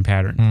radiation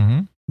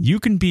pattern. You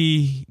can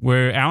be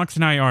where Alex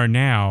and I are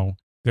now.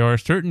 There are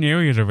certain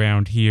areas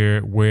around here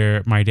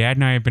where my dad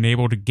and I have been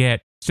able to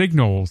get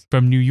signals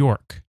from New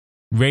York.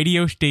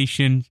 Radio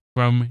stations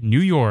from New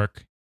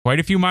York, quite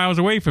a few miles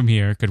away from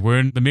here, because we're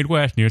in the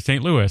Midwest near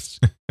St. Louis.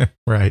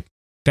 Right.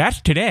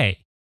 That's today.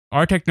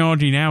 Our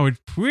technology now is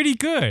pretty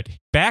good.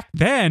 Back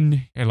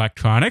then,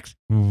 electronics,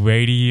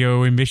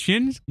 radio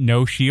emissions,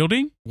 no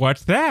shielding.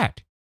 What's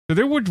that? So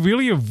there was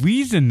really a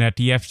reason that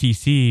the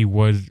FCC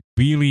was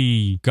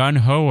really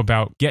gung-ho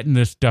about getting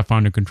this stuff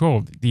under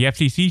control. The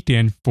FCC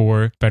stands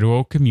for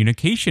Federal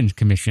Communications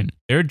Commission.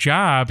 Their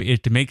job is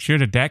to make sure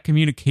that that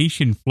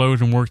communication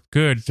flows and works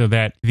good so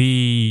that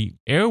the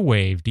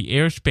airwave, the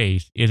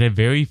airspace, is a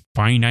very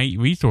finite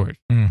resource.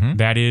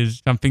 That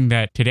is something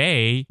that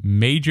today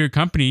major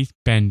companies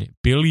spend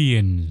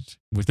billions,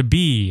 with a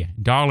B,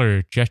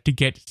 dollars, just to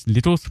get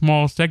little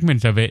small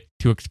segments of it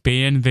to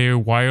expand their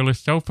wireless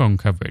cell phone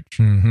coverage.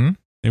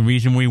 The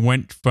reason we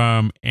went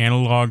from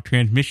analog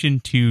transmission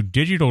to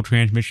digital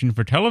transmission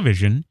for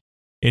television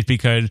is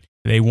because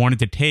they wanted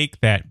to take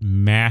that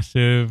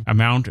massive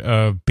amount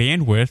of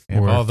bandwidth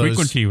or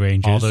frequency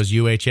ranges. All those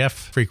UHF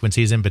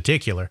frequencies in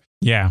particular.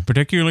 Yeah,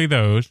 particularly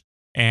those,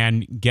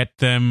 and get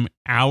them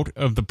out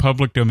of the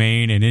public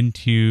domain and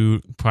into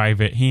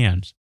private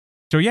hands.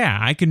 So yeah,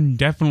 I can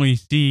definitely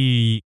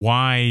see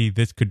why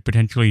this could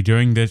potentially,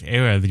 during this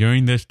era,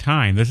 during this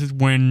time, this is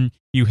when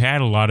you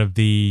had a lot of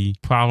the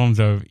problems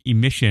of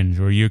emissions,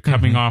 or you're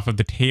coming off of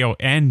the tail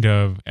end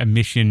of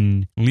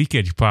emission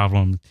leakage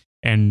problems.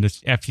 And the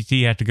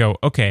FCC had to go,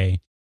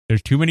 okay,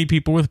 there's too many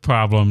people with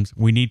problems.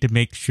 We need to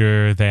make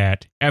sure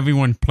that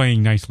everyone's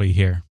playing nicely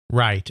here.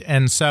 Right.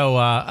 And so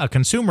a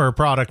consumer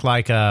product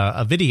like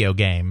a video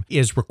game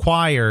is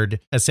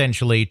required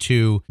essentially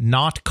to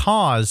not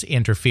cause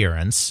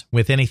interference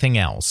with anything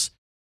else,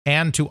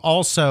 and to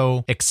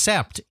also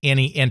accept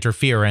any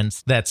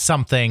interference that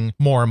something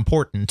more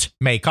important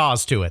may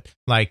cause to it.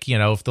 Like, you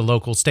know, if the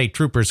local state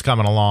trooper's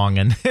coming along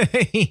and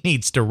he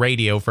needs to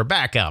radio for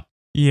backup.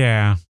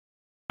 Yeah.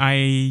 I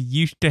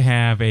used to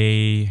have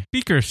a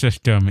speaker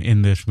system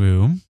in this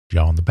room.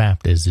 John the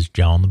Baptist is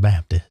John the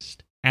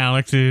Baptist.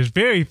 Alex is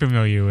very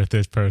familiar with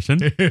this person.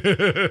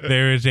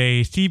 There is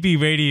a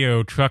CB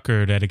radio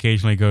trucker that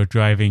occasionally goes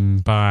driving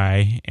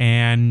by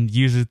and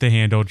uses the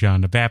handle John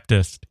the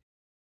Baptist.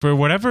 For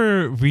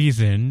whatever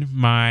reason,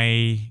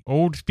 my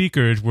old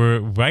speakers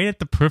were right at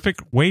the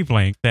perfect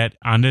wavelength that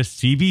on the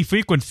CB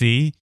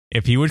frequency,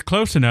 if he was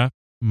close enough,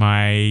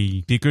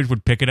 my speakers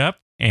would pick it up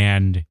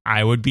and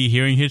I would be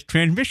hearing his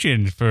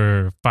transmissions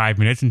for 5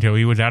 minutes until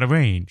he was out of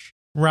range.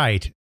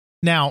 Right.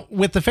 Now,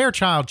 with the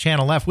Fairchild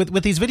Channel F,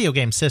 with these video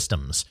game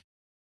systems,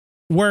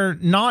 we're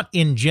not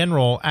in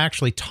general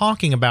actually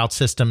talking about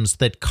systems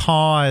that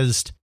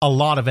caused a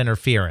lot of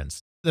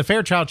interference. The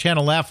Fairchild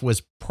Channel F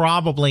was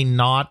probably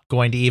not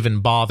going to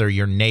even bother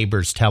your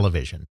neighbor's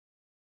television.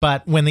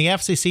 But when the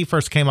FCC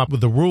first came up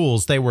with the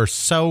rules, they were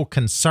so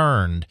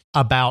concerned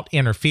about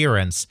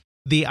interference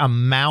the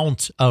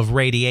amount of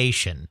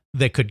radiation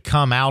that could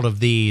come out of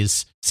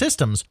these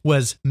systems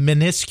was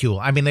minuscule.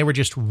 I mean, they were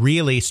just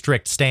really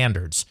strict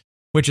standards,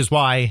 which is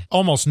why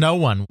almost no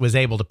one was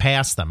able to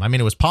pass them. I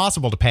mean, it was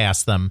possible to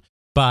pass them,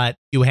 but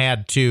you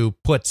had to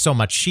put so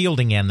much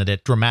shielding in that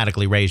it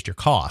dramatically raised your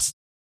costs.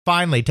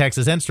 Finally,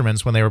 Texas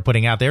Instruments, when they were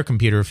putting out their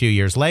computer a few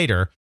years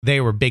later, they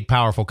were a big,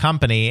 powerful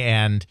company,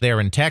 and they're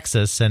in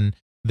Texas, and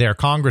their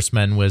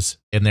congressman was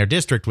in their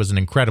district was an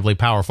incredibly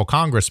powerful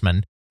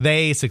congressman.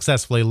 They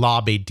successfully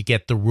lobbied to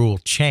get the rule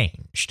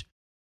changed.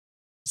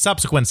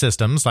 Subsequent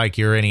systems like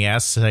your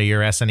NES,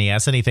 your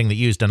SNES, anything that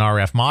used an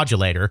RF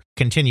modulator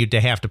continued to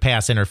have to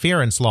pass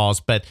interference laws,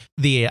 but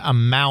the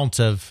amount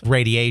of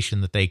radiation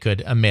that they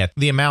could emit,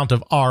 the amount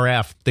of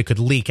RF that could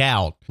leak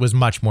out was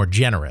much more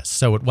generous,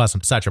 so it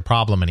wasn't such a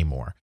problem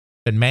anymore.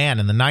 But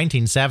man, in the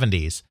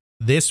 1970s,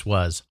 this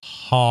was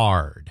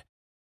hard.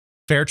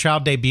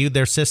 Fairchild debuted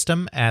their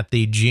system at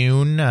the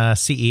June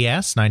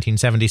CES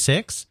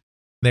 1976.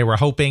 They were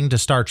hoping to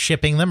start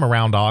shipping them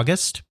around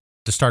August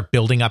to start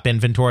building up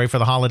inventory for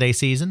the holiday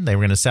season. They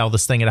were going to sell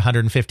this thing at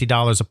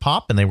 $150 a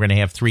pop, and they were going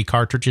to have 3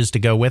 cartridges to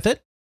go with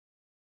it.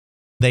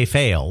 They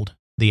failed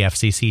the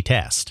FCC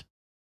test.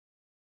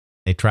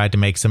 They tried to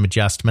make some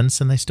adjustments,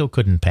 and they still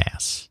couldn't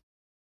pass.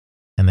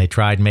 And they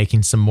tried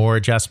making some more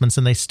adjustments,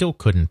 and they still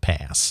couldn't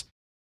pass.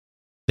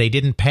 They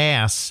didn't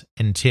pass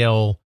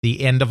until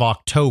the end of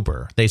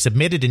October. They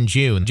submitted in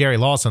June. Jerry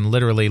Lawson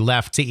literally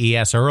left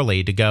CES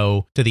early to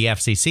go to the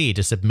FCC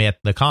to submit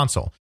the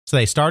console. So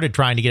they started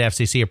trying to get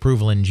FCC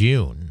approval in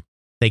June.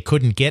 They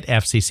couldn't get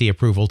FCC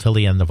approval till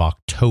the end of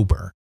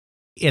October.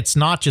 It's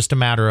not just a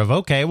matter of,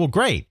 okay, well,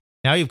 great.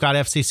 Now you've got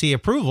FCC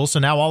approval, so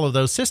now all of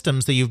those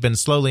systems that you've been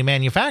slowly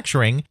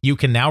manufacturing, you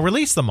can now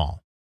release them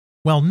all.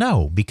 Well,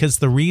 no, because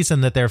the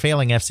reason that they're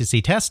failing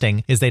FCC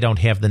testing is they don't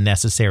have the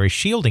necessary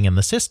shielding in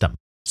the system.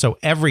 So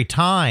every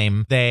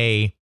time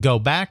they go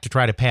back to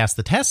try to pass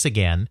the tests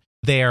again,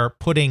 they're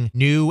putting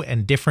new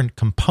and different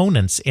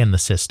components in the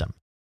system.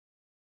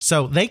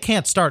 So they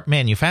can't start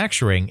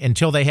manufacturing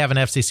until they have an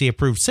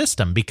FCC-approved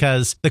system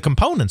because the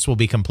components will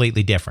be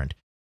completely different.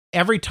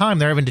 Every time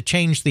they're having to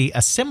change the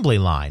assembly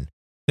line.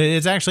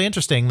 It's actually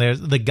interesting.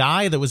 There's the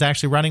guy that was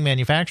actually running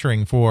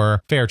manufacturing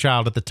for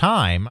Fairchild at the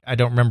time, I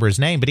don't remember his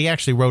name, but he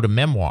actually wrote a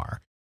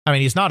memoir. I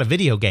mean, he's not a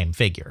video game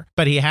figure,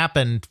 but he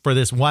happened for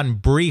this one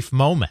brief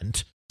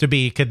moment to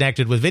be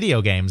connected with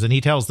video games. And he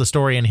tells the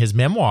story in his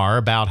memoir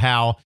about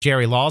how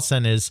Jerry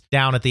Lawson is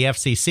down at the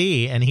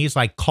FCC and he's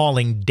like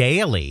calling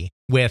daily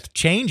with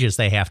changes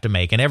they have to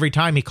make. And every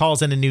time he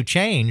calls in a new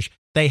change,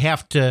 they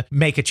have to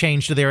make a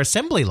change to their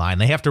assembly line.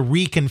 They have to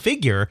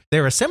reconfigure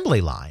their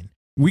assembly line.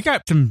 We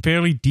got some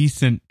fairly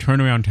decent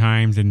turnaround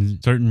times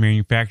in certain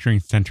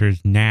manufacturing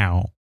centers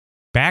now.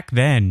 Back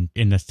then,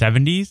 in the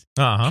 70s,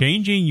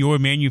 changing your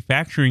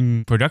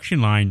manufacturing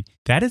production line,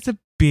 that is a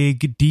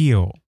big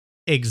deal.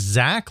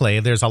 Exactly.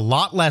 There's a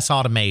lot less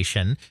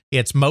automation.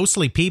 It's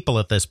mostly people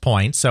at this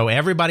point, so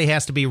everybody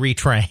has to be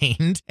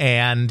retrained,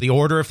 and the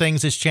order of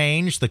things has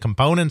changed. The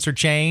components are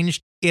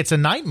changed. It's a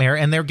nightmare,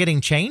 and they're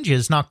getting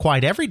changes, not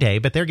quite every day,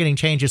 but they're getting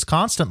changes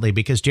constantly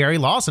because Jerry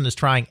Lawson is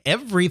trying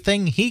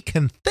everything he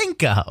can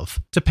think of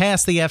to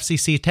pass the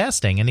FCC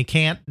testing, and he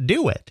can't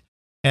do it.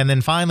 And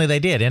then finally they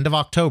did. End of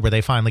October,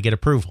 they finally get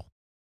approval.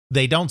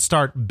 They don't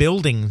start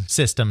building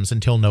systems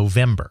until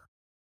November.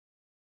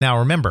 Now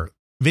remember,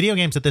 video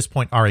games at this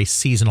point are a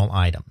seasonal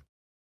item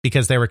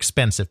because they're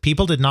expensive.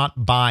 People did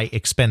not buy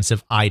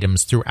expensive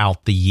items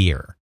throughout the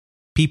year.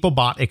 People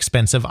bought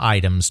expensive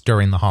items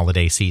during the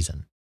holiday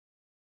season.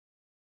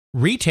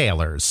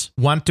 Retailers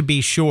want to be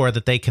sure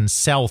that they can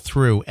sell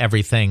through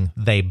everything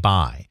they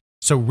buy.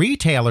 So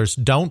retailers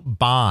don't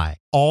buy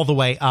all the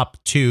way up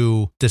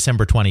to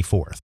December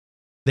 24th.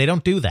 They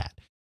don't do that.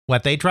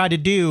 What they try to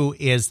do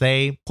is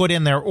they put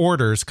in their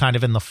orders kind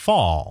of in the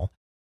fall.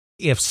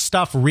 If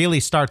stuff really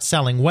starts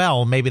selling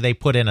well, maybe they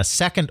put in a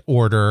second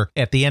order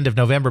at the end of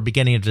November,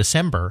 beginning of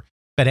December.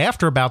 But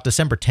after about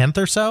December 10th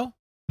or so,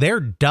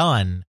 they're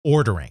done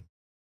ordering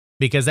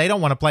because they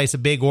don't want to place a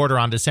big order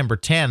on December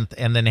 10th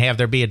and then have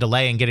there be a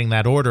delay in getting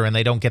that order and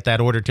they don't get that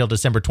order till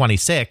December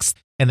 26th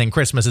and then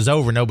Christmas is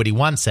over, nobody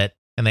wants it,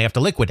 and they have to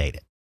liquidate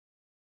it.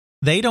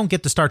 They don't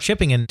get to start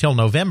shipping until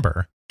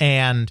November,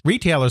 and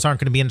retailers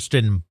aren't going to be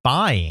interested in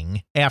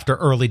buying after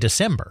early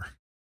December.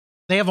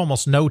 They have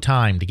almost no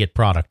time to get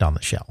product on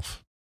the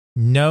shelf.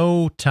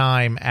 No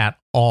time at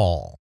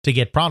all to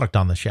get product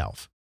on the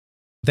shelf.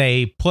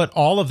 They put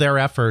all of their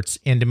efforts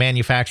into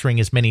manufacturing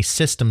as many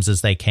systems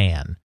as they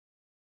can,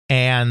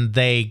 and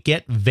they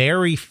get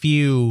very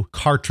few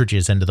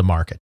cartridges into the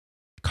market.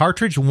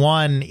 Cartridge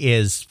 1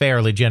 is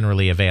fairly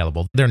generally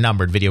available. They're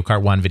numbered: Video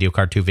Cart 1, Video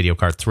Cart 2, Video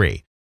Cart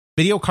 3.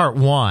 Video Cart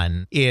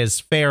 1 is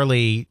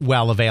fairly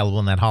well available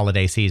in that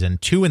holiday season.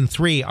 2 and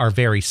 3 are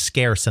very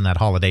scarce in that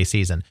holiday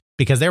season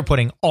because they're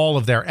putting all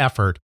of their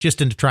effort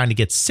just into trying to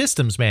get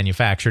systems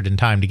manufactured in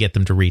time to get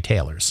them to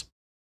retailers.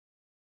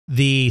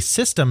 The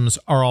systems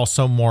are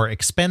also more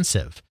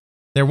expensive.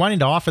 They're wanting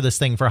to offer this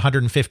thing for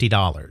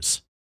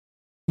 $150,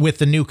 with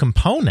the new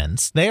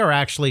components, they are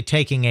actually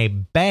taking a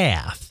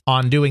bath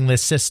on doing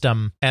this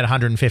system at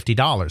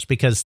 $150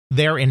 because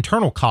their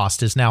internal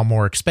cost is now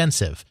more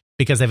expensive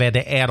because they've had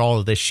to add all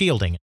of this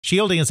shielding.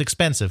 Shielding is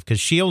expensive because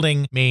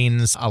shielding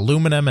means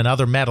aluminum and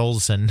other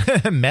metals, and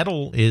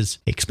metal is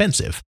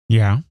expensive.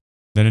 Yeah.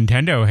 The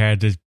Nintendo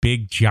had this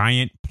big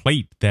giant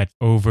plate that's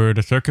over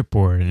the circuit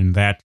board, and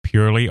that's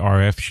purely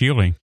RF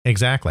shielding.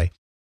 Exactly.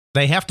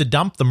 They have to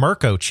dump the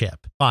Mirco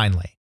chip,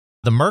 finally.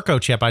 The Mirco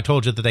chip, I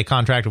told you that they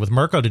contracted with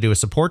Mirco to do a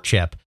support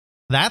chip.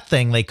 That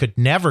thing they could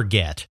never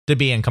get to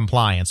be in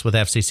compliance with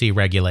FCC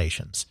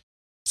regulations.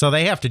 So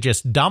they have to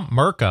just dump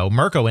Mirco.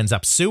 Mirco ends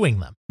up suing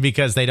them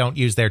because they don't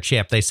use their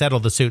chip. They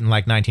settled the suit in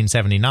like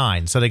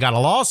 1979. So they got a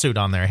lawsuit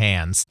on their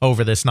hands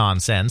over this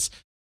nonsense.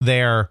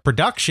 Their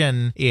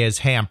production is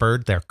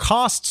hampered. Their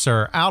costs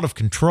are out of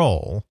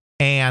control.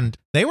 And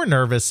they were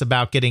nervous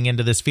about getting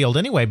into this field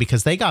anyway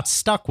because they got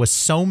stuck with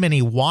so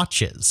many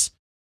watches.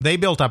 They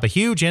built up a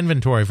huge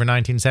inventory for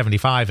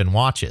 1975 in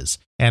watches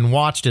and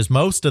watched as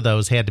most of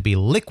those had to be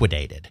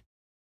liquidated.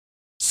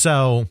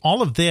 So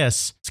all of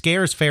this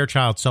scares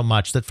Fairchild so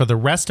much that for the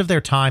rest of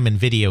their time in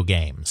video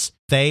games,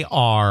 they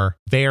are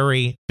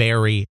very,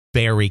 very,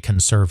 very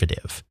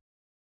conservative.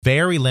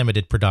 Very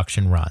limited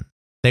production run.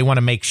 They want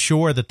to make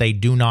sure that they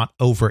do not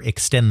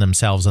overextend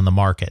themselves in the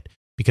market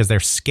because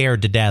they're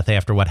scared to death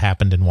after what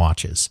happened in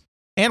watches.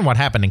 And what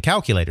happened in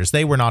calculators.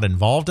 They were not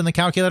involved in the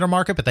calculator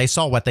market, but they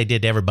saw what they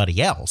did to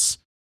everybody else.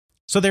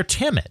 So they're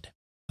timid.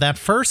 That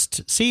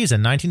first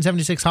season,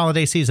 1976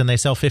 holiday season, they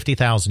sell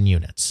 50,000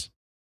 units,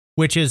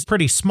 which is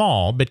pretty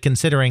small, but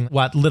considering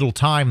what little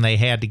time they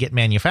had to get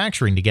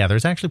manufacturing together,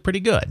 is actually pretty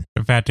good.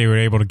 The fact they were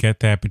able to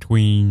get that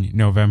between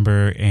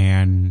November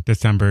and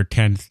December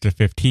 10th to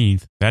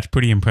 15th, that's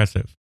pretty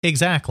impressive.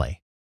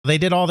 Exactly. They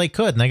did all they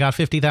could, and they got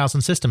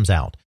 50,000 systems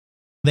out.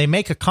 They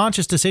make a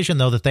conscious decision,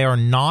 though, that they are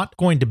not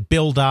going to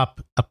build up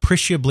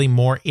appreciably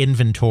more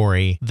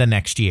inventory the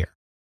next year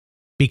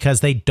because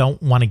they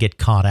don't want to get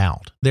caught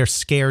out. They're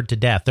scared to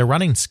death. They're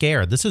running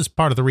scared. This is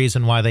part of the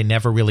reason why they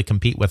never really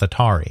compete with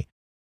Atari.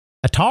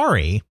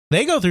 Atari,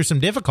 they go through some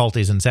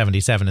difficulties in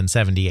 77 and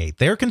 78.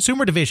 Their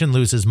consumer division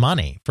loses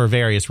money for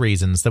various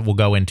reasons that we'll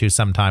go into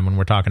sometime when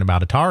we're talking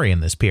about Atari in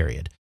this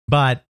period.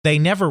 But they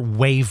never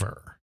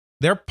waver.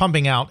 They're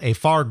pumping out a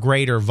far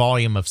greater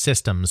volume of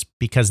systems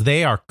because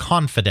they are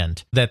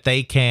confident that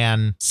they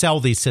can sell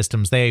these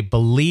systems. They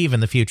believe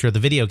in the future of the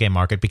video game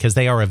market because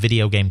they are a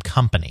video game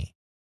company.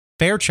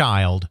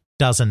 Fairchild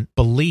doesn't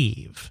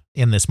believe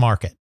in this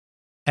market.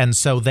 And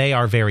so they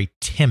are very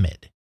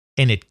timid,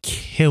 and it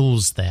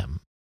kills them.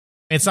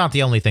 It's not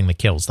the only thing that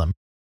kills them.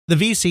 The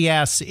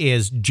VCS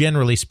is,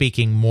 generally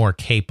speaking, more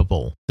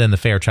capable than the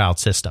Fairchild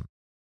system.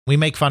 We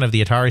make fun of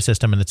the Atari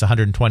system, and it's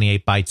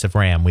 128 bytes of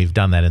RAM. We've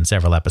done that in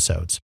several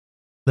episodes.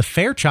 The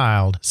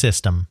Fairchild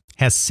system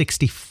has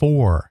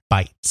 64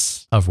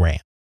 bytes of RAM.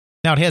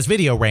 Now, it has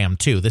video RAM,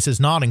 too. This is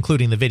not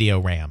including the video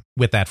RAM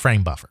with that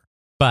frame buffer.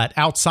 But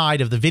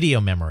outside of the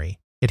video memory,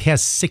 it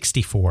has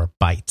 64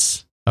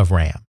 bytes of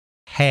RAM.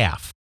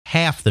 Half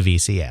the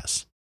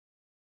VCS.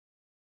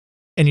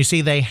 And you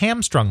see, they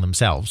hamstrung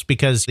themselves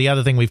because the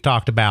other thing we've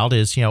talked about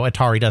is,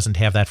 Atari doesn't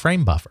have that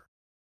frame buffer.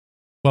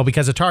 Well,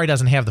 because Atari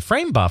doesn't have the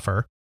frame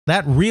buffer,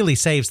 that really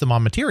saves them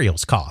on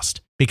materials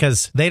cost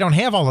because they don't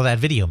have all of that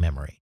video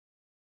memory.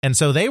 And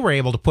so they were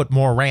able to put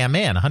more RAM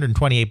in,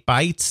 128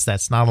 bytes.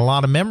 That's not a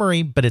lot of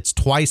memory, but it's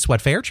twice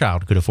what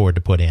Fairchild could afford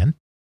to put in.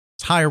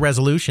 It's higher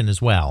resolution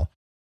as well.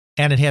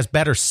 And it has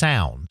better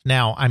sound.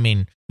 Now,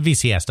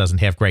 VCS doesn't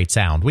have great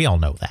sound. We all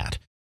know that.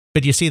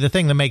 But you see, the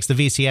thing that makes the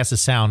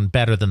VCS's sound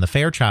better than the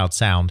Fairchild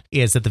sound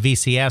is that the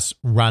VCS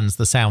runs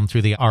the sound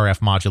through the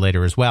RF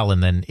modulator as well,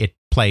 and then it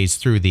plays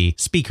through the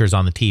speakers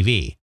on the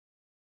TV.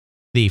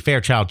 The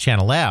Fairchild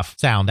Channel F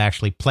sound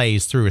actually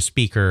plays through a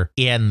speaker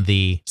in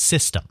the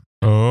system.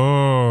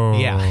 Oh.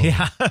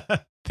 Yeah.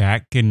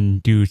 That can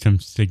do some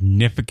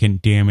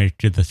significant damage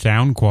to the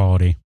sound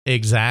quality.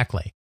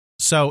 Exactly.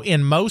 So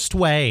in most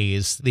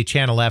ways, the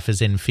Channel F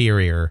is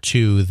inferior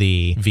to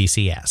the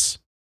VCS.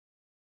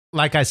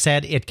 Like I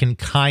said, it can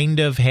kind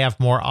of have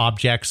more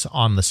objects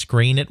on the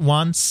screen at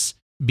once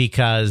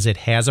because it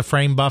has a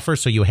frame buffer,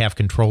 so you have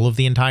control of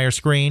the entire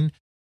screen.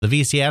 The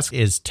VCS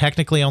is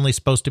technically only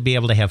supposed to be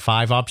able to have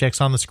 5 objects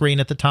on the screen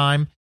at the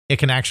time. It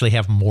can actually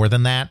have more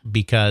than that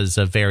because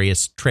of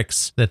various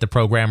tricks that the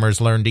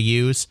programmers learn to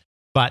use,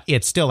 but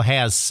it still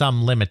has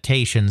some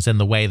limitations in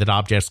the way that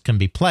objects can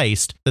be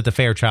placed that the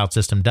Fairchild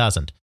system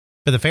doesn't.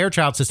 But the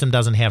Fairchild system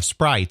doesn't have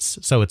sprites,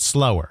 so it's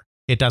slower.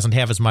 It doesn't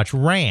have as much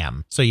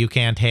RAM, so you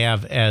can't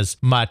have as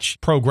much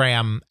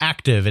program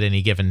active at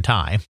any given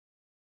time.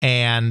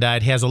 And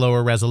it has a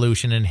lower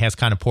resolution and has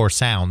kind of poor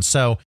sound.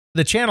 So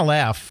the Channel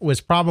F was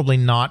probably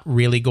not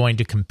really going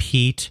to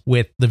compete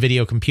with the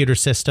video computer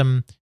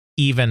system,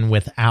 even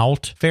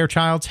without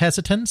Fairchild's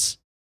hesitance.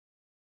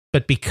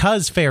 But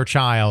because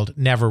Fairchild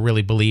never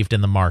really believed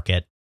in the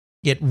market,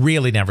 it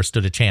really never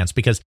stood a chance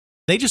because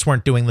They just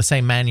weren't doing the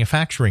same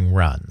manufacturing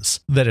runs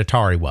that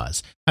Atari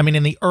was. I mean,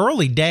 in the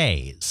early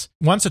days,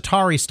 once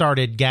Atari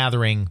started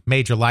gathering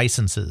major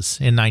licenses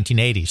in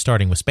 1980,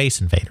 starting with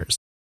Space Invaders,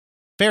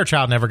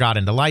 Fairchild never got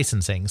into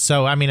licensing.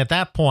 So, I mean, at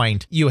that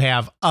point, you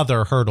have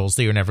other hurdles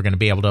that you're never going to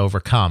be able to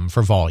overcome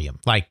for volume,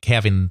 like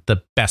having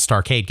the best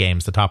arcade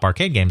games, the top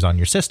arcade games on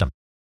your system.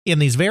 In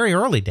these very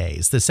early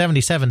days, the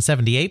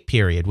 77-78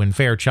 period, when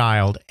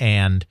Fairchild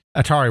and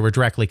Atari were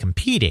directly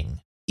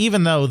competing,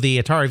 even though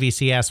the Atari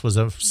VCS was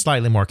a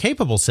slightly more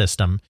capable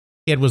system,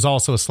 it was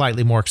also a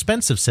slightly more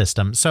expensive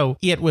system. So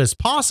it was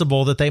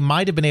possible that they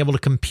might have been able to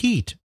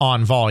compete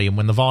on volume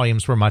when the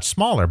volumes were much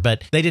smaller,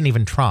 but they didn't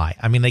even try.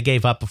 I mean, they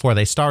gave up before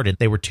they started.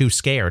 They were too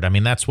scared. I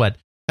mean, that's what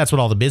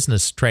all the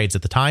business trades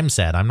at the time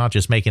said. I'm not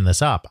just making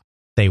this up.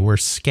 They were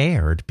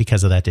scared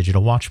because of that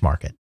digital watch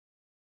market.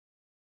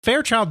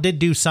 Fairchild did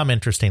do some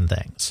interesting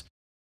things.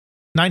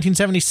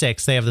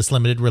 1976, they have this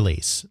limited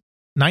release.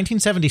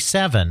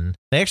 1977,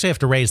 they actually have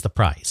to raise the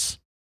price.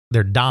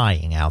 They're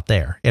dying out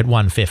there at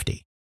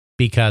 $150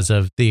 because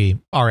of the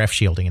RF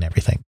shielding and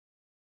everything.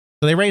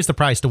 So they raise the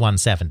price to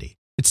 $170.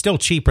 It's still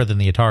cheaper than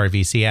the Atari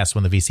VCS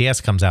when the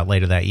VCS comes out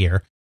later that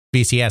year.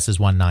 VCS is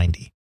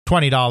 $190.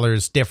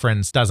 $20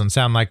 difference doesn't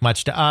sound like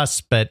much to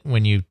us, but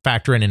when you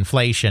factor in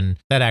inflation,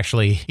 that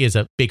actually is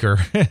a bigger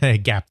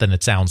gap than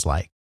it sounds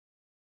like.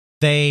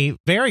 They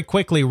very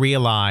quickly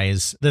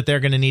realize that they're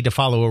going to need to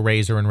follow a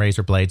Razor and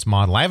Razor Blades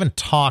model. I haven't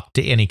talked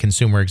to any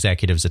consumer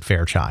executives at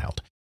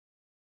Fairchild,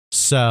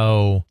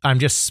 so I'm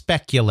just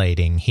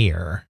speculating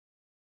here.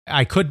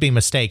 I could be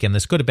mistaken.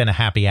 This could have been a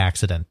happy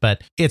accident,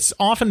 but it's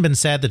often been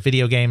said that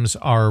video games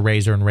are a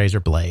Razor and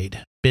Razor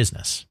Blade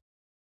business.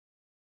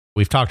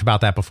 We've talked about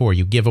that before.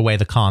 You give away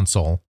the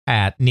console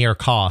at near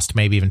cost,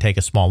 maybe even take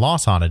a small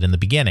loss on it in the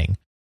beginning.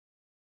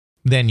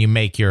 Then you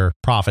make your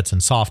profits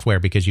in software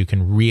because you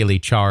can really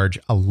charge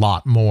a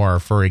lot more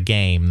for a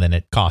game than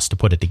it costs to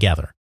put it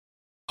together.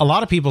 A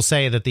lot of people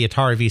say that the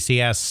Atari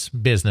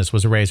VCS business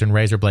was a Razor and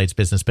Razor Blades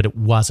business, but it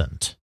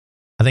wasn't.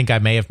 I think I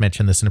may have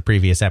mentioned this in a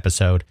previous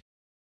episode.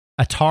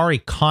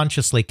 Atari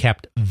consciously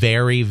kept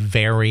very,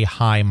 very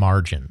high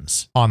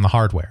margins on the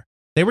hardware.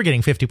 They were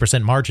getting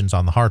 50% margins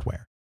on the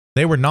hardware.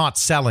 They were not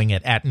selling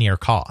it at near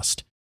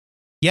cost.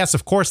 Yes,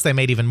 of course, they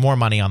made even more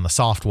money on the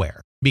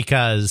software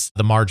because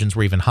the margins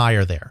were even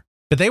higher there.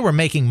 But they were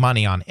making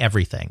money on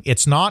everything.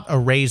 It's not a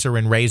Razor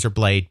and Razor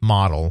Blade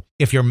model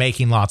if you're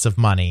making lots of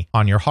money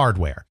on your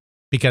hardware,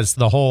 because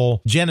the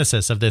whole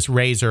genesis of this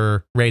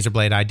Razor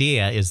Blade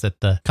idea is that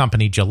the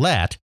company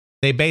Gillette,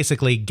 they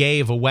basically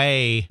gave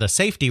away the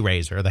safety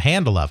razor, the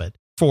handle of it,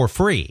 for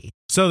free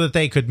so that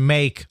they could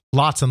make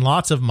lots and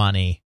lots of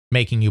money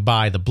making you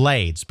buy the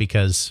blades,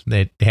 because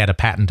they had a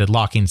patented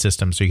locking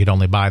system so you could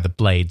only buy the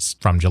blades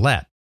from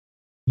Gillette.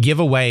 Give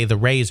away the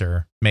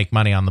razor, make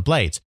money on the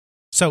blades.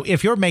 So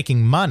if you're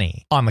making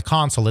money on the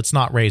console, it's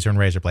not Razor and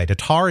Razor Blade.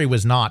 Atari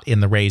was not in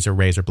the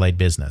Razor Blade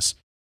business.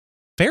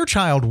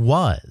 Fairchild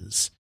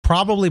was,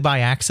 probably by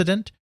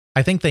accident.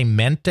 I think they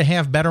meant to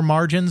have better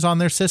margins on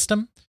their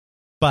system,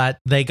 but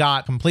they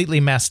got completely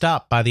messed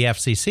up by the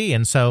FCC,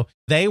 and so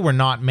they were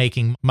not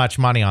making much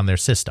money on their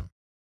system.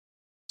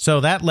 So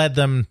that led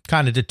them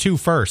kind of to two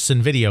firsts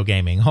in video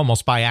gaming,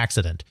 almost by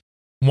accident.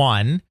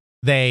 One,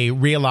 they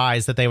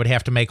realized that they would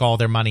have to make all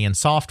their money in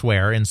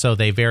software, and so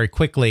they very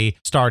quickly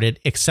started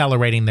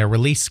accelerating their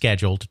release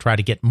schedule to try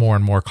to get more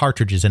and more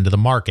cartridges into the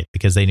market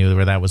because they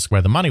knew that was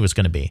where the money was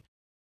going to be.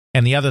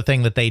 And the other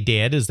thing that they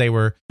did is they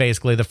were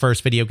basically the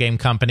first video game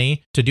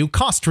company to do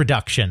cost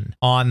reduction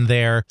on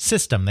their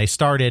system. They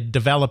started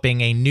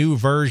developing a new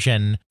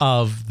version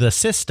of the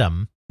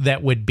system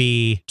that would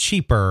be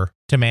cheaper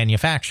to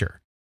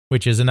manufacture,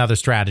 which is another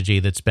strategy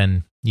that's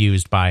been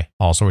used by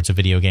all sorts of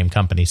video game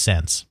companies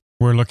since.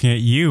 We're looking at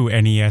you,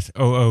 NES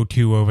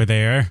 002 over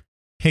there.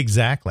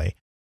 Exactly.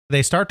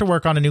 They start to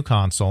work on a new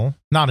console.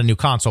 Not a new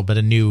console, but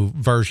a new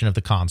version of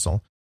the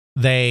console.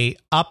 They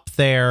up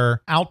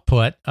their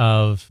output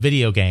of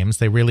video games.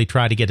 They really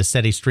try to get a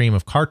steady stream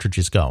of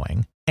cartridges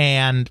going.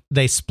 And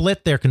they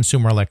split their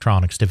consumer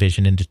electronics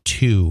division into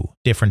two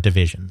different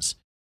divisions.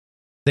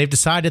 They've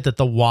decided that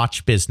the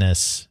watch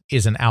business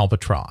is an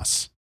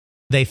albatross.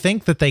 They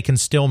think that they can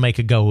still make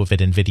a go of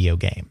it in video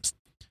games,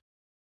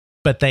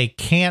 but they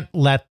can't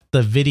let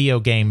the video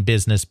game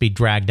business be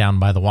dragged down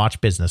by the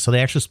watch business. So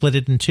they actually split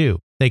it in two.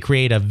 They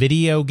create a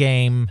video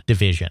game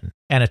division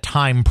and a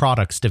time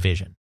products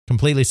division,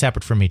 completely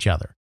separate from each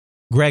other.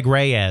 Greg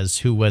Reyes,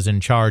 who was in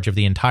charge of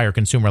the entire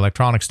consumer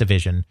electronics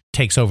division,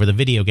 takes over the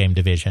video game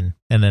division,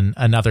 and then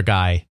another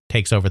guy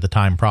takes over the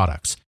time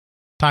products.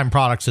 Time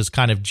products is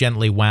kind of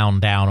gently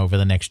wound down over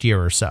the next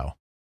year or so.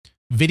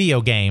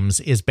 Video games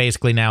is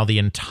basically now the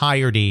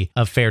entirety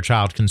of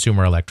Fairchild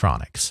Consumer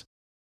Electronics,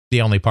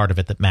 the only part of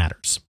it that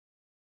matters.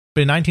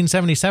 But in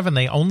 1977,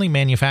 they only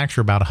manufacture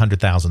about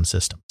 100,000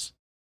 systems.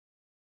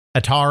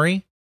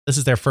 Atari, this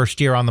is their first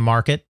year on the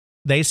market,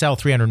 they sell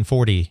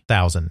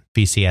 340,000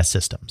 VCS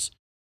systems.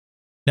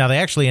 Now, they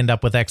actually end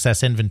up with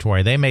excess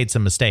inventory. They made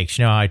some mistakes.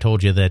 You know, I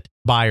told you that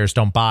buyers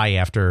don't buy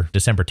after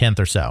December 10th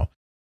or so.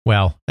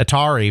 Well,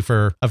 Atari,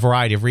 for a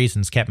variety of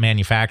reasons, kept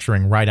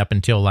manufacturing right up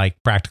until like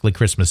practically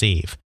Christmas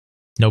Eve.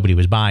 Nobody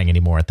was buying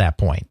anymore at that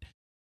point.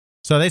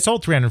 So they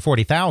sold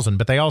 340,000,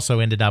 but they also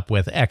ended up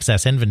with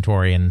excess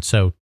inventory and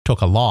so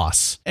took a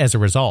loss as a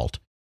result.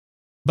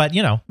 But,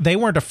 you know, they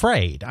weren't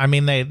afraid. I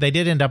mean, they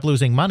did end up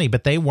losing money,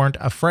 but they weren't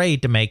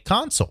afraid to make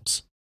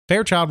consoles.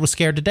 Fairchild was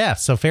scared to death,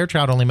 so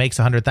Fairchild only makes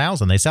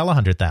 100,000. They sell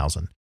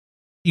 100,000.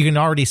 You can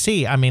already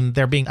see, I mean,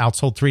 they're being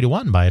outsold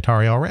 3-1 by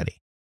Atari already.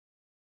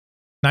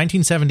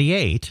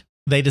 1978,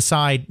 they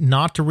decide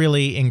not to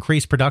really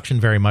increase production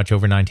very much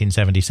over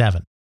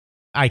 1977.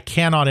 I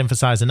cannot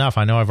emphasize enough,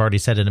 I know I've already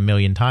said it a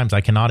million times,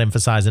 I cannot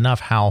emphasize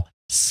enough how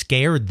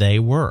scared they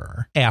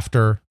were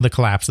after the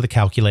collapse of the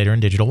calculator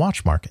and digital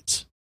watch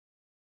markets.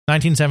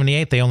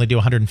 1978, they only do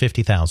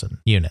 150,000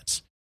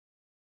 units.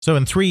 So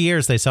in 3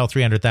 years, they sell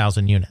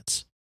 300,000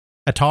 units.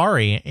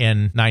 Atari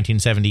in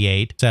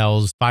 1978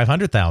 sells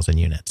 500,000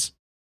 units.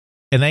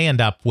 And they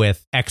end up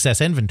with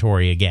excess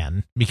inventory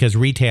again because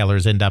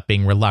retailers end up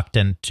being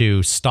reluctant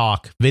to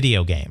stock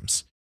video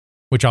games,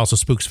 which also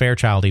spooks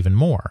Fairchild even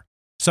more.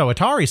 So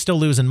Atari's still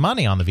losing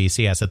money on the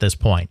VCS at this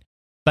point.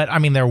 But I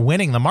mean, they're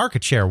winning the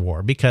market share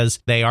war because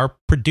they are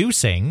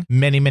producing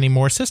many, many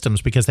more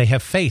systems because they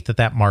have faith that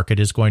that market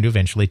is going to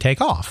eventually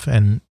take off.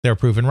 And they're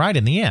proven right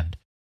in the end.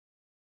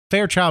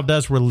 Fairchild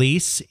does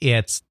release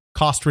its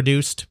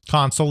cost-reduced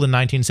console in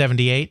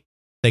 1978.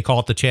 They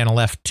call it the Channel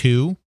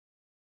F2.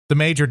 The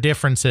major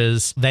difference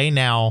is they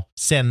now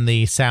send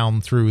the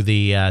sound through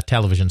the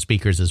television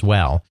speakers as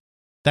well.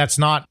 That's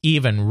not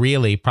even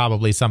really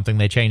probably something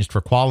they changed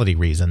for quality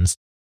reasons.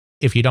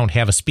 If you don't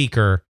have a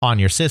speaker on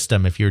your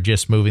system, if you're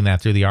just moving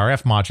that through the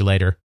RF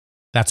modulator,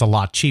 that's a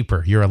lot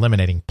cheaper. You're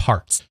eliminating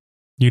parts.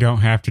 You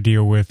don't have to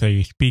deal with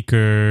a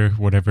speaker,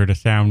 whatever the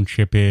sound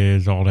chip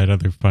is, all that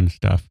other fun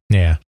stuff.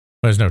 Yeah.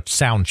 There's no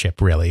sound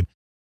chip really.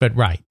 But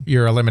right,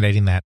 you're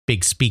eliminating that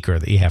big speaker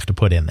that you have to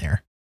put in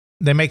there.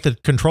 They make the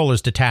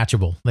controllers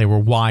detachable. They were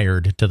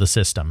wired to the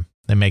system.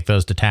 They make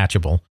those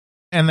detachable.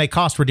 And they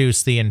cost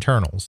reduce the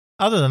internals.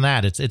 Other than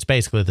that, it's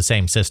basically the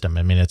same system.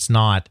 I mean, it's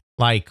not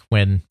like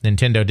when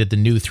Nintendo did the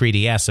new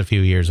 3DS a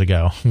few years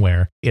ago,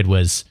 where it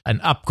was an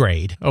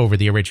upgrade over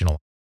the original.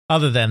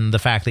 Other than the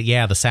fact that,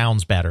 yeah, the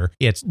sound's better,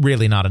 it's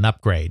really not an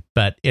upgrade,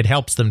 but it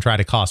helps them try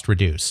to cost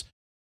reduce.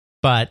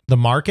 But the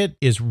market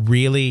is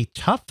really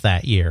tough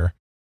that year.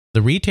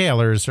 The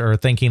retailers are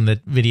thinking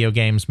that video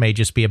games may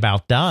just be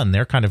about done.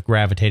 They're kind of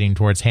gravitating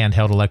towards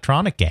handheld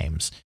electronic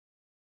games.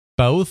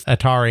 Both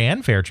Atari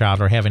and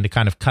Fairchild are having to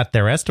kind of cut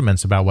their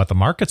estimates about what the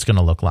market's going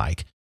to look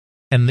like.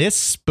 And this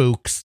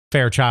spooks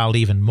Fairchild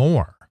even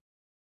more.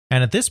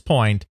 And at this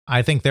point,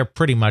 I think they're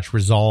pretty much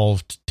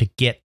resolved to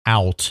get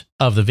out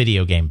of the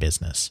video game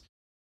business.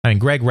 I mean,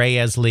 Greg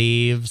Reyes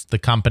leaves the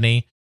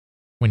company.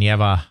 When you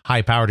have a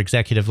high-powered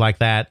executive like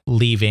that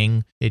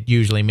leaving, it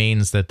usually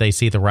means that they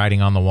see the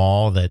writing on the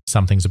wall, that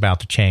something's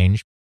about to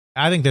change.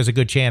 I think there's a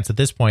good chance at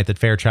this point that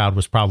Fairchild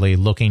was probably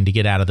looking to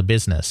get out of the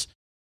business.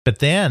 But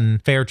then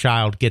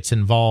Fairchild gets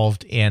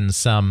involved in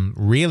some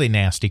really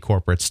nasty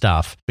corporate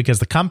stuff because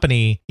the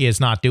company is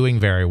not doing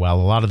very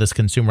well. A lot of this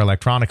consumer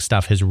electronic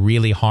stuff has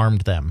really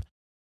harmed them.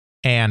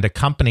 And a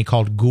company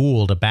called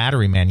Gould, a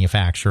battery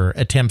manufacturer,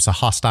 attempts a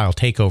hostile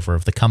takeover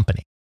of the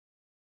company.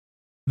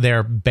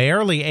 They're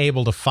barely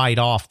able to fight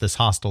off this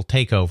hostile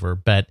takeover,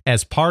 but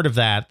as part of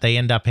that, they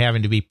end up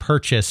having to be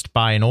purchased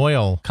by an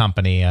oil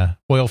company, a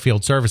oil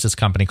field services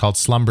company called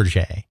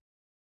Schlumberger.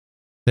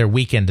 They're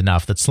weakened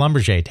enough that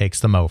Schlumberger takes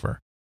them over.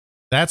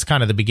 That's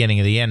kind of the beginning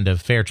of the end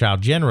of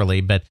Fairchild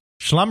generally, but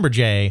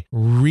Schlumberger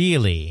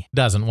really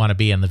doesn't want to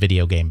be in the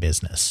video game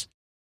business.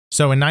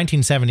 So in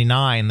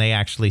 1979, they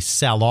actually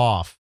sell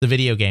off the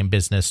video game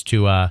business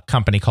to a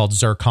company called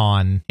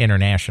Zircon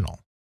International.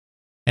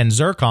 And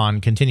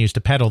Zircon continues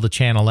to peddle the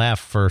Channel F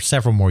for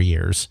several more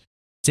years.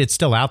 It's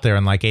still out there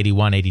in like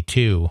 81,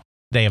 82.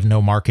 They have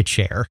no market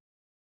share.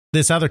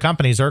 This other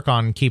company,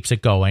 Zircon, keeps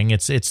it going.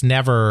 It's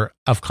never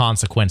of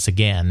consequence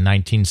again.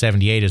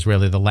 1978 is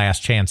really the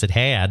last chance it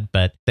had,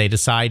 but they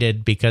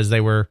decided because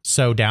they were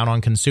so down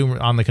on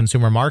the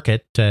consumer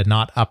market to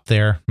not up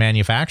their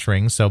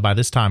manufacturing. So by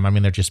this time, I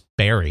mean, they're just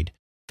buried.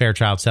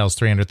 Fairchild sells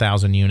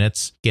 300,000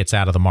 units, gets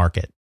out of the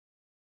market.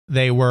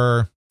 They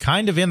were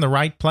kind of in the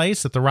right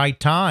place at the right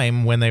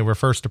time when they were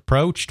first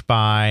approached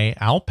by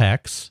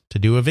Alpex to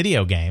do a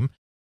video game.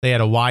 They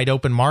had a wide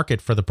open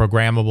market for the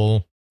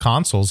programmable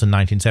consoles in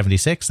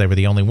 1976. They were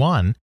the only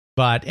one,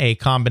 but a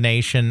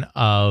combination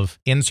of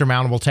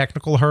insurmountable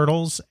technical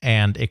hurdles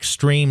and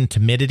extreme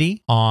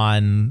timidity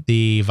on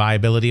the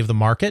viability of the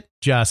market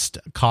just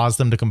caused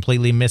them to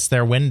completely miss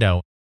their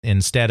window.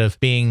 Instead of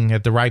being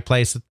at the right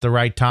place at the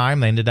right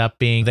time, they ended up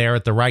being there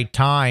at the right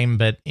time,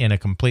 but in a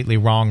completely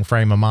wrong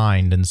frame of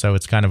mind. And so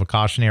it's kind of a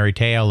cautionary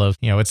tale of,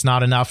 it's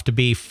not enough to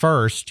be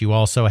first. You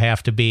also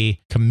have to be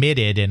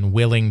committed and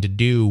willing to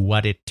do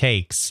what it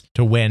takes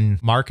to win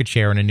market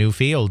share in a new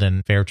field.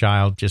 And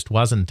Fairchild just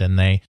wasn't. And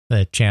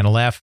the Channel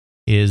F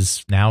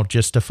is now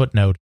just a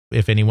footnote.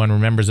 If anyone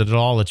remembers it at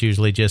all, it's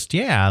usually just,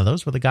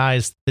 those were the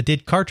guys that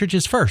did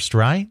cartridges first,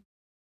 right?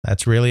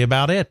 That's really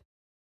about it.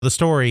 The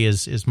story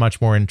is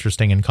much more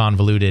interesting and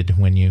convoluted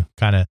when you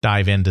kind of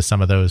dive into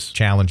some of those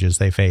challenges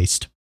they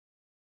faced.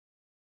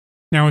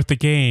 Now, with the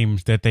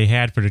games that they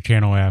had for the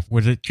Channel F,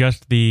 was it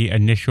just the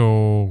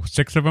initial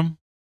 6 of them?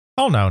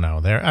 Oh, no.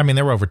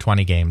 There were over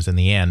 20 games in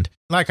the end.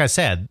 Like I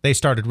said, they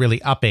started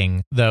really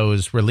upping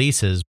those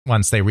releases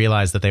once they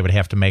realized that they would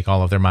have to make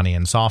all of their money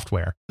in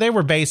software. They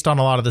were based on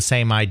a lot of the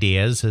same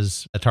ideas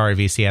as Atari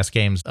VCS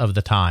games of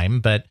the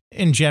time, but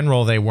in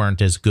general, they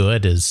weren't as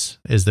good as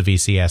the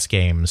VCS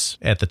games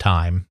at the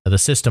time. The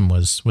system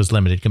was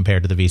limited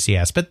compared to the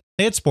VCS, but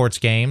they had sports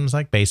games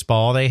like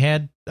baseball. They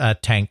had a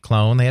tank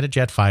clone. They had a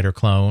jet fighter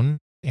clone.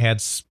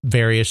 Had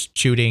various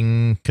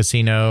shooting,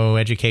 casino,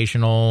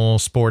 educational,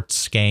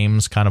 sports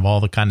games, kind of all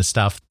the kind of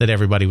stuff that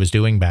everybody was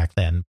doing back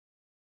then.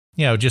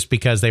 You know, just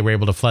because they were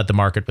able to flood the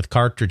market with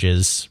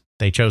cartridges,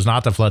 they chose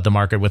not to flood the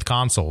market with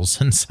consoles,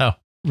 and so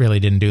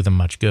really didn't do them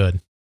much good.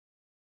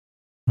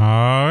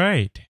 All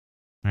right.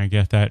 I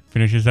guess that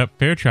finishes up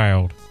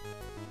Fairchild.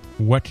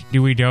 What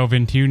do we delve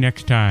into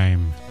next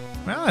time?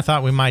 Well, I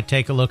thought we might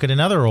take a look at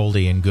another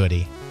oldie and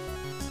goodie.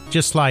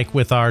 Just like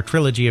with our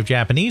trilogy of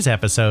Japanese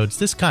episodes,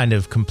 this kind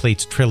of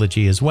completes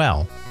trilogy as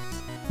well.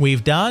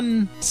 We've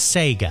done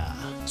Sega,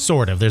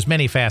 sort of. There's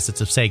many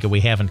facets of Sega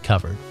we haven't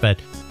covered, but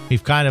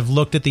we've kind of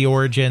looked at the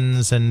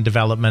origins and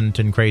development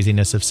and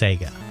craziness of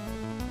Sega.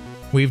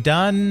 We've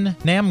done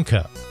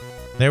Namco.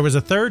 There was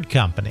a third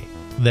company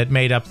that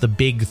made up the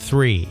big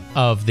three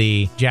of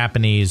the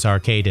Japanese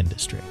arcade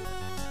industry.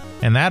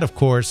 And that, of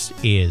course,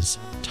 is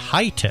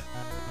Taito.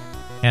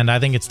 And I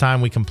think it's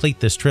time we complete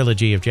this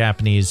trilogy of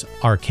Japanese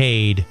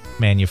arcade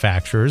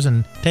manufacturers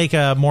and take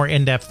a more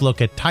in-depth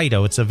look at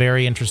Taito. It's a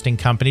very interesting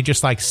company,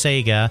 just like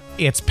Sega.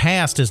 Its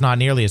past is not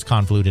nearly as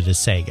convoluted as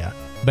Sega.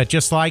 But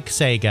just like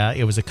Sega,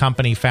 it was a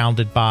company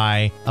founded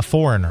by a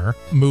foreigner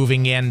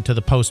moving into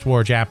the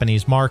post-war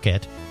Japanese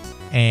market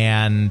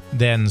and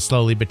then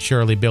slowly but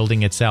surely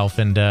building itself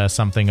into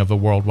something of a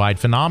worldwide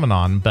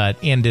phenomenon, but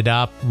ended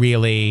up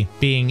really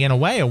being, in a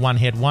way, a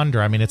one-hit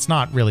wonder. I mean, it's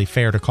not really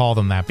fair to call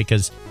them that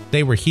because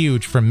they were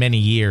huge for many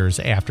years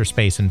after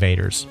Space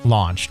Invaders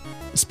launched.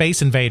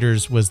 Space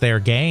Invaders was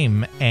their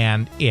game,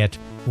 and it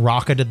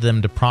rocketed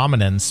them to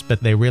prominence,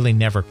 but they really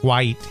never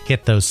quite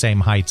hit those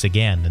same heights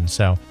again. And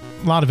so,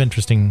 a lot of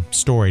interesting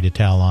story to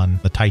tell on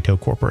the Taito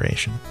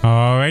Corporation.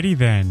 Alrighty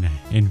then,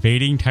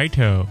 invading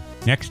Taito.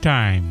 Next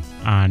time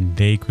on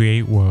They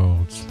Create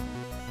Worlds.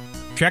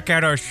 Check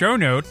out our show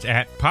notes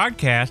at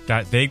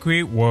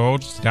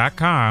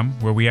podcast.theycreateworlds.com,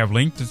 where we have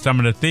links to some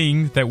of the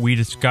things that we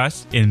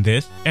discuss in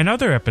this and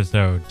other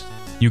episodes.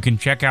 You can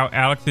check out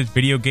Alex's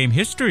video game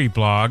history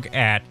blog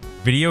at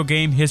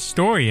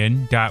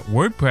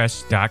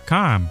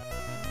videogamehistorian.wordpress.com.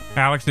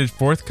 Alex's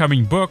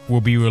forthcoming book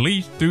will be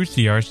released through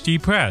CRC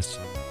Press.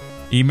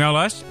 Email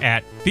us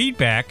at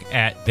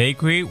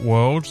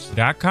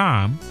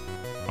feedback@theycreateworlds.com.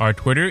 Our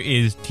Twitter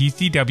is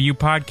TCW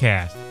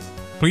Podcast.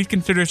 Please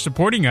consider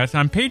supporting us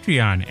on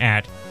Patreon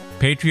at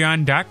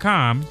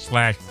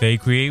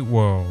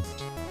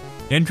patreon.com/theycreateworlds.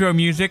 Intro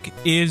music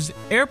is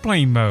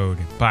Airplane Mode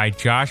by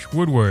Josh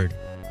Woodward,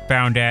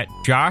 found at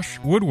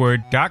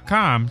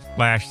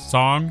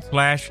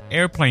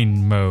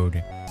joshwoodward.com/song/airplane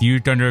mode,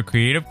 used under a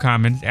Creative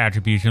Commons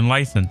Attribution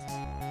License.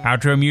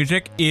 Outro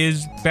music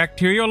is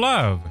Bacterial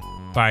Love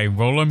by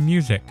Roland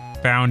Music,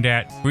 found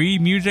at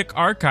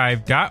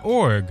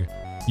freemusicarchive.org,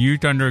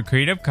 used under a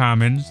Creative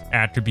Commons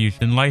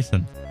Attribution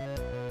License.